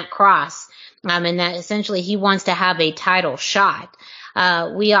with Matt Cross. And that essentially he wants to have a title shot.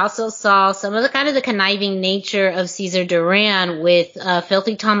 We also saw some of the conniving nature of Cesar Duran with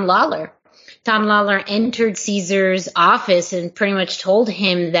Filthy Tom Lawler. Tom Lawler entered Cesar's office and pretty much told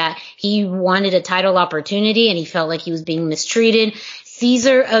him that he wanted a title opportunity and he felt like he was being mistreated.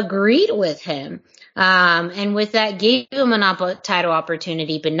 Cesar agreed with him. And with that gave him a title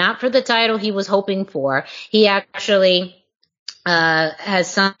opportunity, but not for the title he was hoping for. He actually has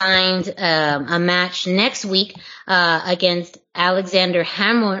signed a match next week against Alexander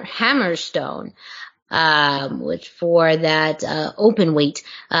Hammerstone, which for that openweight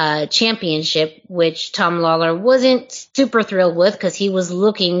championship, which Tom Lawler wasn't super thrilled with because he was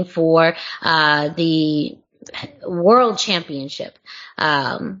looking for the world championship.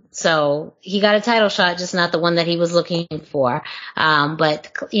 So he got a title shot, just not the one that he was looking for.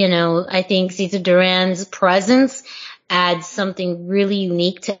 But I think Cesar Duran's presence adds something really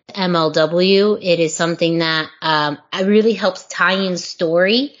unique to MLW. It is something that really helps tie in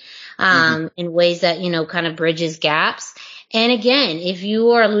story in ways that, kind of bridges gaps. And again, if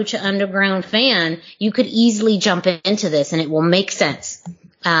you are a Lucha Underground fan, you could easily jump into this and it will make sense.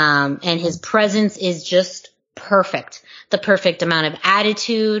 And his presence is just perfect. The perfect amount of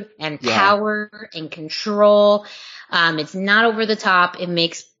attitude and power and control. It's not over the top. It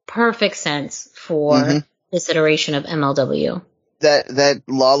makes perfect sense for this iteration of MLW. That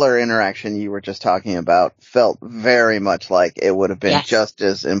Lawler interaction you were just talking about felt very much like it would have been just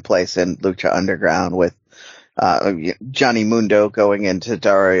as in place in Lucha Underground with Johnny Mundo going into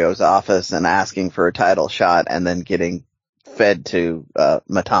Dario's office and asking for a title shot and then getting fed to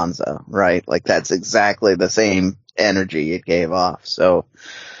Matanza, right? Like that's exactly the same energy it gave off. So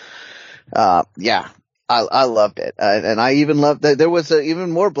I loved it. And I even loved that there was an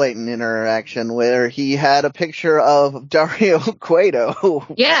even more blatant interaction where he had a picture of Dario Cueto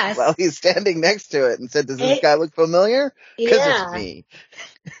Yes. while he's standing next to it and said, does this guy look familiar? Because it's me.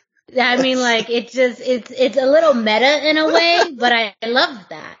 I mean, like, it's a little meta in a way, but I love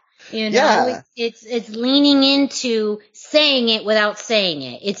that. You know, Yeah. it's leaning into saying it without saying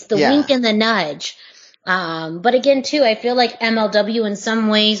it. It's the wink and the nudge. But again, too, I feel like MLW in some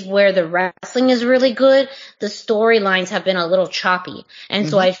ways where the wrestling is really good, the storylines have been a little choppy. And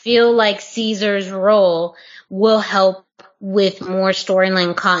so I feel like Caesar's role will help with more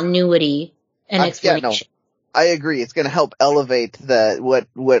storyline continuity and explanation. I agree. It's going to help elevate what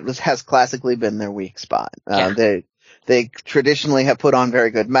has classically been their weak spot. They traditionally have put on very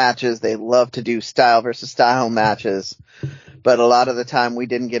good matches. They love to do style versus style matches. But a lot of the time we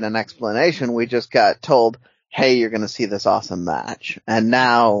didn't get an explanation. We just got told, hey, you're going to see this awesome match. And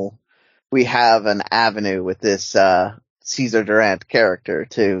now we have an avenue with this Cesar Durant character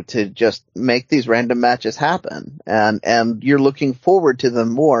to just make these random matches happen. And you're looking forward to them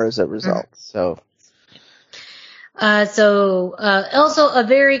more as a result. So also a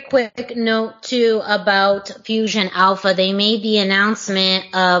very quick note too about Fusion Alpha. They made the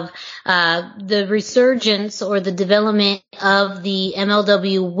announcement of the resurgence or the development of the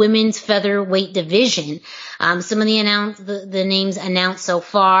MLW Women's Featherweight Division. Some of the names announced so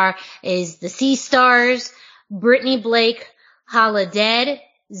far is the Sea Stars, Brittany Blake, Hala Dead,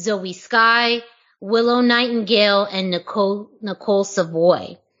 Zoe Sky, Willow Nightingale, and Nicole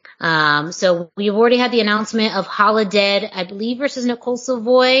Savoy. So we've already had the announcement of Hala Dead, I believe, versus Nicole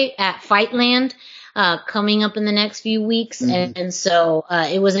Savoy at Fightland, coming up in the next few weeks. And so,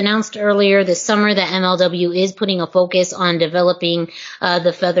 it was announced earlier this summer that MLW is putting a focus on developing,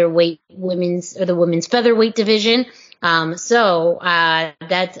 the women's featherweight division. That's,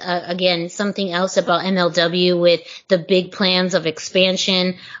 again, something else about MLW with the big plans of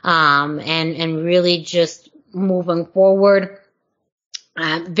expansion, and really just moving forward.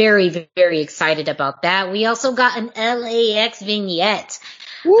 I'm very, very excited about that. We also got an LAX vignette.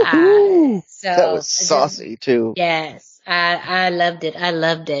 Woohoo! That was saucy too. Yes. I loved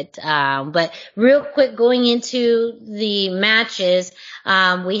it. But real quick, going into the matches,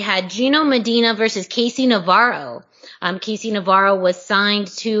 we had Gino Medina versus Casey Navarro. Casey Navarro was signed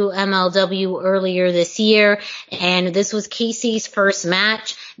to MLW earlier this year, and this was Casey's first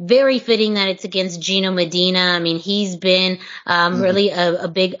match. Very fitting that it's against Gino Medina. I mean, he's been really a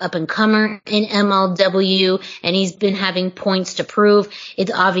big up-and-comer in MLW, and he's been having points to prove.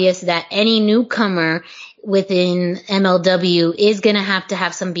 It's obvious that any newcomer within MLW is going to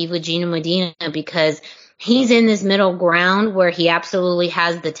have some beef with Gino Medina because he's in this middle ground where he absolutely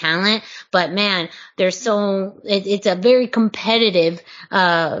has the talent, but man, it's a very competitive,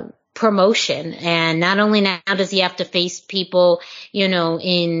 promotion. And not only now does he have to face people,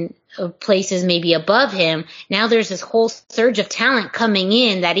 in places maybe above him, now there's this whole surge of talent coming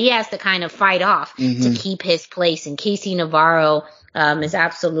in that he has to kind of fight off to keep his place. And Casey Navarro, is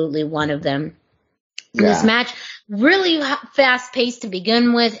absolutely one of them. This match, really fast paced to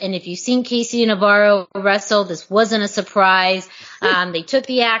begin with. And if you've seen Casey Navarro wrestle, this wasn't a surprise. They took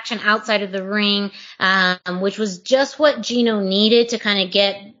the action outside of the ring, which was just what Gino needed to kind of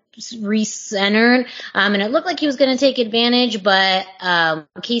get recentered. And it looked like he was going to take advantage, but,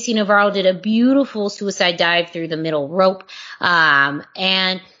 Casey Navarro did a beautiful suicide dive through the middle rope.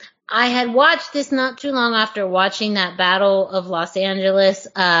 And I had watched this not too long after watching that Battle of Los Angeles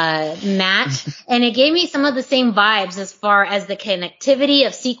match, and it gave me some of the same vibes as far as the connectivity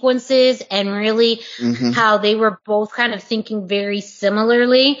of sequences and really how they were both kind of thinking very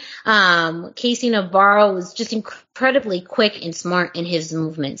similarly. Casey Navarro was just incredibly quick and smart in his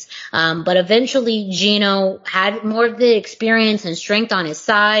movements. But eventually Gino had more of the experience and strength on his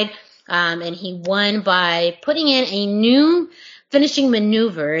side, and he won by putting in a new finishing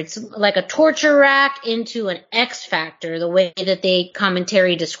maneuver. It's like a torture rack into an X Factor, the way that they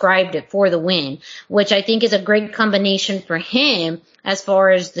commentary described it, for the win, which I think is a great combination for him as far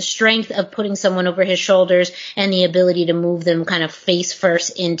as the strength of putting someone over his shoulders and the ability to move them kind of face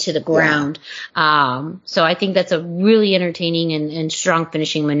first into the ground. So I think that's a really entertaining and strong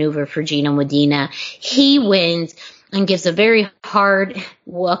finishing maneuver for Gino Medina. He wins and gives a very hard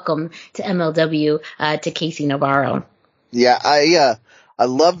welcome to MLW, to Casey Navarro. Yeah, I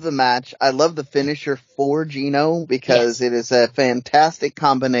love the match. I love the finisher for Gino because it is a fantastic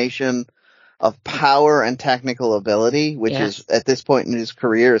combination of power and technical ability, which is at this point in his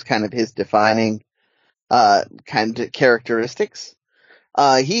career is kind of his defining kind of characteristics.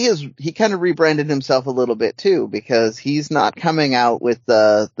 he kind of rebranded himself a little bit too, because he's not coming out with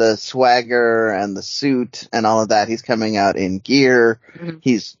the swagger and the suit and all of that. He's coming out in gear. Mm-hmm.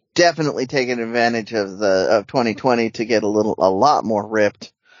 He's definitely taken advantage of 2020 to get a lot more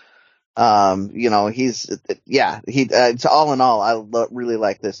ripped. It's all in all, I really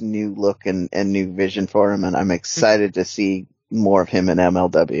like this new look and new vision for him, and I'm excited to see more of him in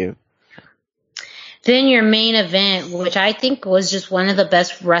MLW. Then your main event, which I think was just one of the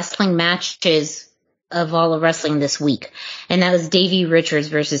best wrestling matches of all of wrestling this week, and that was Davey Richards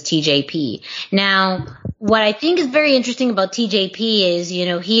versus TJP. Now, what I think is very interesting about TJP is,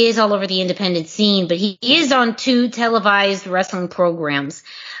 he is all over the independent scene, but he is on 2 televised wrestling programs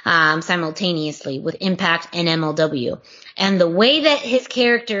simultaneously with Impact and MLW. And the way that his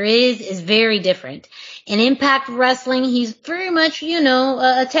character is very different. In Impact Wrestling, he's very much,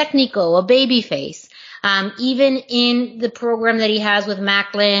 a technical, a babyface. Even in the program that he has with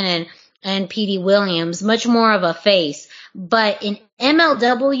Macklin and Petey Williams, much more of a face. But in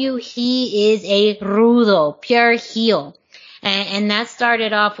MLW, he is a rudo, pure heel. And that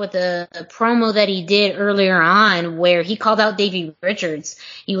started off with a promo that he did earlier on where he called out Davey Richards.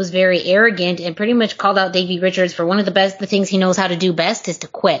 He was very arrogant and pretty much called out Davey Richards for one of the things he knows how to do best is to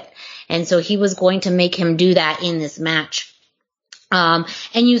quit. And so he was going to make him do that in this match. And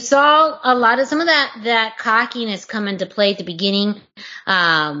you saw a lot of some of that cockiness come into play at the beginning.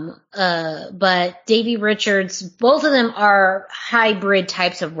 But Davey Richards, both of them are hybrid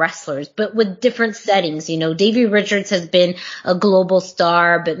types of wrestlers, but with different settings. Davey Richards has been a global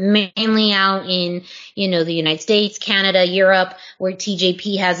star, but mainly out in, the United States, Canada, Europe, where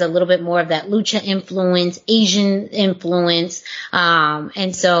TJP has a little bit more of that lucha influence, Asian influence.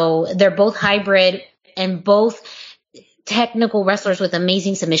 And so they're both hybrid and both technical wrestlers with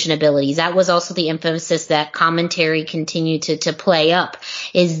amazing submission abilities. That was also the emphasis that commentary continued to play up,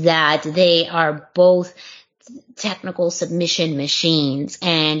 is that they are both technical submission machines.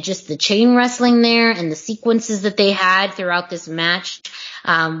 And just the chain wrestling there and the sequences that they had throughout this match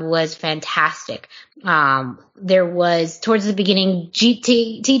was fantastic. There was, towards the beginning,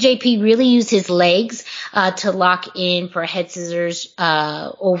 TJP really used his legs to lock in for head scissors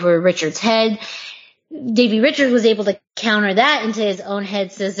over Richards' head. Davey Richards was able to counter that into his own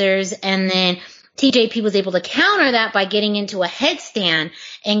head scissors, and then TJP was able to counter that by getting into a headstand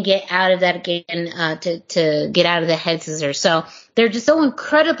and get out of that again, to get out of the head scissors. So they're just so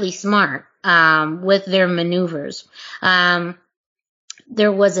incredibly smart with their maneuvers.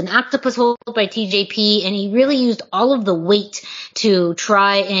 There was an octopus hold by TJP, and he really used all of the weight to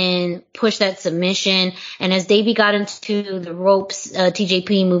try and push that submission. And as Davey got into the ropes,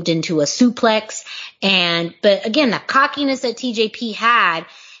 TJP moved into a suplex. But again, the cockiness that TJP had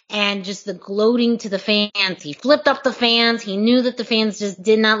and just the gloating to the fans. He flipped up the fans. He knew that the fans just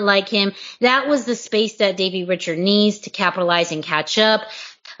did not like him. That was the space that Davey Richards needs to capitalize and catch up.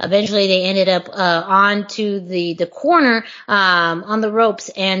 Eventually they ended up onto the corner on the ropes,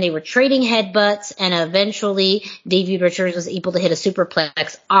 and they were trading headbutts, and eventually Davey Richards was able to hit a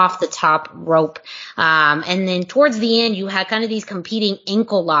superplex off the top rope. And then towards the end you had kind of these competing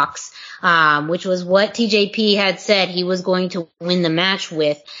ankle locks, which was what TJP had said he was going to win the match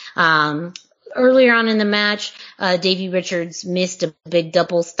with. Earlier on in the match, Davey Richards missed a big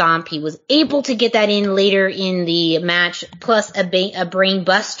double stomp. He was able to get that in later in the match, plus a brain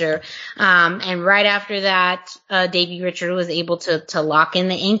buster. And right after that, Davey Richards was able to lock in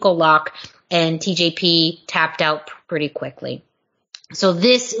the ankle lock, and TJP tapped out pretty quickly. So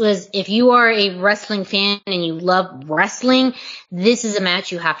this was, if you are a wrestling fan and you love wrestling, this is a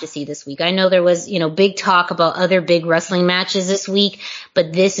match you have to see this week. I know there was, big talk about other big wrestling matches this week,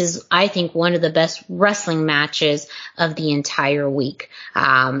 but this is, I think, one of the best wrestling matches of the entire week.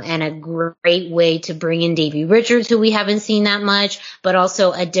 And a great way to bring in Davey Richards, who we haven't seen that much, but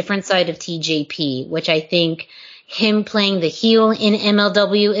also a different side of TJP, which I think him playing the heel in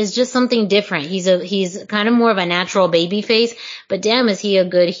MLW is just something different. He's kind of more of a natural baby face, but damn, is he a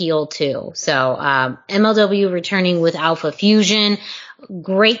good heel too. So, MLW returning with Alpha Fusion,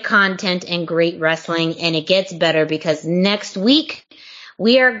 great content and great wrestling. And it gets better because next week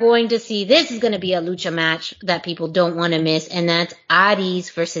we are going to see, this is going to be a lucha match that people don't want to miss. And that's Aries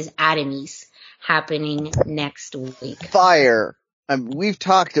versus Adamis happening next week. Fire. We've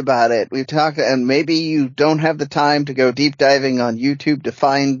talked about it. And maybe you don't have the time to go deep diving on YouTube to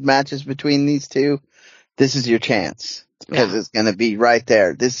find matches between these two. This is your chance, because it's going to be right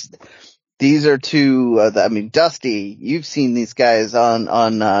there. These are two, Dusty, you've seen these guys on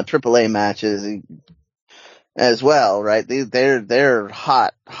AAA matches as well, right? They're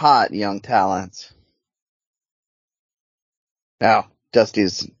hot young talents. Now,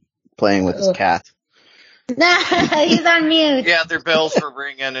 Dusty's playing with his cat. He's on mute. Yeah, their bells were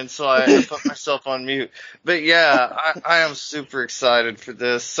ringing, and so I put myself on mute. But yeah, I am super excited for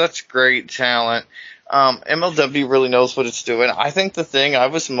this. Such great talent. MLW really knows what it's doing. I think the thing I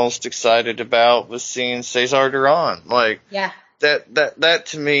was most excited about was seeing Cesar Duran. Like, yeah. That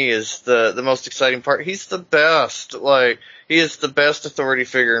to me is the most exciting part. He's the best. Like, he is the best authority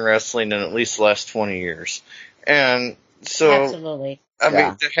figure in wrestling in at least the last 20 years. And so, absolutely. I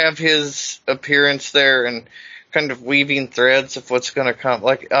mean, to have his appearance there and kind of weaving threads of what's going to come,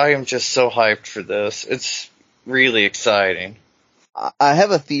 like, I am just so hyped for this. It's really exciting. I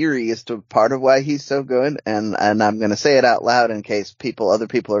have a theory as to part of why he's so good, and I'm going to say it out loud in case other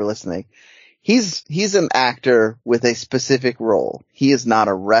people are listening. He's an actor with a specific role. He is not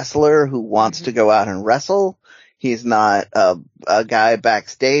a wrestler who wants to go out and wrestle. He's not a guy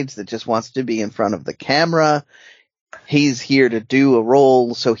backstage that just wants to be in front of the camera. He's here to do a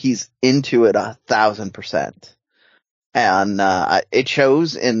role, so he's into it 1,000%. And it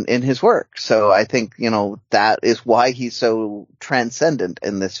shows in his work. So I think, that is why he's so transcendent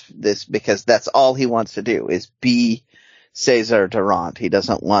in this because that's all he wants to do is be Cesar Duran. He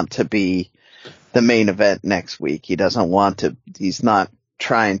doesn't want to be the main event next week. He's not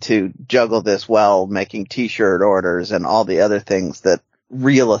trying to juggle this well, making t-shirt orders and all the other things that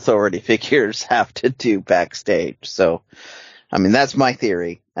real authority figures have to do backstage. So, I mean, that's my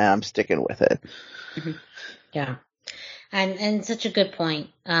theory, and I'm sticking with it. Mm-hmm. Yeah. And such a good point,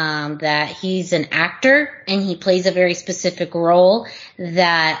 that he's an actor and he plays a very specific role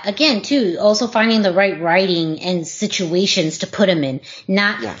that, again, too, also finding the right writing and situations to put him in,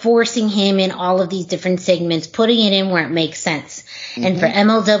 not forcing him in all of these different segments, putting it in where it makes sense. Mm-hmm. And for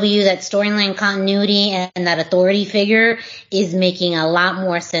MLW, that storyline continuity and that authority figure is making a lot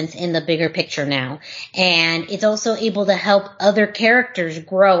more sense in the bigger picture now. And it's also able to help other characters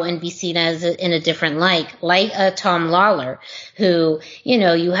grow and be seen as in a different light, like Tom Lawler, who,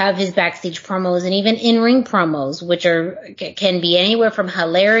 you have his backstage promos and even in-ring promos, which can be anywhere from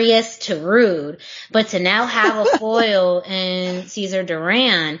hilarious to rude, but to now have a foil in Cesar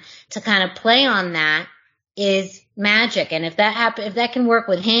Duran to kind of play on that is magic. And if that can work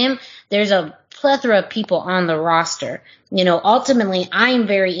with him, there's a plethora of people on the roster. Ultimately, I'm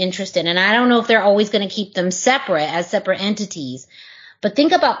very interested, and I don't know if they're always going to keep them separate as separate entities, but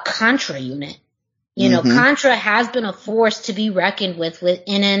think about Contra Unit. Contra has been a force to be reckoned with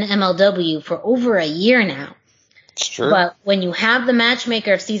within an MLW for over a year now. It's true. But when you have the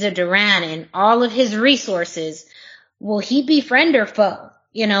matchmaker of Cesar Duran and all of his resources, will he be friend or foe?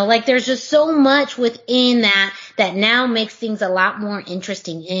 There's just so much within that now makes things a lot more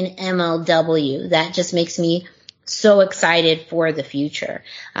interesting in MLW. That just makes me so excited for the future.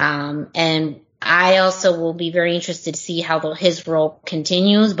 And I also will be very interested to see how his role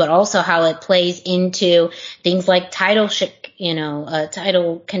continues, but also how it plays into things like title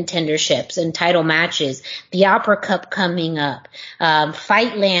contenderships and title matches, the Opera Cup coming up,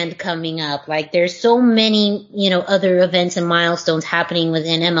 Fightland coming up. Like, there's so many, other events and milestones happening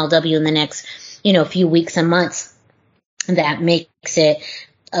within MLW in the next, few weeks and months that makes it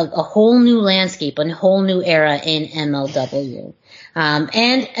a whole new landscape, a whole new era in MLW. And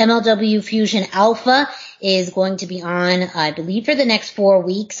MLW Fusion Alpha is going to be on, I believe, for the next 4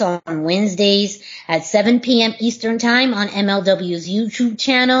 weeks on Wednesdays at 7 p.m. Eastern Time on MLW's YouTube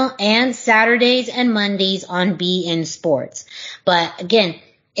channel, and Saturdays and Mondays on beIN Sports. But again,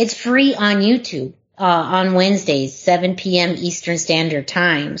 it's free on YouTube. On Wednesdays, 7 p.m. Eastern Standard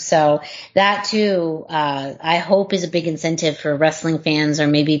Time. So that too, I hope is a big incentive for wrestling fans or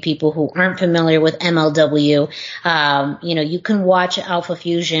maybe people who aren't familiar with MLW. You can watch Alpha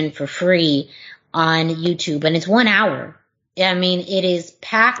Fusion for free on YouTube, and it's 1 hour. I mean, it is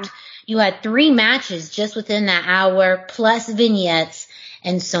packed. You had 3 matches just within that hour, plus vignettes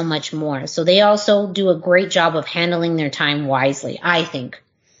and so much more. So they also do a great job of handling their time wisely, I think.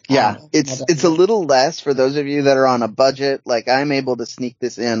 Yeah, it's a little less for those of you that are on a budget. Like, I'm able to sneak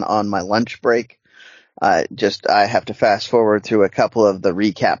this in on my lunch break. I have to fast forward through a couple of the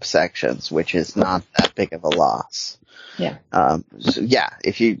recap sections, which is not that big of a loss. Yeah.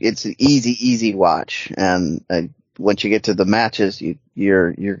 It's an easy watch, and once you get to the matches,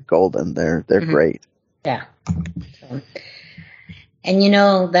 you're golden. They're great. Yeah. And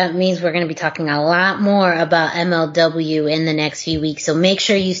that means we're going to be talking a lot more about MLW in the next few weeks. So make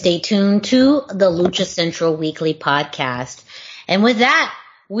sure you stay tuned to the Lucha Central Weekly Podcast. And with that,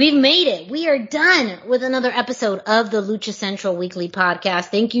 we've made it. We are done with another episode of the Lucha Central Weekly Podcast.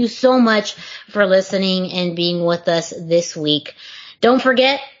 Thank you so much for listening and being with us this week. Don't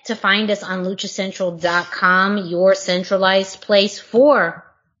forget to find us on luchacentral.com, your centralized place for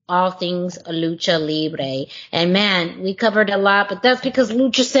all things Lucha Libre. And man, we covered a lot, but that's because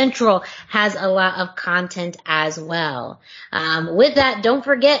Lucha Central has a lot of content as well. With that, don't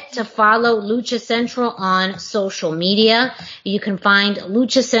forget to follow Lucha Central on social media. You can find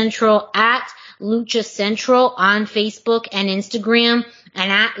Lucha Central at Lucha Central on Facebook and Instagram,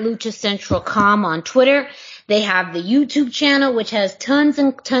 and at Lucha Central.com on Twitter. They have the YouTube channel, which has tons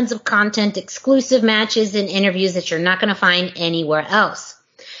and tons of content, exclusive matches and interviews that you're not going to find anywhere else.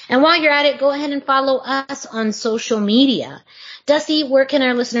 And while you're at it, go ahead and follow us on social media. Dusty, where can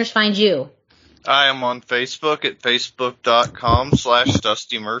our listeners find you? I am on Facebook at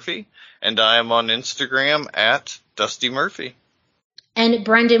facebook.com/Dusty Murphy, and I am on Instagram at Dusty Murphy. And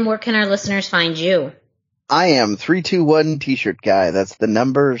Brendan, where can our listeners find you? I am 321 T-shirt guy. That's the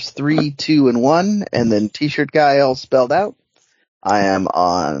numbers 3, 2, and 1, and then T-shirt guy all spelled out. I am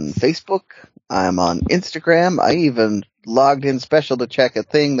on Facebook. I am on Instagram. I even logged in special to check a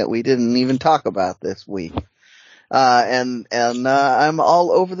thing that we didn't even talk about this week. And I'm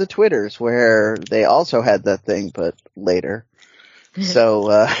all over the Twitters where they also had that thing, but later.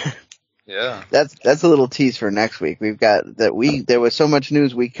 So, yeah, that's a little tease for next week. We've got that there was so much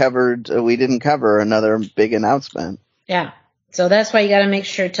news we covered, we didn't cover another big announcement. Yeah. So that's why you got to make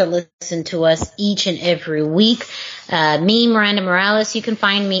sure to listen to us each and every week. Me, Miranda Morales, you can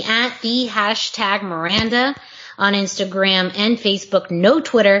find me at the #Miranda on Instagram and Facebook, no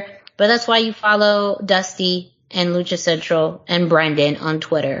Twitter, but that's why you follow Dusty and Lucha Central and Brendan on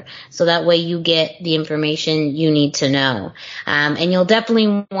Twitter. So that way you get the information you need to know. And you'll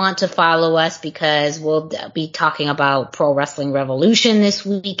definitely want to follow us because we'll be talking about Pro Wrestling Revolution this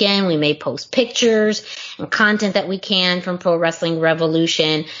weekend. We may post pictures and content that we can from Pro Wrestling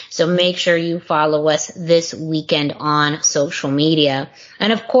Revolution. So make sure you follow us this weekend on social media.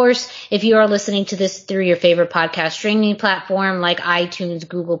 And of course, if you are listening to this through your favorite podcast streaming platform like iTunes,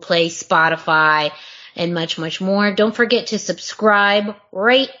 Google Play, Spotify, and much, much more. Don't forget to subscribe,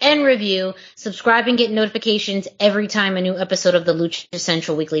 rate, and review. Subscribe and get notifications every time a new episode of the Lucha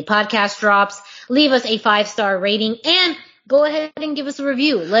Central Weekly Podcast drops. Leave us a 5-star rating and go ahead and give us a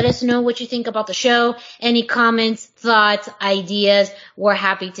review. Let us know what you think about the show. Any comments, thoughts, ideas, we're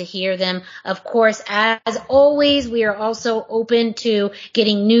happy to hear them. Of course, as always, we are also open to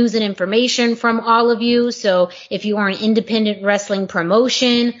getting news and information from all of you. So if you are an independent wrestling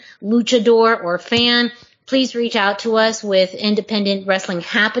promotion, luchador, or fan, please reach out to us with independent wrestling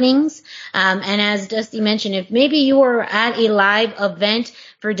happenings. And as Dusty mentioned, if maybe you are at a live event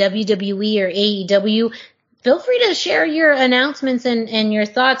for WWE or AEW, feel free to share your announcements and your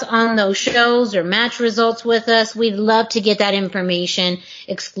thoughts on those shows or match results with us. We'd love to get that information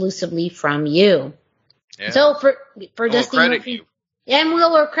exclusively from you. Yeah. So for Dusty, we'll credit you. And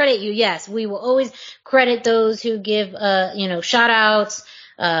we'll credit you. Yes, we will always credit those who give, shout outs,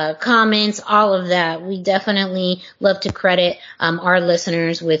 comments, all of that. We definitely love to credit our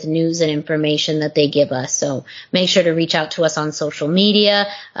listeners with news and information that they give us. So make sure to reach out to us on social media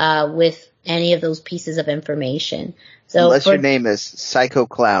with any of those pieces of information. So unless your name is Psycho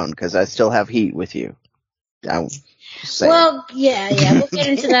Clown, because I still have heat with you. Well, yeah, we'll get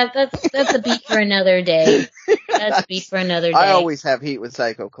into that. That's a beat for another day. That's a beat for another day. I always have heat with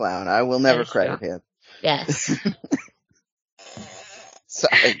Psycho Clown. I will never credit him. Yes.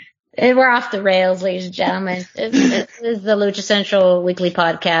 Sorry. And we're off the rails, ladies and gentlemen. This is the Lucha Central Weekly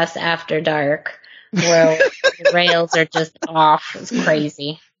Podcast After Dark, where the rails are just off. It's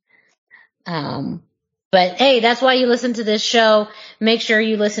crazy. But hey, that's why you listen to this show. Make sure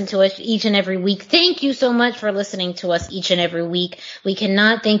you listen to us each and every week. Thank you so much for listening to us each and every week. We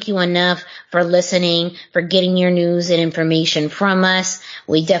cannot thank you enough for listening, for getting your news and information from us.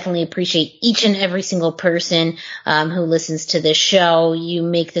 We definitely appreciate each and every single person who listens to this show. You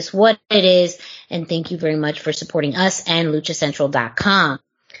make this what it is, and thank you very much for supporting us and luchacentral.com.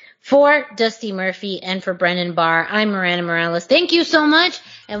 For Dusty Murphy and for Brendan Barr, I'm Miranda Morales. Thank you so much,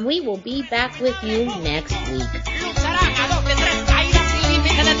 and we will be back with you next week.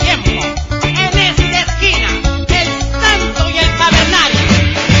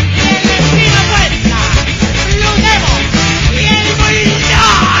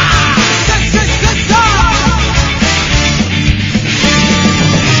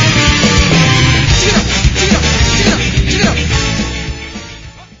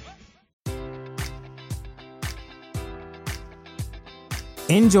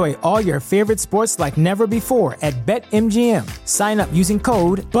 Enjoy all your favorite sports like never before at BetMGM. Sign up using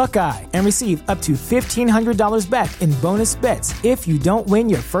code Buckeye and receive up to $1,500 back in bonus bets if you don't win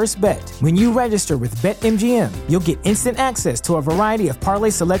your first bet. When you register with BetMGM, you'll get instant access to a variety of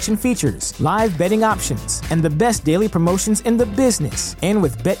parlay selection features, live betting options, and the best daily promotions in the business. And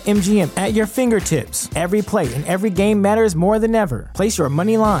with BetMGM at your fingertips, every play and every game matters more than ever. Place your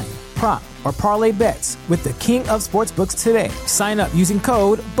money line, prop, or parlay bets with the king of sportsbooks today. Sign up using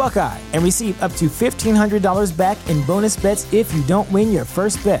code Buckeye and receive up to $1,500 back in bonus bets if you don't win your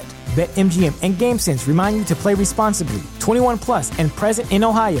first bet. BetMGM and GameSense remind you to play responsibly. 21 plus and present in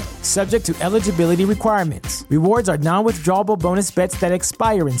Ohio, subject to eligibility requirements. Rewards are non-withdrawable bonus bets that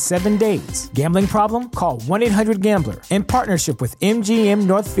expire in 7 days. Gambling problem? Call 1-800-GAMBLER. In partnership with MGM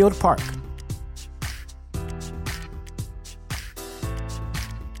Northfield Park.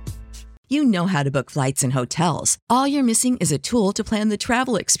 You know how to book flights and hotels. All you're missing is a tool to plan the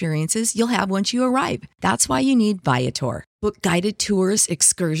travel experiences you'll have once you arrive. That's why you need Viator. Book guided tours,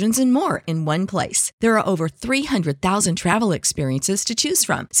 excursions, and more in one place. There are over 300,000 travel experiences to choose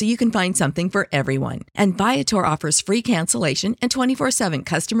from, so you can find something for everyone. And Viator offers free cancellation and 24/7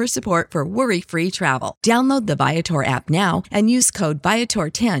 customer support for worry-free travel. Download the Viator app now and use code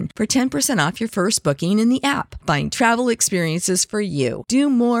Viator10 for 10% off your first booking in the app. Find travel experiences for you. Do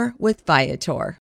more with Viator.